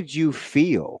 how would you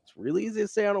feel? It's really easy to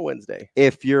say on a Wednesday.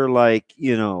 If you're like,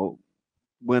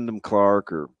 Wyndham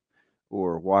Clark or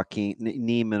Joaquin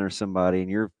Neiman or somebody, and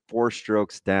you're 4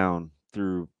 strokes down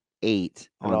through 8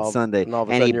 on Sunday,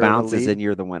 and he bounces and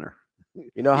you're the winner.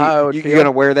 You know how I would feel? You're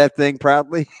gonna wear that thing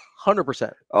proudly?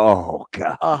 100%. Oh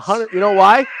God. 100. You know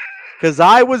why? Because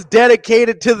I was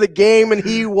dedicated to the game and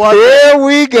he wasn't. There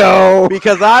we go.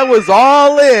 Because I was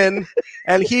all in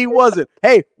and he wasn't.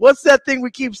 Hey, what's that thing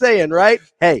we keep saying, right?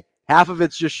 Hey, half of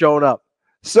it's just showing up.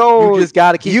 So you just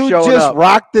got to keep showing up. You just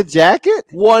rocked the jacket?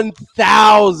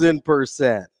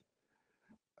 1,000%.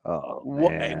 Oh,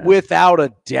 man. Without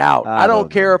a doubt. I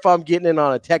don't care if I'm getting in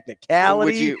on a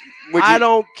technicality. I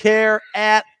don't care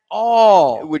at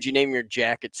all. Would you name your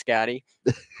jacket Scotty?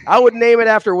 I would name it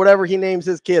after whatever he names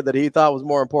his kid that he thought was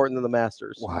more important than the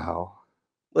Masters. Wow.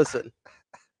 Listen,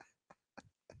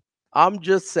 I'm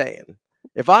just saying,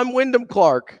 if I'm Wyndham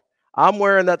Clark, I'm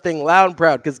wearing that thing loud and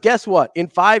proud. Because guess what? In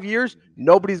 5 years,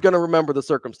 nobody's going to remember the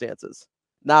circumstances.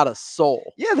 Not a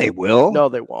soul. Yeah, they will. No,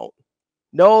 they won't.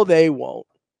 No, they won't.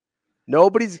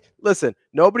 Nobody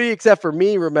except for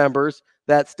me remembers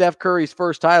that Steph Curry's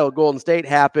first title at Golden State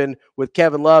happened with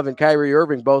Kevin Love and Kyrie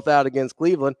Irving both out against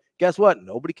Cleveland. Guess what?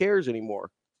 Nobody cares anymore.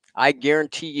 I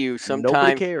guarantee you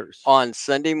sometime on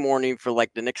Sunday morning for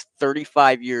like the next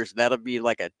 35 years, that'll be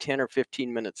like a 10 or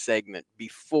 15-minute segment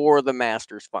before the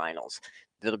Masters finals.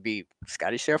 That'll be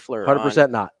Scotty Scheffler.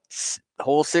 100% not.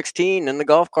 Hole 16 in the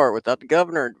golf cart without the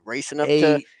governor racing up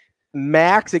to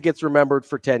max. It gets remembered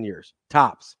for 10 years.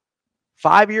 Tops.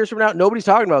 5 years from now, nobody's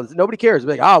talking about this. Nobody cares.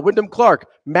 It's like, Wyndham Clark,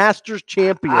 Masters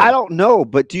champion. I don't know,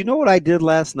 but do you know what I did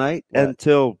last night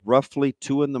until roughly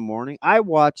 2 a.m? I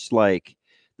watched like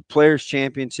the Players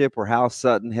Championship where Hal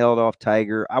Sutton held off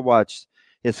Tiger. I watched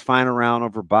his final round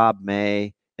over Bob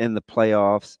May in the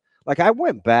playoffs. Like I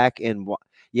went back and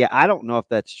I don't know if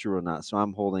that's true or not. So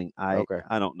I'm holding. I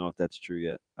don't know if that's true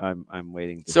yet. I'm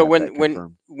waiting. So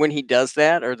when he does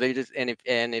that, or they just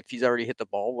and if he's already hit the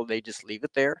ball, will they just leave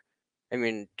it there? I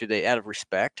mean, do they, out of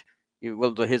respect,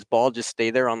 will his ball just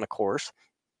stay there on the course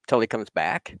until he comes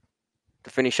back to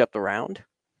finish up the round?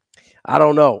 I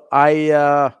don't know.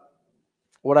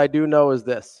 What I do know is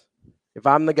this: if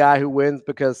I'm the guy who wins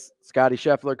because Scotty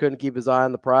Scheffler couldn't keep his eye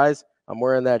on the prize, I'm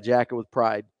wearing that jacket with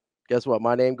pride. Guess what?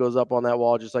 My name goes up on that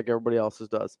wall just like everybody else's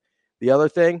does. The other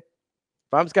thing,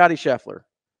 if I'm Scotty Scheffler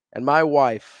and my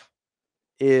wife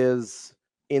is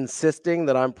insisting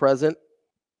that I'm present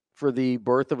for the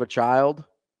birth of a child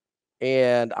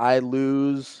and I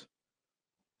lose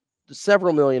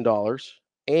several $1 million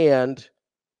and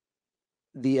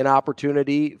an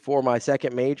opportunity for my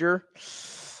second major,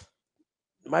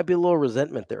 might be a little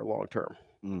resentment there long term.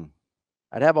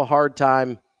 I'd have a hard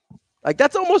time. Like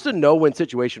that's almost a no-win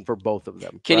situation for both of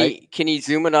them. Can he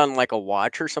zoom it on like a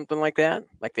watch or something like that?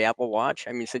 Like the Apple Watch?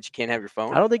 I mean, since you can't have your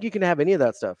phone. I don't think you can have any of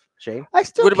that stuff, Shane. I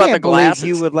still what about can't the believe glasses?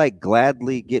 you would like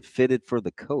gladly get fitted for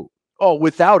the coat. Oh,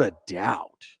 without a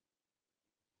doubt.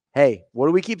 Hey, what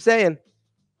do we keep saying?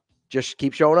 just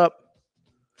keep showing up.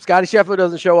 If Scotty Scheffler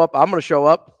doesn't show up, I'm going to show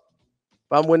up.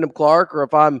 If I'm Wyndham Clark or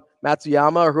if I'm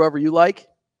Matsuyama or whoever you like.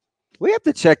 We have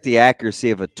to check the accuracy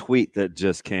of a tweet that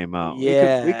just came out.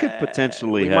 Yeah, we could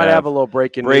potentially might have a little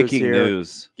breaking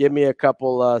news. Give me a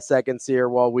couple seconds here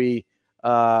while we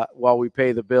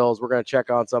pay the bills. We're going to check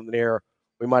on something here.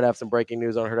 We might have some breaking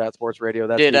news on Hurrdat Sports Radio.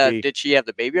 That's did she have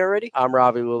the baby already? I'm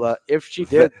Ravi, Lulla. If she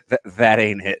did, that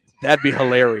ain't it. That'd be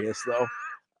hilarious, though.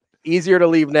 Easier to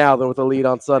leave now than with a lead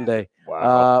on Sunday.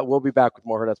 Wow. We'll be back with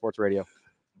more Hurrdat Sports Radio.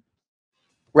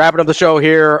 Wrapping up the show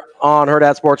here on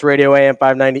Hurrdat Sports Radio, AM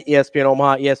 590, ESPN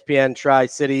Omaha, ESPN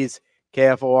Tri-Cities,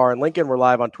 KFOR in Lincoln. We're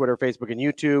live on Twitter, Facebook, and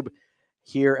YouTube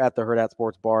here at the Hurrdat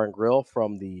Sports Bar and Grill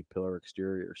from the Pillar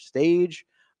Exterior stage.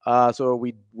 So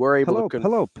we were able to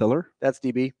hello, Pillar. That's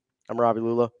DB. I'm Ravi,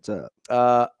 Lulla. What's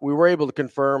up? We were able to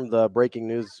confirm the breaking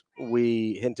news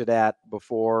we hinted at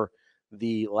before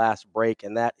the last break,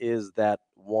 and that is that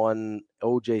one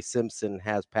O.J. Simpson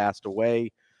has passed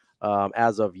away.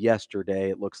 As of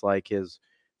yesterday, it looks like his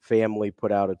family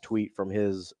put out a tweet from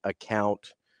his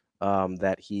account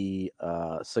that he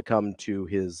succumbed to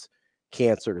his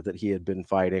cancer that he had been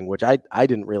fighting, which I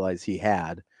didn't realize he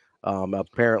had.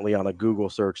 Apparently on a Google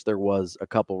search, there was a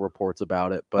couple reports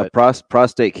about it, but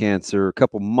prostate cancer a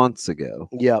couple months ago.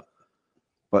 Yep.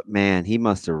 But man, he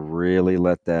must have really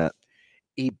let that.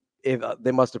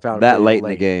 They must have found that it late in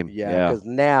the game. Yeah, because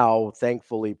now,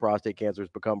 thankfully, prostate cancer has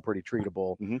become pretty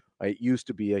treatable. Mm-hmm. It used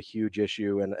to be a huge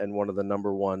issue and one of the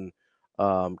number one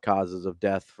causes of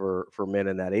death for men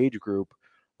in that age group.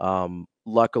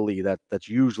 Luckily, that's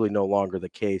usually no longer the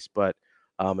case. But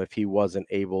if he wasn't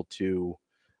able to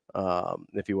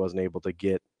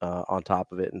get on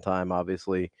top of it in time,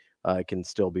 obviously, it can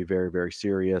still be very, very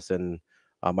serious. And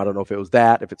I don't know if it was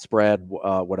that, if it spread,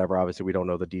 whatever. Obviously, we don't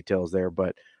know the details there,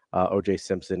 but O.J.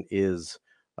 Simpson is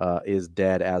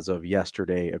dead as of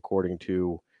yesterday, according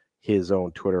to his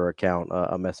own Twitter account.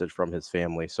 A message from his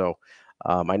family. So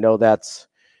I know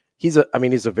he's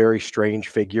a very strange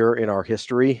figure in our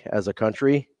history as a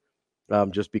country,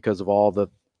 just because of all the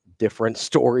different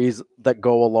stories that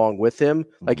go along with him.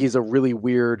 Like, he's a really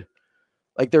weird.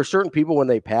 Like, there are certain people when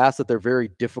they pass that they're very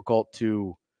difficult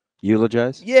to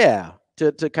eulogize. Yeah.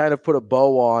 To kind of put a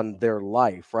bow on their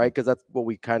life, right? Because that's what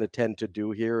we kind of tend to do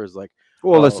here is like,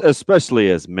 well, especially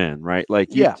as men, right? Like,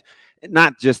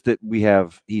 not just that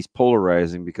he's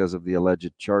polarizing because of the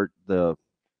alleged the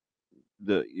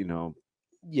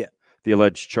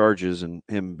alleged charges and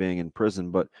him being in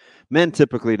prison, but men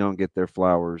typically don't get their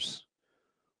flowers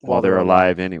while they're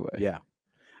alive anyway. Yeah.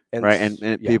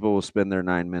 And people will spend their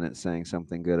 9 minutes saying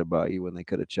something good about you when they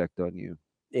could have checked on you.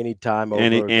 Anytime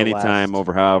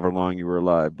over however long you were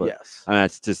alive. But yes,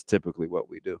 that's just typically what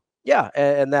we do. Yeah,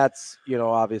 and that's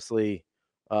obviously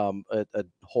a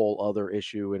whole other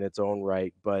issue in its own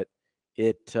right. But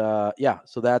so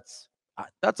that's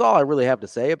all I really have to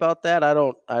say about that. I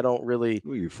don't really.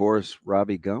 Who, you Forrest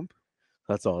Robbie Gump?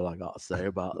 That's all I got to say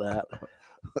about that.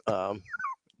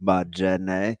 My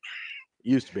Jenny.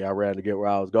 Used to be I ran to get where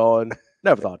I was going.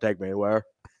 Never thought it'd take me anywhere.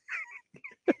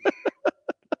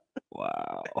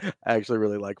 Wow. I actually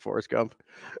really like Forrest Gump.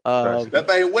 That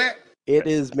thing wet. It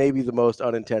is maybe the most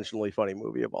unintentionally funny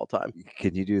movie of all time.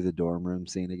 Can you do the dorm room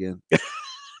scene again?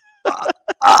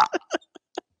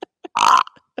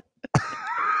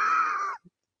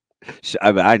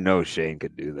 I know Shane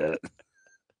could do that.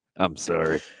 I'm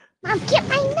sorry. Mom, get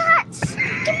my nuts.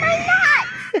 Get my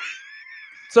nuts.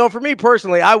 So for me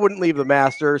personally, I wouldn't leave the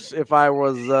Masters if I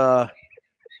was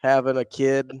having a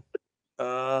kid.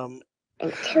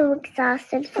 I'm too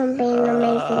exhausted from being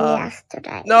amazing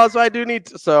yesterday. No, so I do need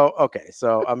to. So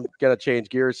I'm going to change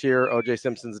gears here. O.J.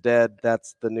 Simpson's dead.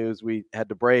 That's the news we had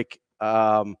to break.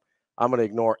 I'm going to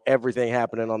ignore everything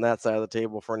happening on that side of the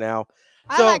table for now.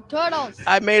 So, I like turtles.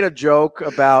 I made a joke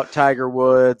about Tiger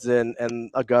Woods and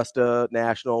Augusta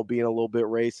National being a little bit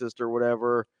racist or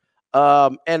whatever.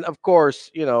 And of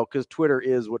course, because Twitter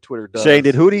is what Twitter does. Shane,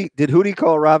 did Hootie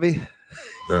call Ravi?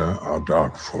 There are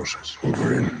dark forces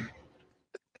within.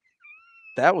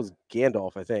 That was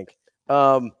Gandalf, I think.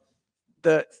 I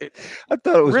thought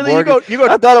it was really Morgan.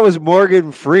 I thought it was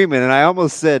Morgan Freeman, and I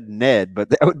almost said Ned, but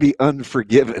that would be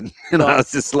Unforgiven. And I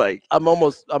was just like, I'm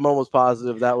almost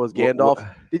positive that was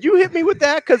Gandalf. Did you hit me with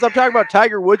that? Because I'm talking about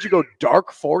Tiger Woods. You go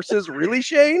dark forces, really,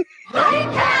 Shane? Is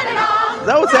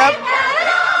that what's happening?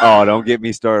 Oh, don't get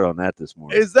me started on that this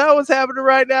morning. Is that what's happening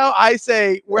right now? I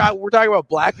say we're talking about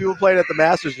black people playing at the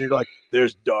Masters, and you're like,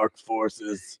 there's dark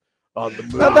forces on the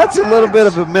moon. Now, that's a little bit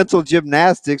of a mental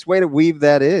gymnastics. Way to weave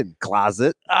that in,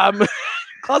 closet.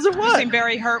 Closet what? You seem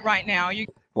very hurt right now.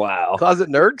 Wow. Closet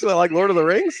nerd because I like Lord of the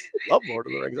Rings. Love Lord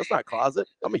of the Rings. That's not closet.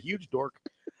 I'm a huge dork.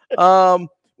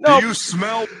 No. Do you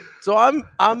smell? So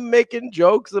I'm making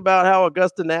jokes about how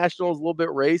Augusta National is a little bit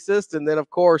racist, and then of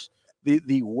course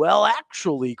the well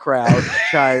actually crowd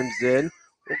chimes in.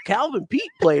 Well, Calvin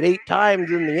Pete played 8 times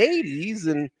in the 80s,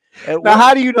 and now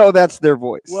how do you know that's their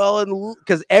voice? well, and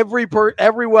because every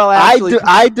well actually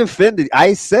I defended.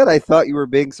 I said I thought you were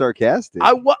being sarcastic.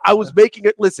 I was making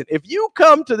it. Listen, if you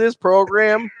come to this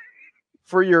program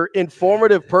for your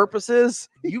informative purposes,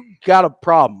 you got a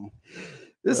problem.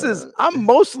 I'm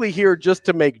mostly here just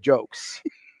to make jokes.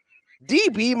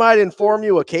 DB might inform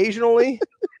you occasionally.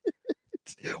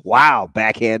 Wow,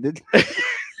 backhanded.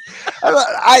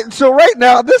 So right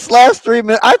now, this last 3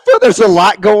 minutes, I feel there's a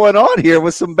lot going on here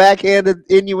with some backhanded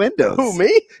innuendos. Who,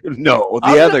 me? No,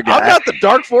 the other guy. I'm not the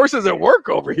dark forces at work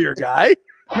over here, guy.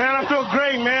 Man, I feel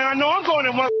great, man. I know I'm going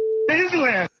to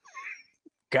Disneyland.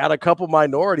 Got a couple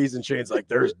minorities, and Shane's like,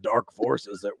 there's dark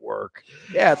forces at work.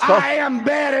 Yeah, it's called, I am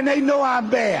bad, and they know I'm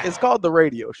bad. it's called The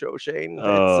Radio Show, Shane.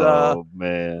 Oh,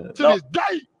 man. To this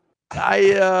day.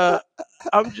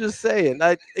 I'm just saying.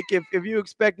 I think if you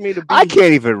expect me to be, I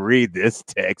can't even read this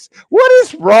text. What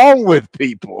is wrong with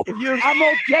people? I'm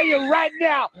gonna tell you right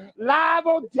now, live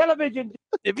on television.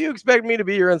 If you expect me to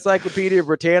be your Encyclopedia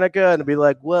Britannica and to be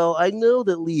like, well, I know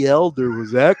that Lee Elder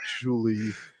was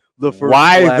actually the first.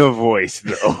 Why black. the voice,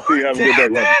 though? You have a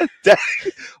good day,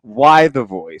 Why the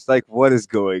voice? Like, what is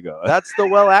going on? That's the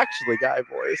well, actually, guy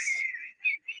voice.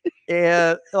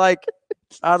 And like,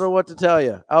 I don't know what to tell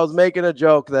you. I was making a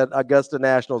joke that Augusta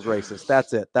National's racist.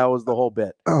 That's it. That was the whole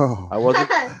bit. Oh, I wasn't.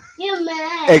 You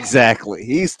man. exactly.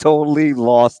 He's totally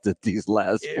lost it these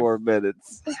last 4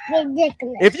 minutes. It's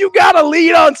ridiculous. If you got a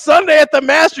lead on Sunday at the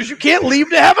Masters, you can't leave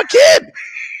to have a kid.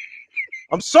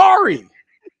 I'm sorry.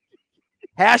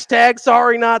 Hashtag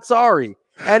sorry, not sorry.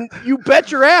 And you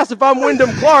bet your ass if I'm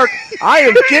Wyndham Clark, I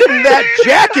am getting that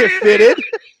jacket fitted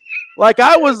like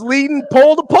I was leading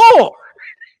pole to pole.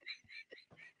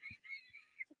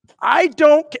 I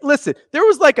don't listen. There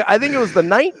was I think it was the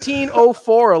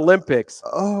 1904 Olympics.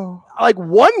 Oh, Like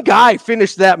one guy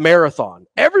finished that marathon.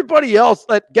 Everybody else,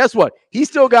 guess what? He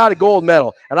still got a gold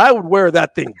medal, and I would wear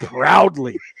that thing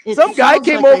proudly. Some guy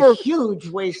came over. A huge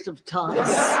waste of time.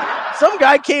 Some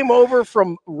guy came over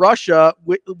from Russia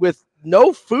with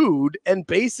no food, and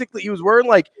basically he was wearing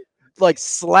like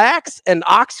slacks and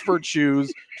Oxford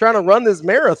shoes, trying to run this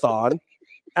marathon.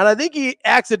 And I think he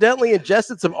accidentally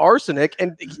ingested some arsenic,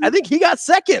 and I think he got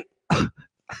second. Are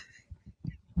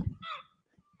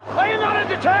you not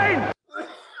entertained?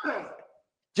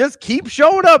 Just keep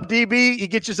showing up, DB. You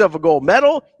get yourself a gold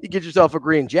medal, you get yourself a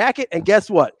green jacket, and guess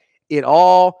what? It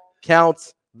all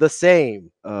counts the same.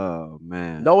 oh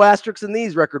man. No asterisks in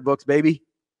these record books, baby.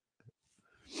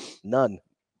 None.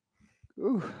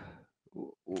 Ooh.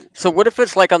 So what if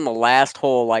it's like on the last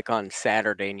hole, like on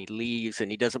Saturday, and he leaves and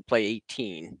he doesn't play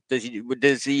 18?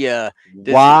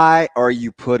 Why are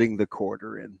you putting the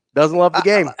quarter in? Doesn't love the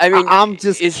game. I mean, I'm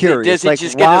just curious. Does he like,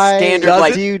 just get a why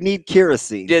standard? do you need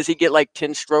kerosene? Does he get like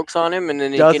 10 strokes on him and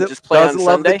then he can just play on doesn't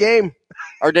love Sunday? the game.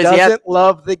 Or does Doesn't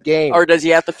love the game. Or does he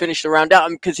have to finish the round out?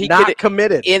 Because he Not could,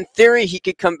 committed. in theory, he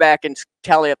could come back and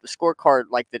tally up the scorecard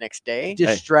like the next day.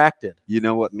 Distracted. You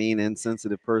know what mean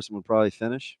insensitive person would probably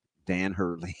finish? Dan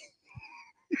Hurley.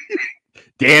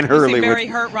 Dan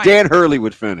Hurley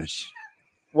would finish.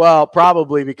 Well,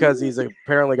 probably because he's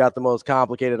apparently got the most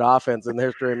complicated offense in the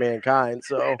history of mankind.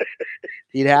 So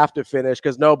he'd have to finish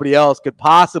because nobody else could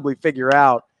possibly figure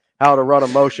out how to run a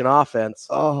motion offense.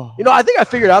 Oh, You know, I think I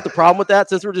figured out the problem with that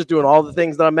since we're just doing all the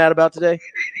things that I'm mad about today.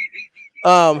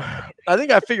 I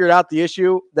think I figured out the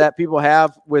issue that people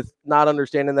have with not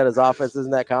understanding that his offense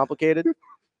isn't that complicated.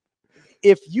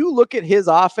 If you look at his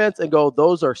offense and go,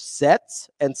 those are sets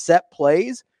and set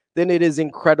plays, then it is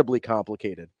incredibly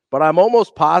complicated. But I'm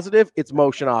almost positive it's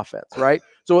motion offense, right?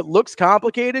 So it looks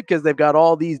complicated because they've got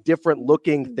all these different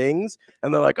looking things.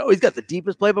 And they're like, oh, he's got the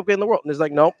deepest playbook in the world. And it's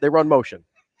like, nope, they run motion.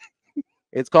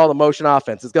 It's called a motion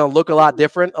offense. It's going to look a lot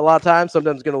different a lot of times.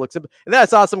 Sometimes it's going to look simple. And then I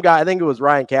saw some guy, I think it was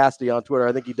Ryan Cassidy on Twitter.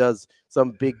 I think he does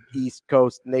some big East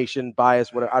Coast nation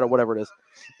bias, whatever it is.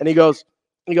 And he goes,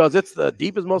 it's the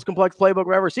deepest, most complex playbook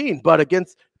I've ever seen. But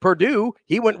against Purdue,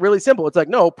 he went really simple. It's like,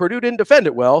 no, Purdue didn't defend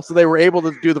it well, so they were able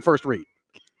to do the first read.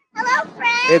 Hello,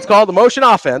 friend. It's called the motion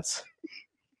offense.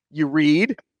 You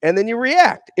read, and then you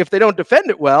react. If they don't defend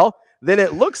it well, then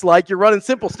it looks like you're running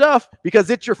simple stuff because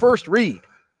it's your first read.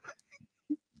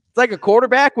 It's like a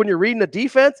quarterback when you're reading a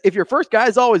defense. If your first guy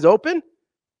is always open,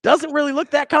 doesn't really look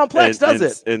that complex, does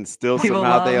it? And still People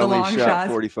somehow love they the only long shot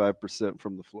shots. 45%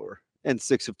 from the floor and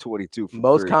 6 of 22 from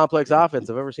Most three. complex offense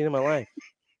I've ever seen in my life.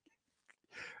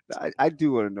 I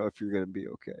do want to know if you're going to be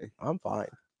okay. I'm fine.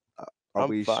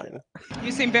 I'm fine.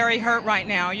 You seem very hurt right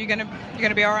now. You're gonna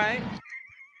be all right.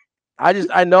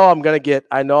 I know I'm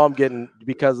getting,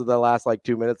 because of the last like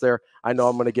 2 minutes there, I know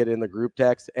I'm gonna get in the group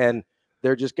text, and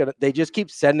they just keep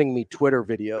sending me Twitter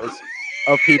videos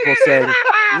of people saying,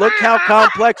 look how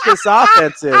complex this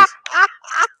offense is.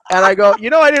 And I go,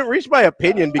 I didn't reach my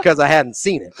opinion because I hadn't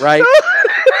seen it, right?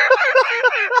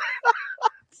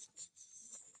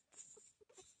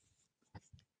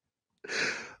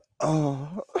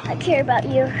 Oh, I care about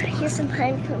you. Here's some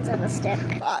pine cones on a stick.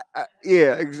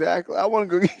 yeah, exactly. I want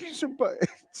to go get you some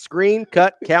Screen,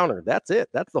 cut, counter. That's it.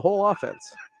 That's the whole offense.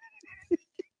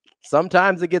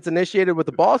 Sometimes it gets initiated with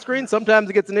the ball screen. Sometimes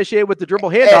it gets initiated with the dribble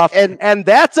handoff. And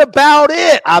that's about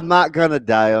it. I'm not going to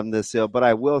die on this hill, but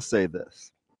I will say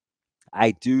this. I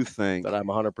do think that I'm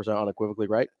 100% unequivocally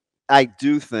right. I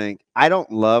do think I don't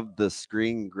love the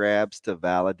screen grabs to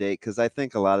validate, because I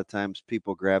think a lot of times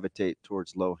people gravitate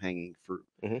towards low-hanging fruit.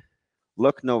 Mm-hmm.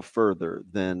 Look no further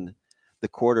than the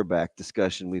quarterback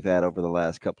discussion we've had over the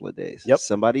last couple of days. Yep.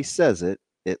 Somebody says it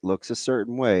looks a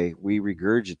certain way. We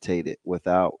regurgitate it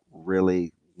without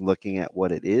really looking at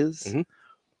what it is. Mm-hmm.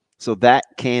 So that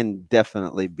can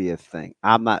definitely be a thing.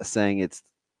 I'm not saying it's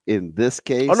in this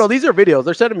case. Oh, no, these are videos.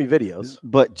 They're sending me videos.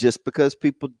 But just because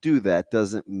people do that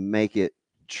doesn't make it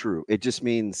true. It just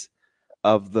means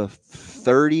of the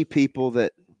 30 people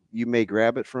that you may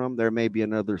grab it from, there may be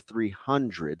another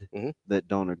 300 that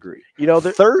don't agree.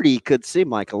 30 could seem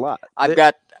like a lot. I've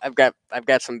got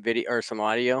some video or some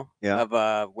audio Yeah.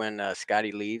 of when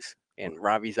Scotty leaves and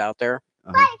Ravi's out there.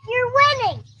 Like you're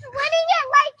winning. You're winning it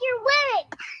like you're winning.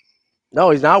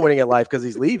 No, he's not winning at life because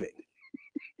he's leaving.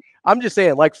 I'm just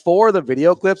saying, like 4 of the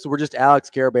video clips were just Alex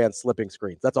Caravan slipping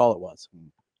screens. That's all it was.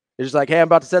 It's just like, hey, I'm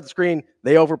about to set the screen.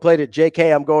 They overplayed it.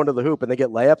 JK, I'm going to the hoop. And they get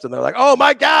layups, and they're like, oh,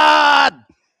 my God.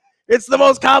 It's the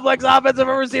most complex offense I've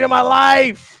ever seen in my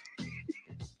life.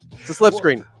 It's a slip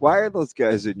screen. Why are those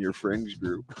guys in your fringe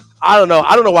group? I don't know.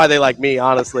 I don't know why they like me,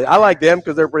 honestly. I like them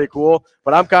because they're pretty cool,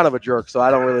 but I'm kind of a jerk, so I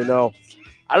don't really know.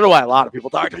 I don't know why a lot of people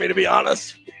talk to me, to be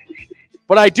honest.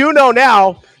 But I do know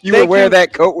now. You would wear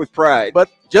that coat with pride. But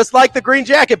just like the green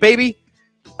jacket, baby.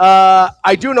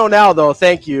 I do know now, though,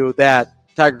 thank you, that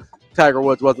Tiger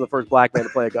Woods wasn't the first black man to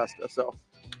play Augusta. So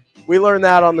we learned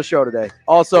that on the show today.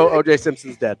 Also, O.J.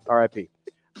 Simpson's dead. R.I.P.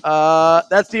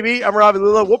 That's TV. I'm Ravi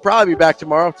Lulla. We'll probably be back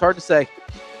tomorrow. It's hard to say.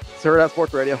 It's Hurrdat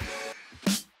Sports Radio.